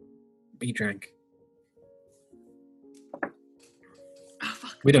 Be drank. Oh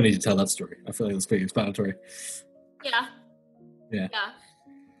fuck. We don't need to tell that story. I feel like it's pretty explanatory. Yeah.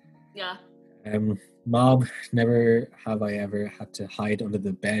 Mob, never have I ever had to hide under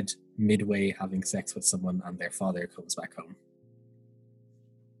the bed midway having sex with someone and their father comes back home.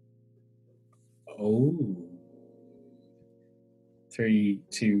 Oh. 3,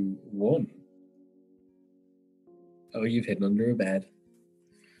 2, 1. Oh, you've hidden under a bed.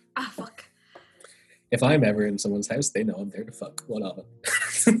 Ah, fuck. If I'm ever in someone's house, they know I'm there to fuck. What of it?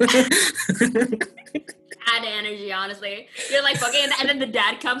 Add energy, honestly. You're like fucking, and then the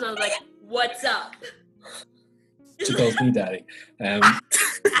dad comes and I was like, what's up? She calls me daddy. Or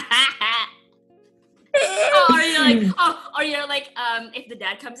you're like, if the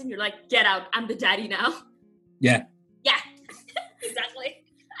dad comes in, you're like, get out, I'm the daddy now. Yeah. Yeah. Exactly.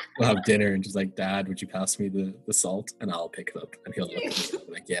 We'll have dinner and just like, Dad, would you pass me the salt? And I'll pick it up. And he'll look at me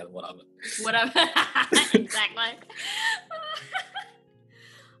like, yeah, what of it? What up? Exactly.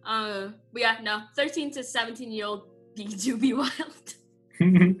 But yeah, no, 13 to 17-year-old do be wild.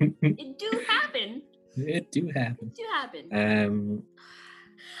 It do happen. It do happen. I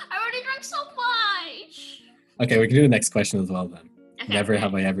already drank so much. Okay, we can do the next question as well then. Okay, Never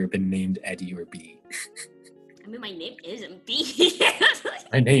have I ever been named Eddie or B. I mean, my name isn't B.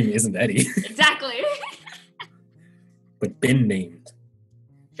 My name isn't Eddie. Exactly. But been named.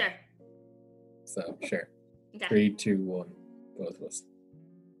 Sure. So, sure. Okay. 3, 2, 1. Both of us.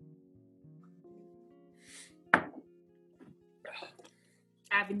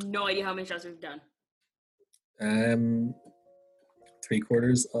 I have no idea how many shots we've done.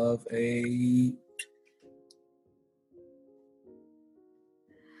 3/4 of a.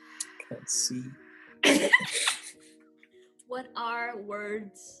 Let's see. What are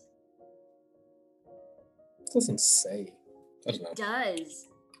words? It doesn't say. I don't know. It does.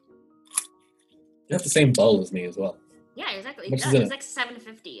 You have the same bowl as me as well. Yeah, exactly. Much It is does. it? It's like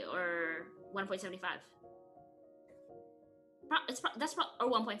 750 or 1.75. Or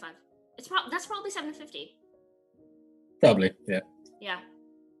 1.5. That's probably 750. Probably, yeah. Yeah.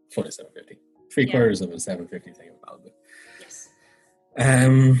 47.50. 3/4 of a 750 thing probably. Yes.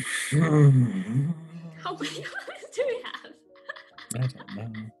 Hmm. How many do we have? I don't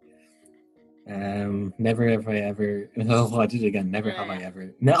know. Never have I ever. Oh, I did it again. Never have I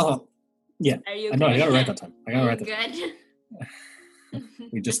ever. No. Yeah. Are you I know. I okay? got it right that time. Good.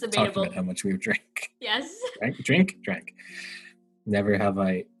 We just It's talked debatable. about how much we drank. Yes. Right? Drank. Never have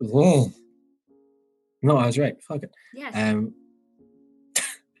I. Oh. No, I was right. Fuck it. Yes.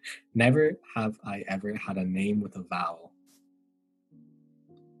 Never have I ever had a name with a vowel.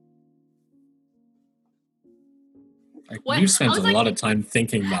 Like, What? you spent I a was like- lot of time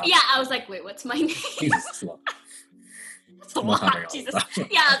thinking that. Yeah, I was like, wait, what's my name? Jesus, it's a lot. That's a I'm not having lot. all Jesus. of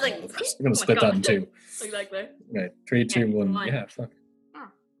that. Yeah, I was like, I'm oh gonna my split that God. in two. Exactly. Right, 3, 2, 1. one. Yeah, fuck.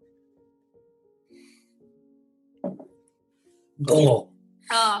 Oh. Oh,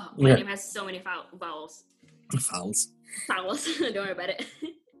 Oh, my Yeah. name has so many vowels. fouls. Vowels. Don't worry about it.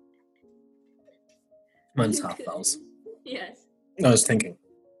 Mine's half fouls. Yes. I was thinking.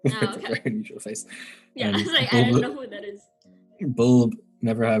 Oh, okay. Very unusual face. Yeah, I Um, was like, I don't know who that is. Bulb.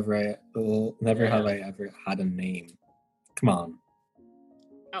 Never have I ever had a name. Come on.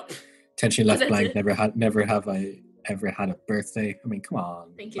 Oh, Tension left That's blank. it. Never have I ever had a birthday. I mean, come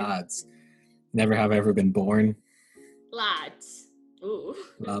on, Thank you. lads. Never have I ever been born. lads. Ooh.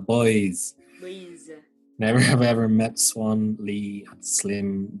 Boys. Please. Never have I ever met Swan Lee and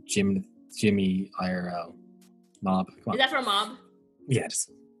Slim Jimmy IRL. Mob. Come on. Is that for Mob? Yes.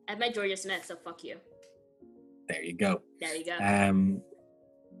 I've met Georgia Smith, so fuck you. There you go. There you go.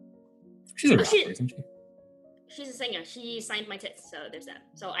 She's a rapper, isn't she? She's a singer. She signed my tits, so there's that.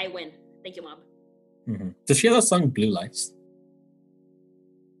 So I win. Thank you, Mob. Mm-hmm. Does she have a song Blue Lights?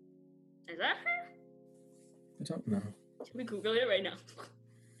 Is that her? I don't know. Should we Google it right now?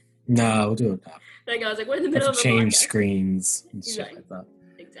 No, we'll do it now. Like I was like, we're in the Have middle to of a change podcast. screens and shit Exactly. like that.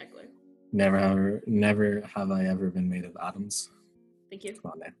 Exactly. Never have I ever been made of atoms. Thank you.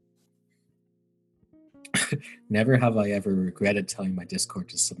 Come on now. Never have I ever regretted telling my Discord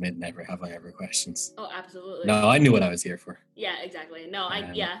to submit never have I ever questions. Oh, absolutely. No, I knew what I was here for. Yeah, exactly. No,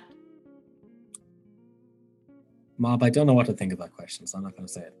 Mob, I don't know what to think of that question, so I'm not going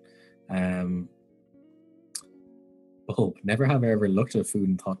to say it. Bulb, never have I ever looked at food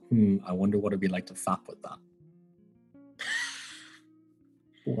and thought, I wonder what it'd be like to fap with that.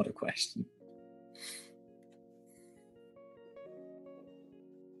 What a question.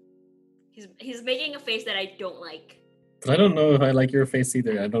 He's making a face that I don't like. But I don't know if I like your face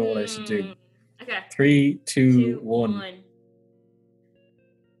either. I don't know what I should do. Okay. 3, 2, 2, 1. 1.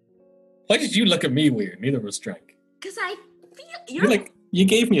 Why did you look at me weird? Neither of us drank. Because I feel You're like, you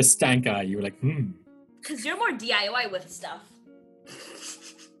gave me a stank eye. You were like, Because you're more DIY with stuff.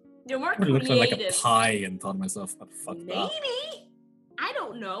 You're more I looked creative. at like a pie and thought to myself, what the fuck that? Maybe. I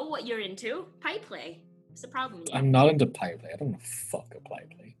don't know what you're into. Pie play. What's the problem? I'm not into pie play. I don't want to fuck a pie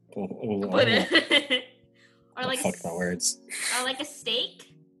play. Or like fuck my words. Or like a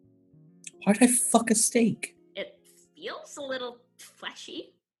steak. Why'd I fuck a steak? It feels a little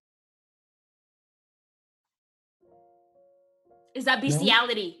fleshy. Is that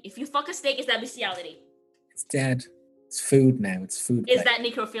bestiality? No. If you fuck a steak, is that bestiality? It's dead. It's food now. It's food. Is that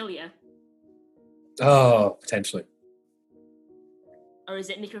necrophilia? Oh, potentially. Or is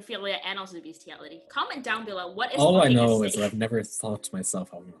it necrophilia and also bestiality? Comment down below. What is all I know is that I've never thought to myself,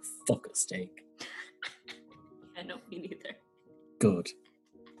 I'm gonna fuck a steak. I know, me neither. Good.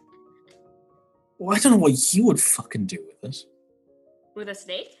 Well, I don't know what you would fucking do with it. With a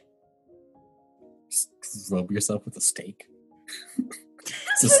steak? Just rub yourself with a steak.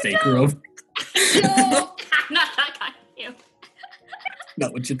 It's a steak rub. No, I'm not that kind of you.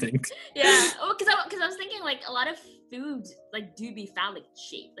 Not what you think. Yeah, because I was thinking like a lot of foods like do be phallic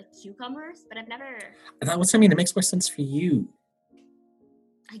shaped, like cucumbers, but I've never. That's what I mean. It makes more sense for you.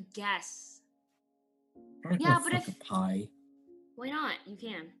 I guess. I'm not gonna fuck a pie. Why not? You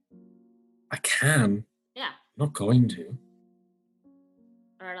can. I can. Yeah. I'm not going to.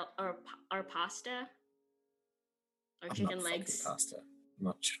 Or pasta. Or I'm chicken not legs. Pasta. I'm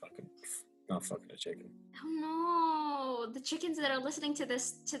not fucking a chicken. Oh no! The chickens that are listening to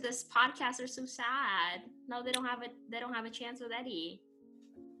this podcast are so sad. No, they don't have a chance with Eddie.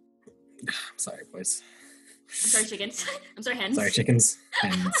 I'm sorry, boys. I'm sorry, chickens. I'm sorry, hens. Sorry, chickens.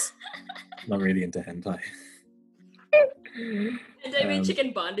 Hens. Not really into hentai. And I mean,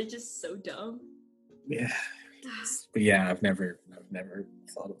 chicken bondage is so dumb. Yeah. But yeah, I've never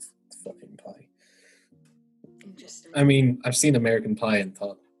thought of fucking pie. Interesting. I mean, I've seen American Pie and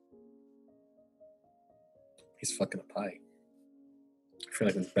thought, he's fucking a pie. I feel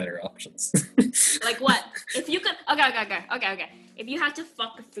like there's better options. Like what? If you could, okay. If you had to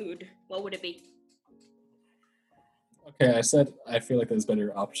fuck a food, what would it be? Okay, I said I feel like there's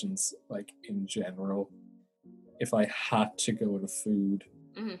better options, like in general. If I had to go with a food,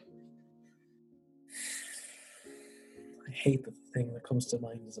 Mm-hmm. I hate the thing that comes to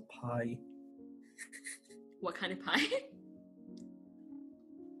mind is a pie. What kind of pie? I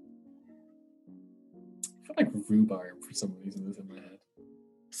feel like rhubarb for some reason is in my head.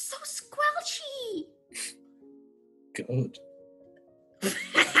 So squelchy. Good.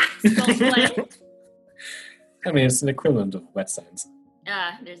 Squelchy. I mean, it's an equivalent of wet sounds.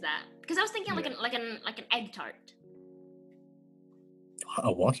 There's that. Because I was thinking like an egg tart.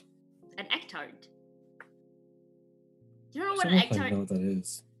 A what? An egg tart. Do you know what I an don't egg know if I tart? know what that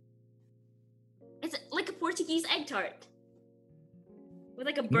is. It's like a Portuguese egg tart. With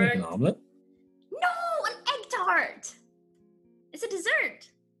like a You make burnt. an omelet? No, an egg tart. It's a dessert.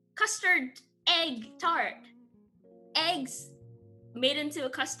 Custard egg tart. Eggs made into a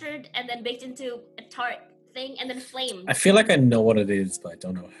custard and then baked into a tart thing and then flamed. I feel like I know what it is, but I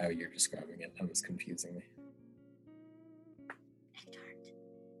don't know how you're describing it, and it's confusing me. Egg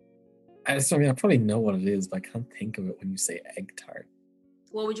tart. I mean, I probably know what it is, but I can't think of it when you say egg tart.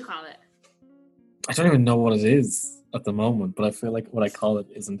 What would you call it? I don't even know what it is at the moment, but I feel like what I call it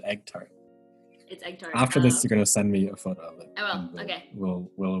isn't egg tart. It's egg tart. After this, you're gonna send me a photo of it. I will. and Okay.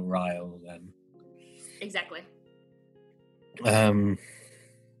 We'll rile then. Exactly.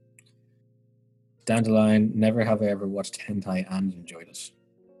 Dandelion. Never have I ever watched hentai and enjoyed it.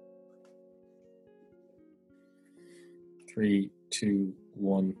 3, 2,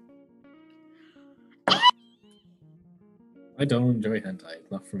 1. I don't enjoy hentai.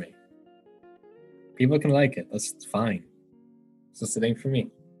 It's not for me. People can like it. That's fine. It's just it ain't for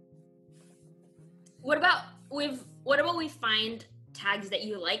me. What about we find tags that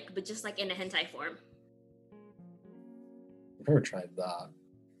you like, but just like in a hentai form? I've never tried that.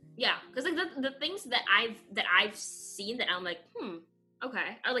 Yeah, because like the things that I've seen that I'm like,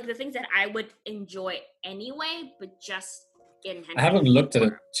 okay, are like the things that I would enjoy anyway, but just in hentai. I haven't looked at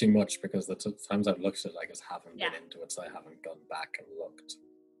it too much because the times I've looked at it, I just haven't Yeah. been into it, so I haven't gone back and looked.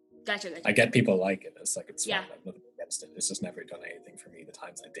 Gotcha. I get people like it. It's like it's fine. Yeah. Like nothing against it. It's just never done anything for me. The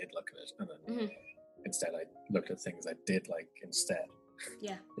times I did look at it, and then Mhm. instead I looked at things I did like instead.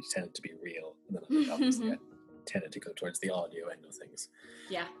 Yeah. Which tended to be real, and then obviously I tended to go towards the audio end of things.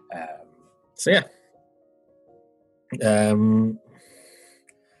 Yeah. So yeah.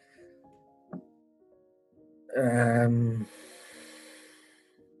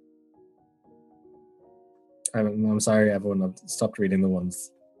 I'm sorry, everyone. I've stopped reading the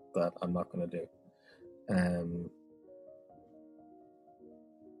ones that I'm not going to do.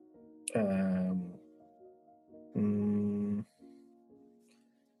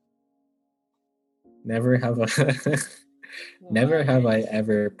 Never have I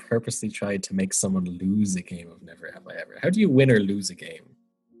ever purposely tried to make someone lose a game of Never Have I Ever. How do you win or lose a game?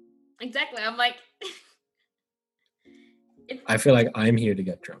 Exactly. I'm like, I feel like I'm here to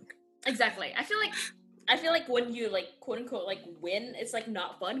get drunk. Exactly. I feel like when you like quote unquote like win, it's like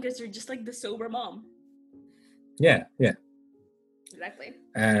not fun because you're just like the sober mom. Yeah. Exactly.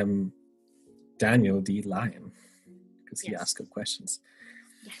 Daniel D. Lyon, because he Yes. asked good questions.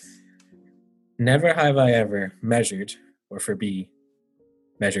 Yes. Never have I ever measured, or for B,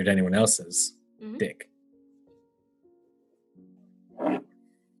 measured anyone else's dick.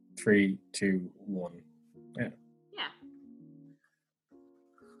 3, 2, 1. Yeah.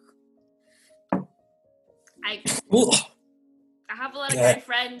 I have a lot of Yeah. guy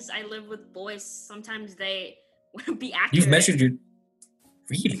friends. I live with boys. Sometimes they want to be accurate. You've measured your...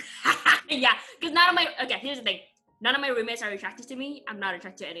 Really? Yeah, because here's the thing. None of my roommates are attracted to me. I'm not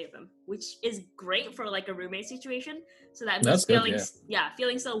attracted to any of them, which is great for like a roommate situation. So that means feelings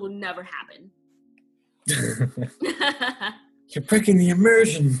still will never happen. You're breaking the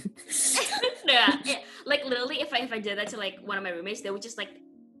immersion. Yeah, like literally, if I did that to like one of my roommates, they would just like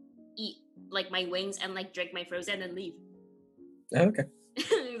eat like my wings and like drink my frozen and then leave. Oh, okay.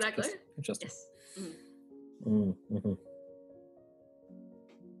 Exactly. Interesting. Yes.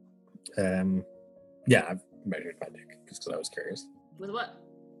 Yeah, I've measured my dick just because I was curious. With what?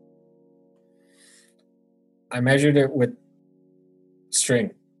 I measured it with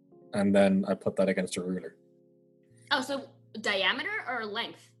string, and then I put that against a ruler. Oh, so diameter or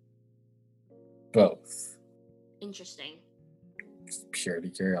length? Both. Interesting. It's purely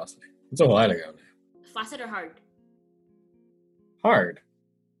curiosity. It's a while ago now. Flaccid or hard? Hard.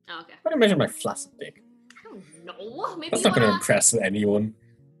 Oh, okay. How do I memeasure my flaccid dick? I don't know. Maybe That's you not going to wanna... impress anyone.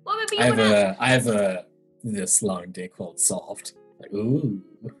 Well, maybe you I have this long dick called soft. Like, ooh.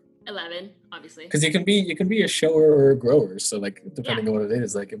 11, obviously. Because you can be a shower or a grower, so like depending on what it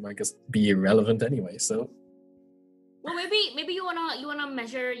is, like it might just be irrelevant anyway. So. Well, maybe you wanna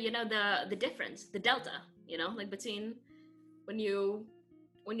measure, the difference, the delta, like between when you're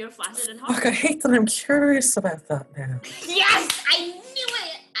flaccid and hard. Fuck, I hate that I'm curious about that now. Yes, I knew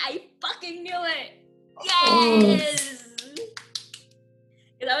it. I fucking knew it. Yes.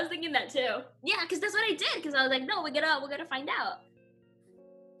 Because I was thinking that too. Yeah, because that's what I did. Because I was like, no, we gotta find out.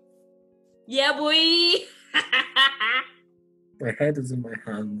 Yeah, boy. My head is in my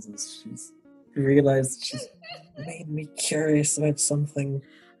hands as she's realized she's made me curious about something.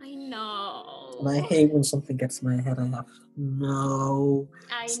 I know. And I hate when something gets in my head. I have to know.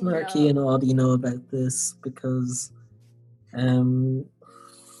 I Snarky and Audie know about this because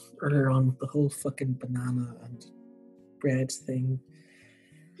earlier on with the whole fucking banana and bread thing.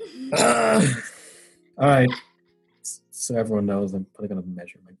 Alright. So everyone knows I'm probably gonna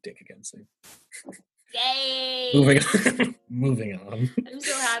measure my dick again soon. Yay! Moving on. I'm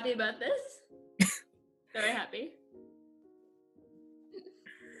so happy about this. Very happy.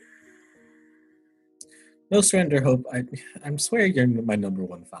 No surrender hope. I'm swear you're my number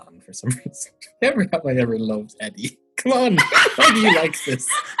one fan for some reason. Never have I ever loved Eddie. Come on, why do you like this?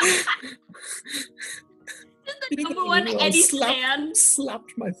 Just the Number one, Eddie Stan.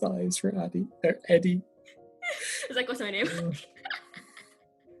 Slapped my thighs for Eddie. Eddie. It's like, what's my name?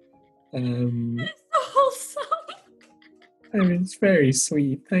 It's so wholesome. I mean, it's very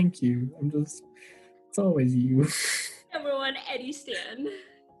sweet. Thank you. It's always you. Number one, Eddie Stan.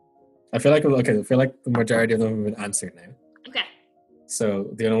 I feel like the majority of them have been answered now. Okay. So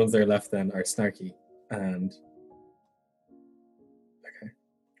the only ones that are left then are Snarky and. Okay,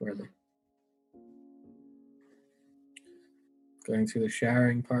 where are they? Going through the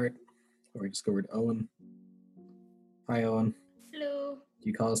showering part, where we discovered Owen. Hi, Owen. Hello.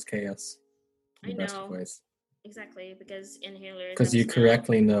 You caused chaos. I Best know. of ways. Exactly, because inhalers. Because you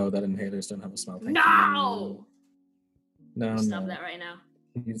correctly know that inhalers don't have a smell. Thank No. You. No. Stop that right now.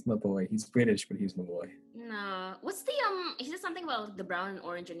 He's my boy. He's British, but he's my boy. No. What's the he said something about the brown and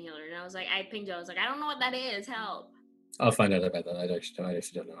orange inhaler, and I was like, I pinged you. I was like, I don't know what that is. Help. I'll find out about that. I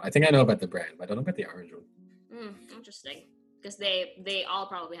actually don't know. I think I know about the brand, but I don't know about the orange one. Interesting. Because they all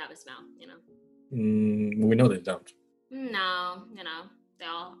probably have a smell, you know. We know they don't. No, they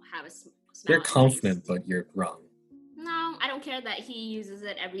all have a smell. You're confident, but you're wrong. No, I don't care that he uses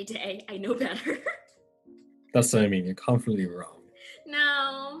it every day. I know better. That's what I mean. You're confidently wrong.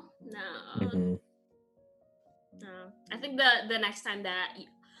 No. Mm-hmm. No. I think the next time that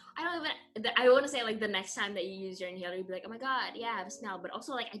I want to say like the next time that you use your inhaler, you'd be like, oh my god, yeah, I have a smell. But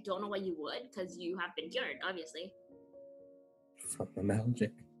also like I don't know why you would, because you have been cured, obviously. From the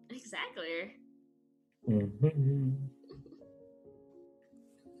magic. Exactly. Mm-hmm.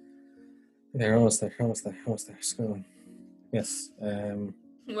 They're almost there. Scrolling. Yes. Why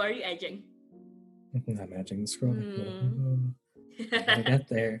are you edging? I'm edging the scrolling. I get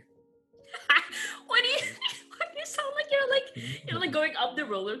there. Why do you sound like you're like going up the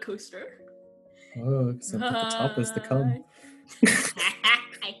roller coaster? Oh, because at the top is the cum. I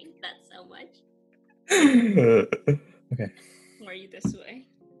hate that so much. Okay. Why are you this way?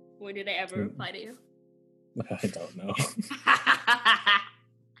 When did I ever reply to you? I don't know.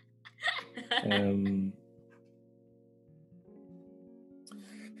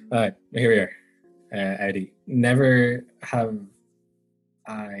 All right, here we are. Eddie, never have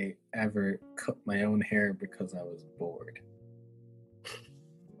I ever cut my own hair because I was bored.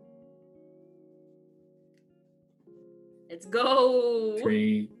 Let's go.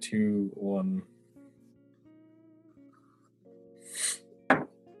 3, 2, 1.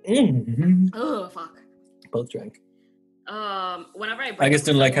 Oh fuck. Both drank. Whenever I just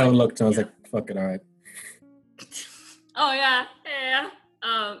didn't like how it looked, and I was like, "Fuck it, all right." Oh yeah.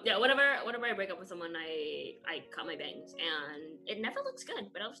 Whenever I break up with someone, I cut my bangs, and it never looks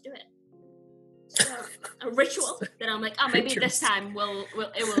good, but I'll just do it. So, a ritual that I'm like, maybe this time it will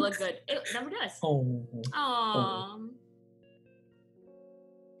look good. It never does. Oh.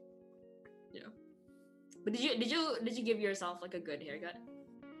 Yeah. But did you give yourself like a good haircut?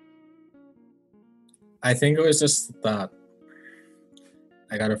 I think it was just that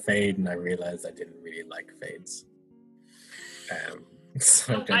I got a fade and I realized I didn't really like fades.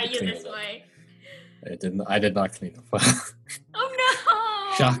 So why are you this way? I did not clean up well. Oh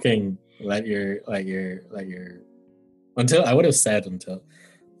no! Shocking. Until I would have said until.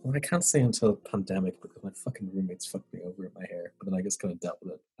 Well, I can't say until pandemic because my fucking roommates fucked me over with my hair. But then I just kind of dealt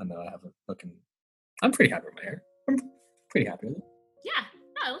with it, and now I have a fucking. I'm pretty happy with my hair. I'm pretty happy with it. Yeah.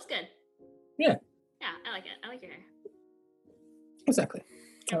 No, it looks good. Yeah. Yeah, I like it. I like your hair. Exactly.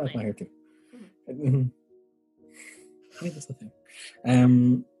 I like my hair too. Mm-hmm. I think that's the thing.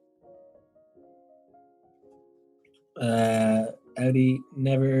 Audi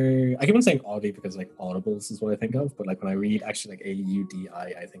never. I keep on saying Audi because like audibles is what I think of, but like when I read actually like AUDI,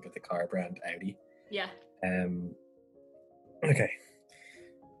 I think of the car brand Audi. Yeah. Okay.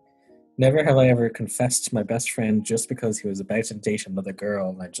 Never have I ever confessed to my best friend just because he was about to date another girl,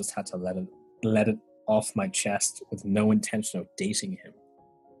 and I just had to let it off my chest with no intention of dating him.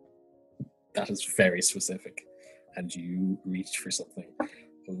 That is very specific, and you reached for something.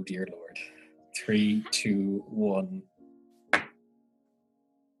 Oh dear Lord. 3, 2, 1.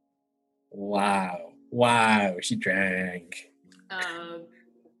 Wow, she drank.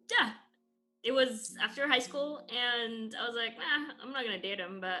 Yeah. It was after high school, and I was like, I'm not gonna date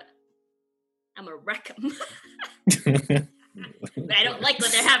him, but I'm gonna wreck him. But I don't like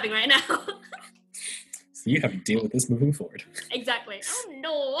what they're having right now. So you have to deal with this moving forward. Exactly. Oh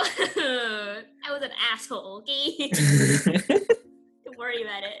no. I was an asshole, okay? Don't worry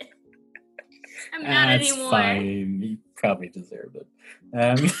about it. I'm not anymore. Fine. You probably deserved it.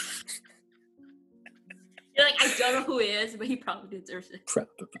 You're like, I don't know who he is, but he probably deserves it.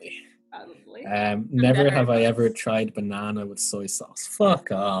 Probably. Never have I ever tried banana with soy sauce.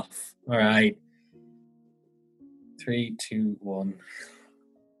 Fuck off. All right. 3, 2, 1.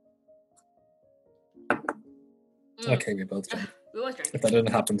 Okay, we both drank. We both drank. If that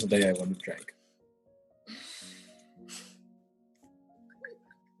didn't happen today, I wouldn't have drank.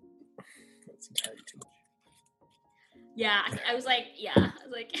 That's entirely too much. Yeah, I was like, I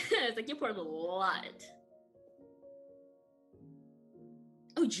was like, you poured a lot.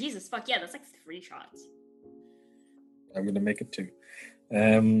 Oh Jesus, fuck yeah, that's like 3 shots. I'm gonna make it 2.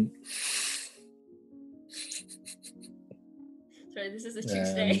 Sorry, this is a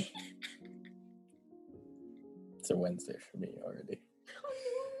Tuesday. It's a Wednesday for me already.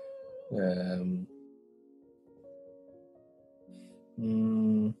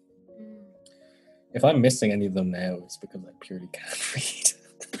 If I'm missing any of them now, it's because I purely can't read.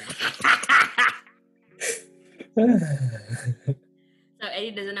 So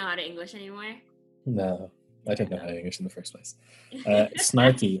Eddie doesn't know how to English anymore? No, I didn't know how to English in the first place.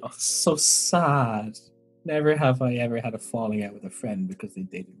 Snarky. Oh, so sad. Never have I ever had a falling out with a friend because they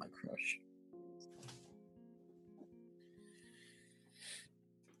dated my crush.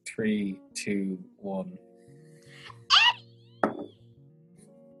 3, 2, 1.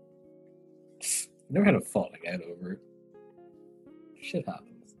 Never had a falling out over it. Shit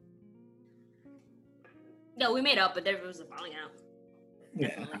happens. No, we made up, but there was a falling out.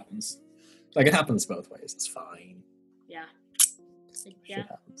 Yeah, it happens. Like, it happens both ways. It's fine. Yeah. Shit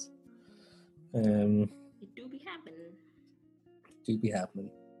happens. It do be happening. Jeez.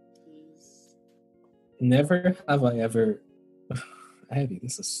 Never have I ever... Heavy,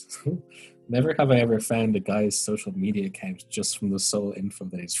 this is... Never have I ever found a guy's social media account just from the sole info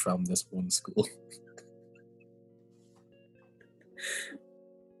that he's from this one school.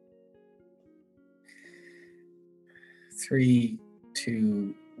 Three,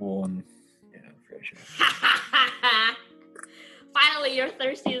 2, 1. Yeah, for sure. Finally, you're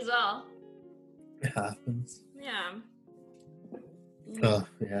thirsty as well. It happens. Yeah. Oh,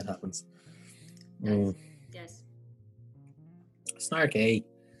 yeah, it happens. Yes. Snarky.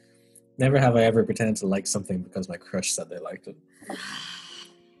 Never have I ever pretended to like something because my crush said they liked it.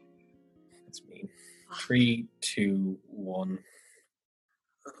 That's mean. 3, 2, 1.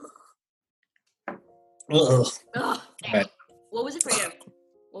 Ugh. Right. What was it for you?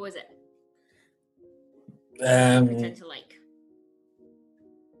 What was it? Pretend to like.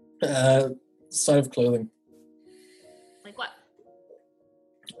 Style of clothing. Like what?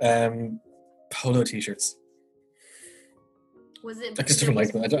 Polo t-shirts. Was it? I just don't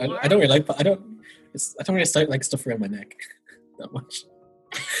like them. I don't really like. I don't really like stuff around my neck that much.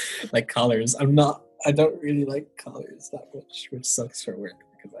 Like collars. I don't really like collars that much, which sucks for work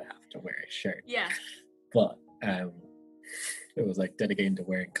because I have to wear a shirt. Yeah. But it was like dedicated to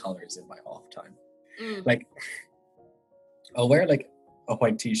wearing collars in my off time. Like, I'll wear like a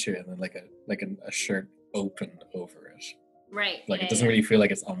white t-shirt and then like a shirt open over it. Right. Like it doesn't really feel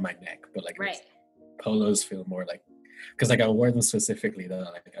like it's on my neck, but like polos feel more like, because like I wore them specifically that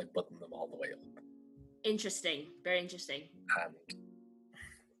I button them all the way up. Interesting. Very interesting. And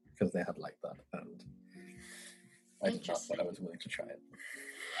because they had like that, and I just thought that I was willing to try it.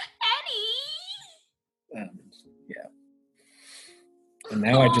 Eddie. And yeah. And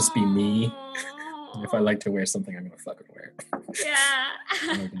now I just be me. And if I like to wear something, I'm gonna fucking wear it.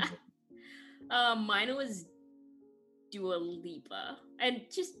 Yeah. Mine was Dua Lipa, and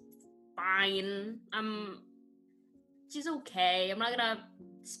just fine. She's okay. I'm not gonna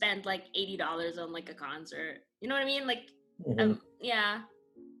spend like $80 on like a concert. You know what I mean? Like, yeah.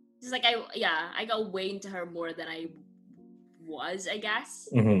 Just like I got way into her more than I was, I guess.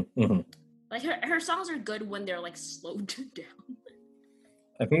 Like her songs are good when they're like slowed down.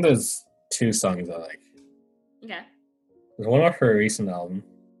 I think there's 2 songs I like. Okay. There's one off her recent album.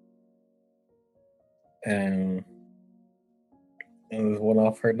 And there's one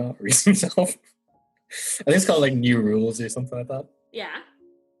off her not recent album. I think it's called like New Rules or something like that. Yeah.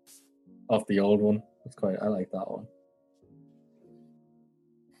 Off the old one. I like that one.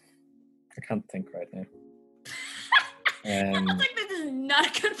 I can't think right now. Sounds like this is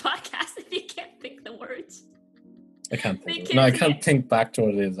not a good podcast if you can't think the words. I can't think. I can't think back to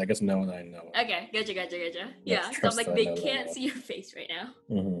what it is. I just know that I know. Okay, gotcha. Yeah, so I'm like, they can't see your face right now.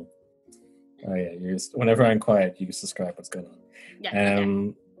 Oh yeah, whenever I'm quiet, you just describe what's going on. Yeah.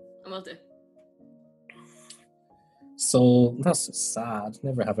 I will do. So that's just sad.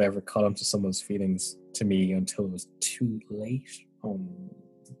 Never have I ever caught on to someone's feelings to me until it was too late.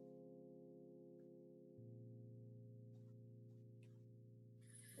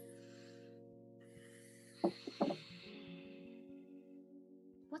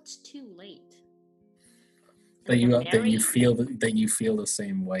 What's too late? That you feel the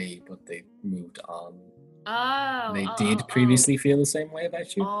same way, but they moved on. Oh, They oh, did oh, previously feel the same way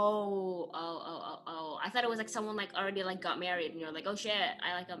about you. oh. I thought it was like someone like already like got married and you're like, oh shit,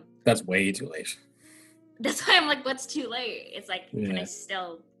 I like him. That's way too late. That's why I'm like, what's too late? It's like, can I Yeah.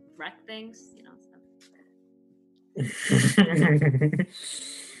 still wreck things? You know,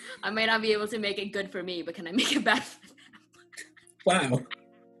 I may not be able to make it good for me, but can I make it bad for them? Wow.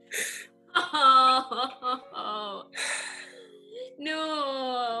 Oh,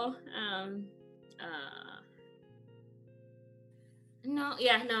 no. No,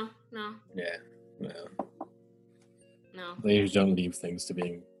 yeah, no. Yeah. Well, No. they usually don't leave things to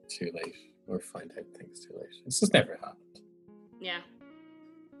being too late or find out things too late. It's just never happened. Yeah.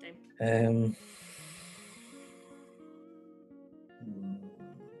 Same.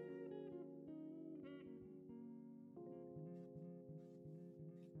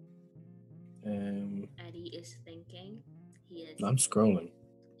 Eddie is thinking. I'm scrolling.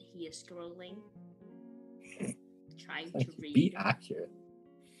 He is scrolling. Trying Like, to read. be accurate.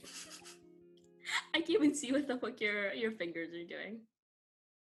 I can't even see what the fuck your fingers are doing.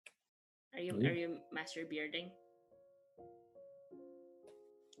 Are you master bearding?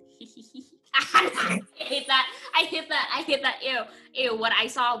 I hate that. Ew. What I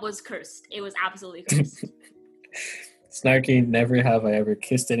saw was cursed. It was absolutely cursed. Snarky, never have I ever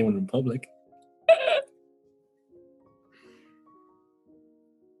kissed anyone in public.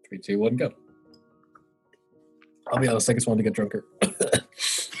 3, 2, 1, go. I'll be honest, I just want to get drunker.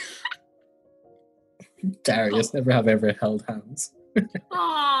 Darius, never have I ever held hands.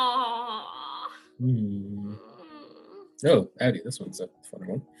 Aww. Oh, Audi, this one's a funny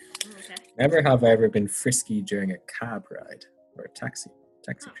one. Okay. Never have I ever been frisky during a cab ride or a taxi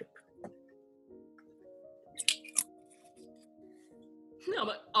trip. No,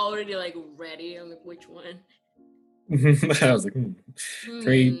 but already like ready. I'm like, which one? I was like,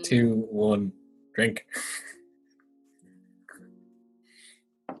 3, 2, 1, drink.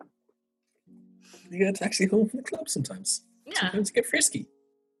 You get a taxi home from the club sometimes. Yeah. Sometimes you get frisky.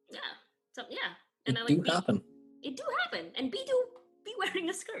 Yeah. Yeah. And it do happen. It do happen. And be wearing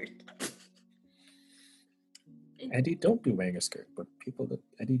a skirt. Eddie don't be wearing a skirt, but people that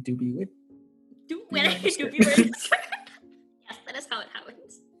Eddie do be with. Do be wearing a skirt. Yes, that is how it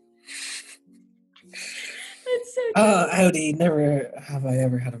happens. It's so Oh, Audi, never have I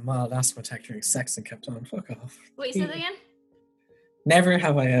ever had a mild asthma attack during sex and kept on. Fuck off. Wait, say that again? Never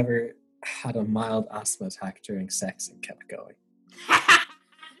have I ever had a mild asthma attack during sex and kept going.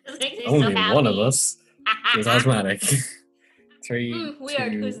 Only one of us is asthmatic. 3,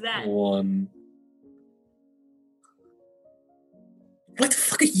 weird. 2, Who's that? 1. What the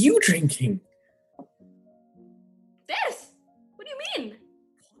fuck are you drinking? This? What do you mean?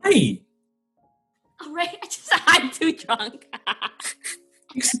 Why? All right, I'm too drunk. I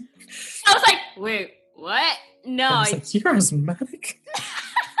was like, wait, what? No. I was like, you're asthmatic?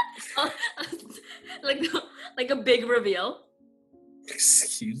 like a big reveal.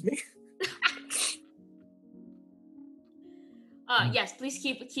 Excuse me? Yes, please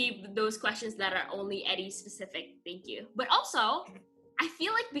keep those questions that are only Eddie specific. Thank you. But also, I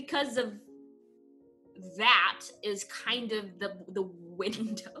feel like because of that is kind of the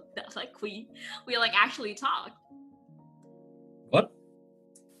window that like we like actually talked. What?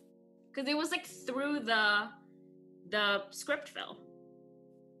 Because it was like through the script fill.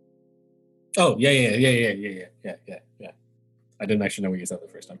 Oh, yeah. I didn't actually know what you said the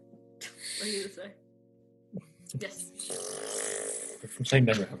first time. What did you say? Yes. Like,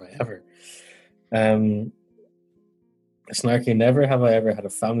 never have I ever. Snarky, never have I ever had a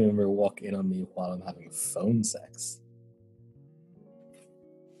family member walk in on me while I'm having phone sex.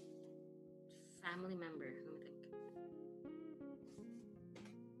 Family member, let me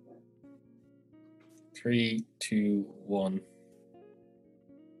think. 3, 2, 1.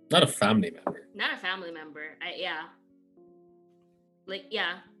 Not a family member. Not a family member. Yeah.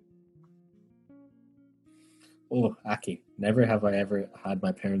 Oh, Aki. Never have I ever had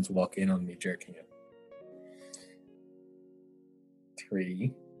my parents walk in on me jerking it.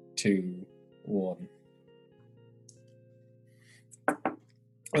 3, 2, 1.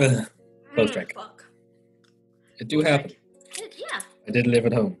 Close drink. Fuck. It do happen. Yeah. I did live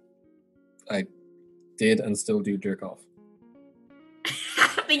at home. I did and still do jerk off.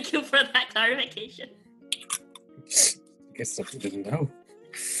 Thank you for that clarification. I guess I didn't know.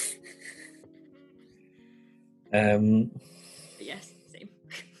 Yes, same.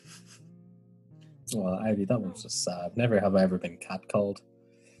 Well, Ivy, that one's just sad. Never have I ever been catcalled.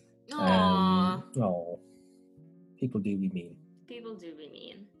 Aww. Oh, people do be mean. People do be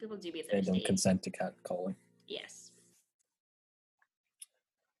mean. People do be They thirsty. don't consent to catcalling. Yes.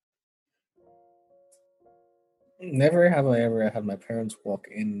 Never have I ever had my parents walk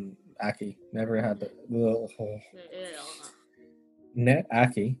in. Aki never had the.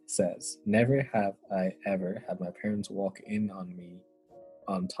 Aki says, never have I ever had my parents walk in on me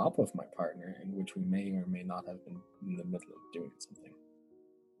on top of my partner, in which we may or may not have been in the middle of doing something.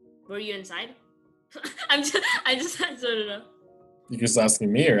 Were you inside? I just don't know. You're just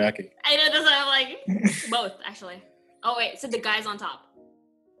asking me or Aki? I know, that's what I'm like. Both, actually. Oh, wait, so the guy's on top?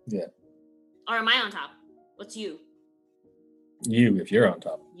 Yeah. Or am I on top? What's you? You, if you're on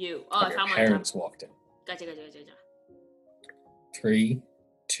top. You. Oh, if your I'm on top. parents walked in. Gotcha. 3,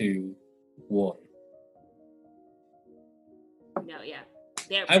 2, 1. No, yeah.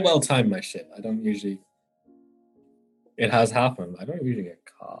 I well time my shit. I don't usually. It has happened. I don't usually get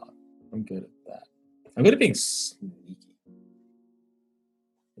caught. I'm good at that. I'm good at being sneaky.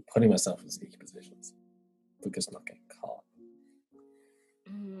 Putting myself in sneaky positions. Because I'm not getting caught.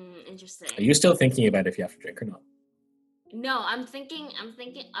 Interesting. Are you still thinking about if you have to drink or not? No, I'm thinking of,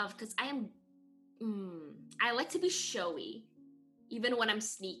 because I like to be showy, even when I'm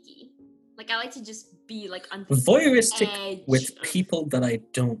sneaky. Like, I like to just be, like, on the voyeuristic edge with of... people that I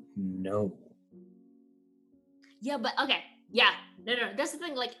don't know. Yeah, but, okay. Yeah. No. That's the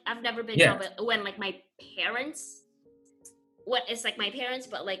thing, like, I've never been when, like, my parents... It's, like, my parents,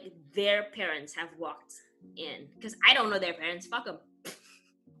 but, like, their parents have walked in. Because I don't know their parents. Fuck them.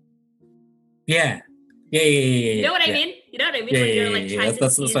 Yeah. You know what I mean? You know what I mean? When you're, like, trying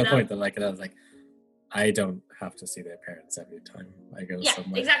that's to see my them. point. That, like, I was like, I don't have to see their parents every time I go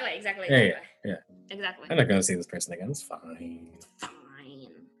somewhere. Exactly. Yeah. Exactly. I'm not going to see this person again. It's fine.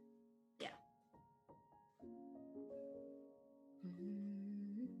 Yeah.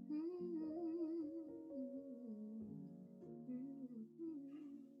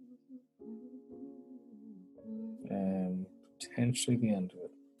 Potentially the end of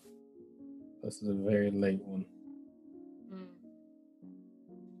it. This is a very late one.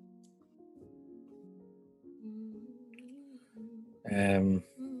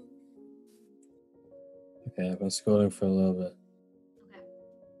 Okay, I've been scrolling for a little bit. Okay.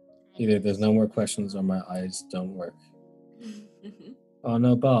 Either there's no more questions or my eyes don't work. Oh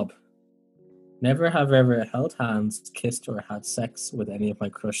no, Bob. Never have ever held hands, kissed, or had sex with any of my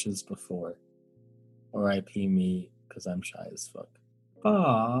crushes before. R.I.P. me, because I'm shy as fuck.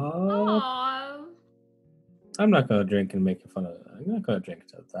 Bob. Aww. I'm not going to drink and make fun of it. I'm not going to drink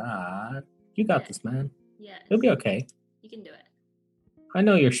to that. You got this, man. Yeah. You'll be okay. You can do it. I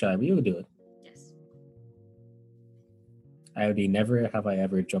know you're shy, but you'll do it. Yes. Audi, never have I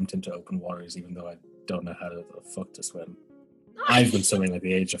ever jumped into open waters, even though I don't know how the fuck to swim. I've been swimming at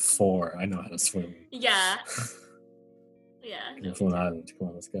the age of 4. I know how to swim. Yeah. Yeah. You're from an island. Come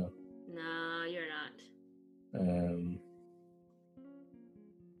on, let's go. No, you're not.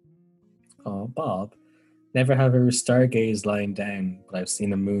 Oh, Bob. Never have ever stargazed lying down, but I've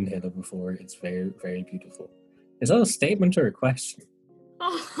seen a moon halo before. It's very, very beautiful. Is that a statement or a question?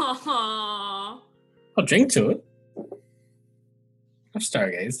 Oh. I'll drink to it. I've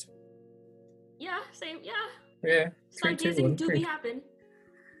stargazed. Yeah, same. Yeah. Yeah. Stargazing do be happen.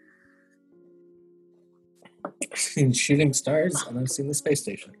 I've seen shooting stars and I've seen the space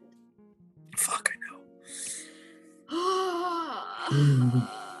station. Fuck, I know.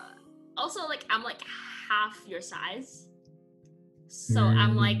 Also, like, I'm like half your size. So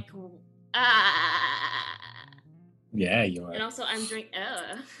I'm like, Yeah, you are. And also, I'm drinking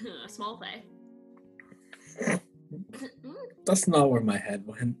a small play. That's not where my head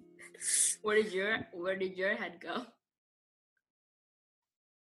went. Where did your head go?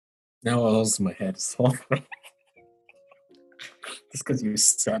 Now also my head is small. Just because you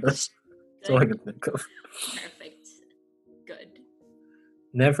said it. That's all I could think of. Perfect. Good.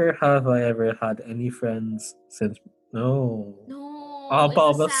 Never have I ever had any friends since... No. Oh,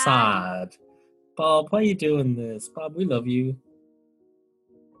 Bob, that's sad. Bob, why are you doing this? Bob, we love you.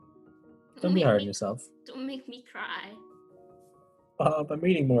 Don't be hard on yourself. Don't make me cry. Bob, I'm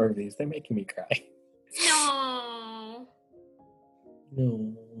reading more of these. They're making me cry.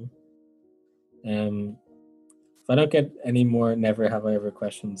 No. If I don't get any more never have I ever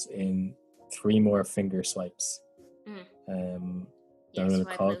questions in 3 more finger swipes, I'm going to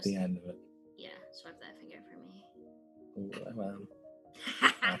call it the end of it. Yeah, swipe that finger for me. Ooh, I am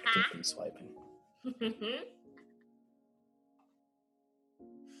actively swiping.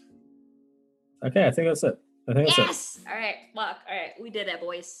 Okay, I think that's it. Yes! All right, fuck. All right, we did it,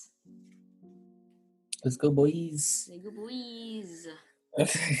 boys. Let's go, boys. Let's go, boys.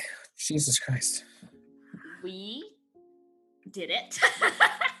 Okay, Jesus Christ. We did it.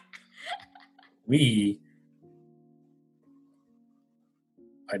 We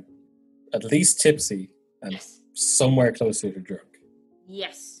are at least tipsy and somewhere closer to drunk.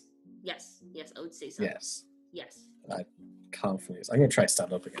 Yes. Yes. Yes. I would say so. Yes. Yes. Confidence. I'm gonna try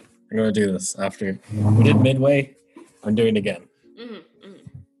stand up again. I'm gonna do this after we did Midway. I'm doing it again.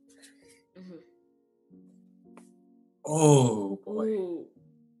 Oh boy. Ooh.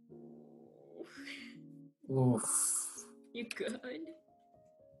 Oof. You good?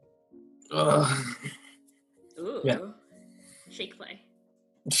 Ooh. Yeah. Shake play.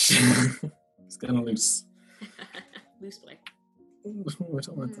 It's gonna loose. Loose play. I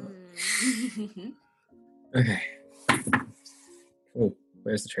don't want that. Okay. Oh,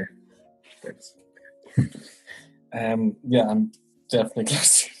 where's the chair? There it is. Yeah, I'm definitely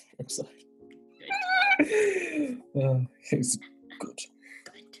closer to the website. It's good.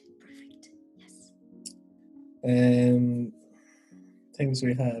 Good. Perfect. Yes. Things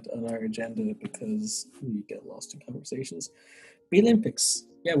we had on our agenda because we get lost in conversations. Bee Olympics.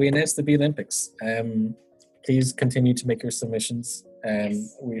 Yeah, we announced the Bee Olympics. Please continue to make your submissions.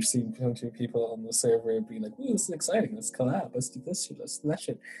 Yes. We've seen plenty of people on the server be like, "Ooh, this is exciting! Let's collab. Let's do this shit. Let's do that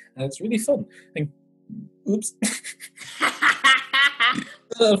shit," and it's really fun. Oops.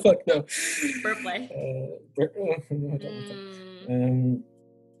 Oh fuck no. Burp play.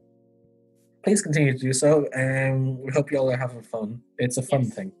 Please continue to do so. We hope you all are having fun. It's a fun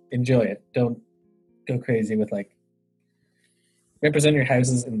thing. Enjoy it. Don't go crazy with represent your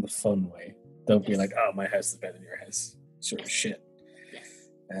houses in the fun way. Don't be like, "Oh, my house is better than your house." Sort of shit. Yes.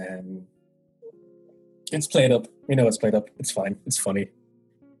 It's played up. We know it's played up. It's fine. It's funny.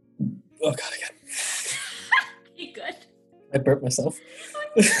 Oh god, again. You good? I burped myself.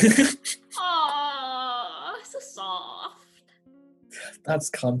 Oh, so soft. That's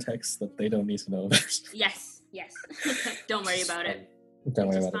context that they don't need to know about. Yes. Don't worry about it. Don't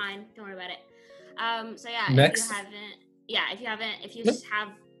worry It's about fine. Don't worry about it. So yeah, Next. if you just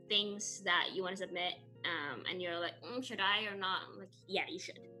have things that you want to submit, and you're like, should I or not? I'm like, yeah, you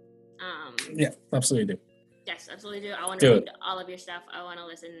should. Yeah, absolutely do. Yes, absolutely do. I want to read all of your stuff. I want to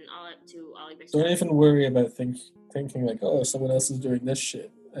listen to all of your stuff. Don't even worry about thinking like, "Oh, someone else is doing this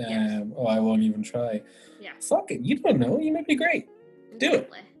shit. Oh, I won't even try." Yeah. Fuck it. You don't know. You might be great. Do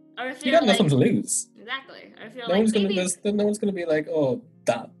it. Or if You got nothing to lose. Exactly. Or if you're no one's gonna be like, "Oh,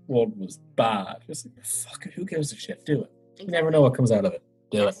 that one was bad." Just like, fuck it. Who gives a shit? Do it. Exactly. You never know what comes out of it.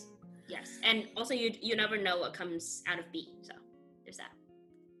 Do it. Yes, and also you never know what comes out of B. So there's that.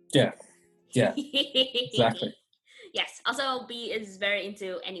 Yeah. Exactly. Yes. Also, B is very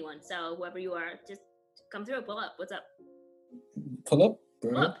into anyone. So whoever you are, just come through. Pull up. What's up? Pull up.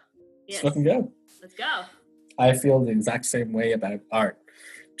 Pull up. Yes. Let's fucking go. Let's go. I feel the exact same way about art.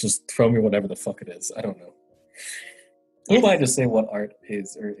 Just throw me whatever the fuck it is. I don't know. Who am I to say what art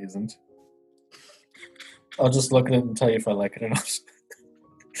is or isn't? I'll just look at it and tell you if I like it or not.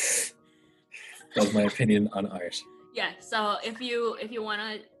 That's my opinion on art. Yeah. So if you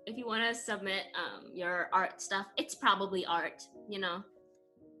wanna submit your art stuff, it's probably art.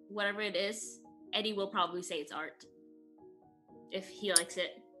 Whatever it is, Eddie will probably say it's art if he likes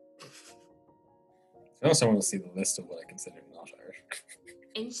it. I also want to see the list of what I consider not art.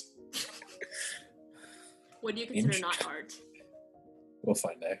 What do you consider not art? We'll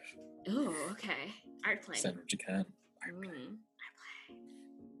find out. Oh, okay. Art play. Send what you can. Art play.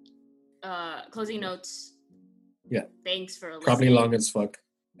 Closing notes. Yeah. Thanks for listening. Probably long as fuck.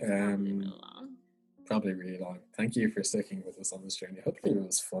 Probably really long. Thank you for sticking with us on this journey. Hopefully it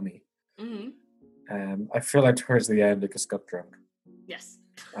was funny. Mm-hmm. I feel like towards the end it just got drunk. Yes.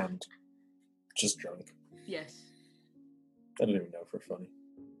 And just drunk. Yes. I don't even know if we're funny.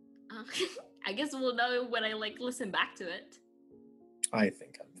 I guess we'll know when I listen back to it. I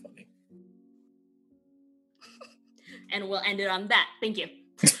think I'm funny. And we'll end it on that. Thank you.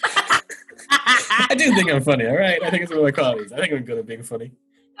 I do think I'm funny, all right? I think it's one of my qualities. I think I'm good at being funny.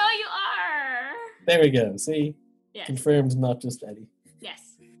 Oh, you are. There we go. See? Yes. Confirmed, not just Eddie.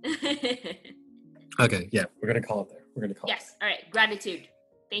 Yes. Okay, yeah. We're going to call it there. We're going to call it. Yes. All right. Gratitude.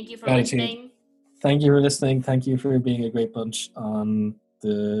 Thank you for listening. Thank you for listening. Thank you for being a great bunch on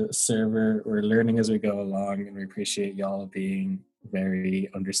the server. We're learning as we go along, and we appreciate y'all being very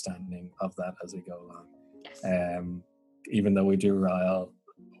understanding of that as we go along. Yes. Even though we do rile,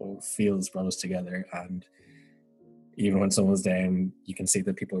 feels brought us together, and even when someone's down, you can see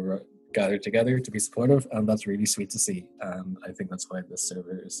that people gather together to be supportive, and that's really sweet to see. And I think that's why this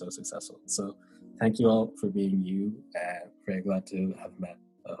server is so successful. So thank you all for being you. Very glad to have met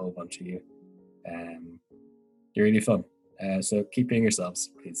a whole bunch of you. You're really fun. So keep being yourselves,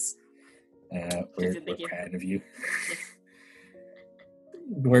 please. We're proud of you.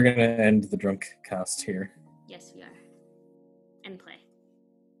 We're gonna end the drunk cast here. Yes, we are. End play.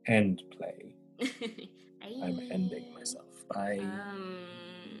 End play. I'm ending myself. Bye.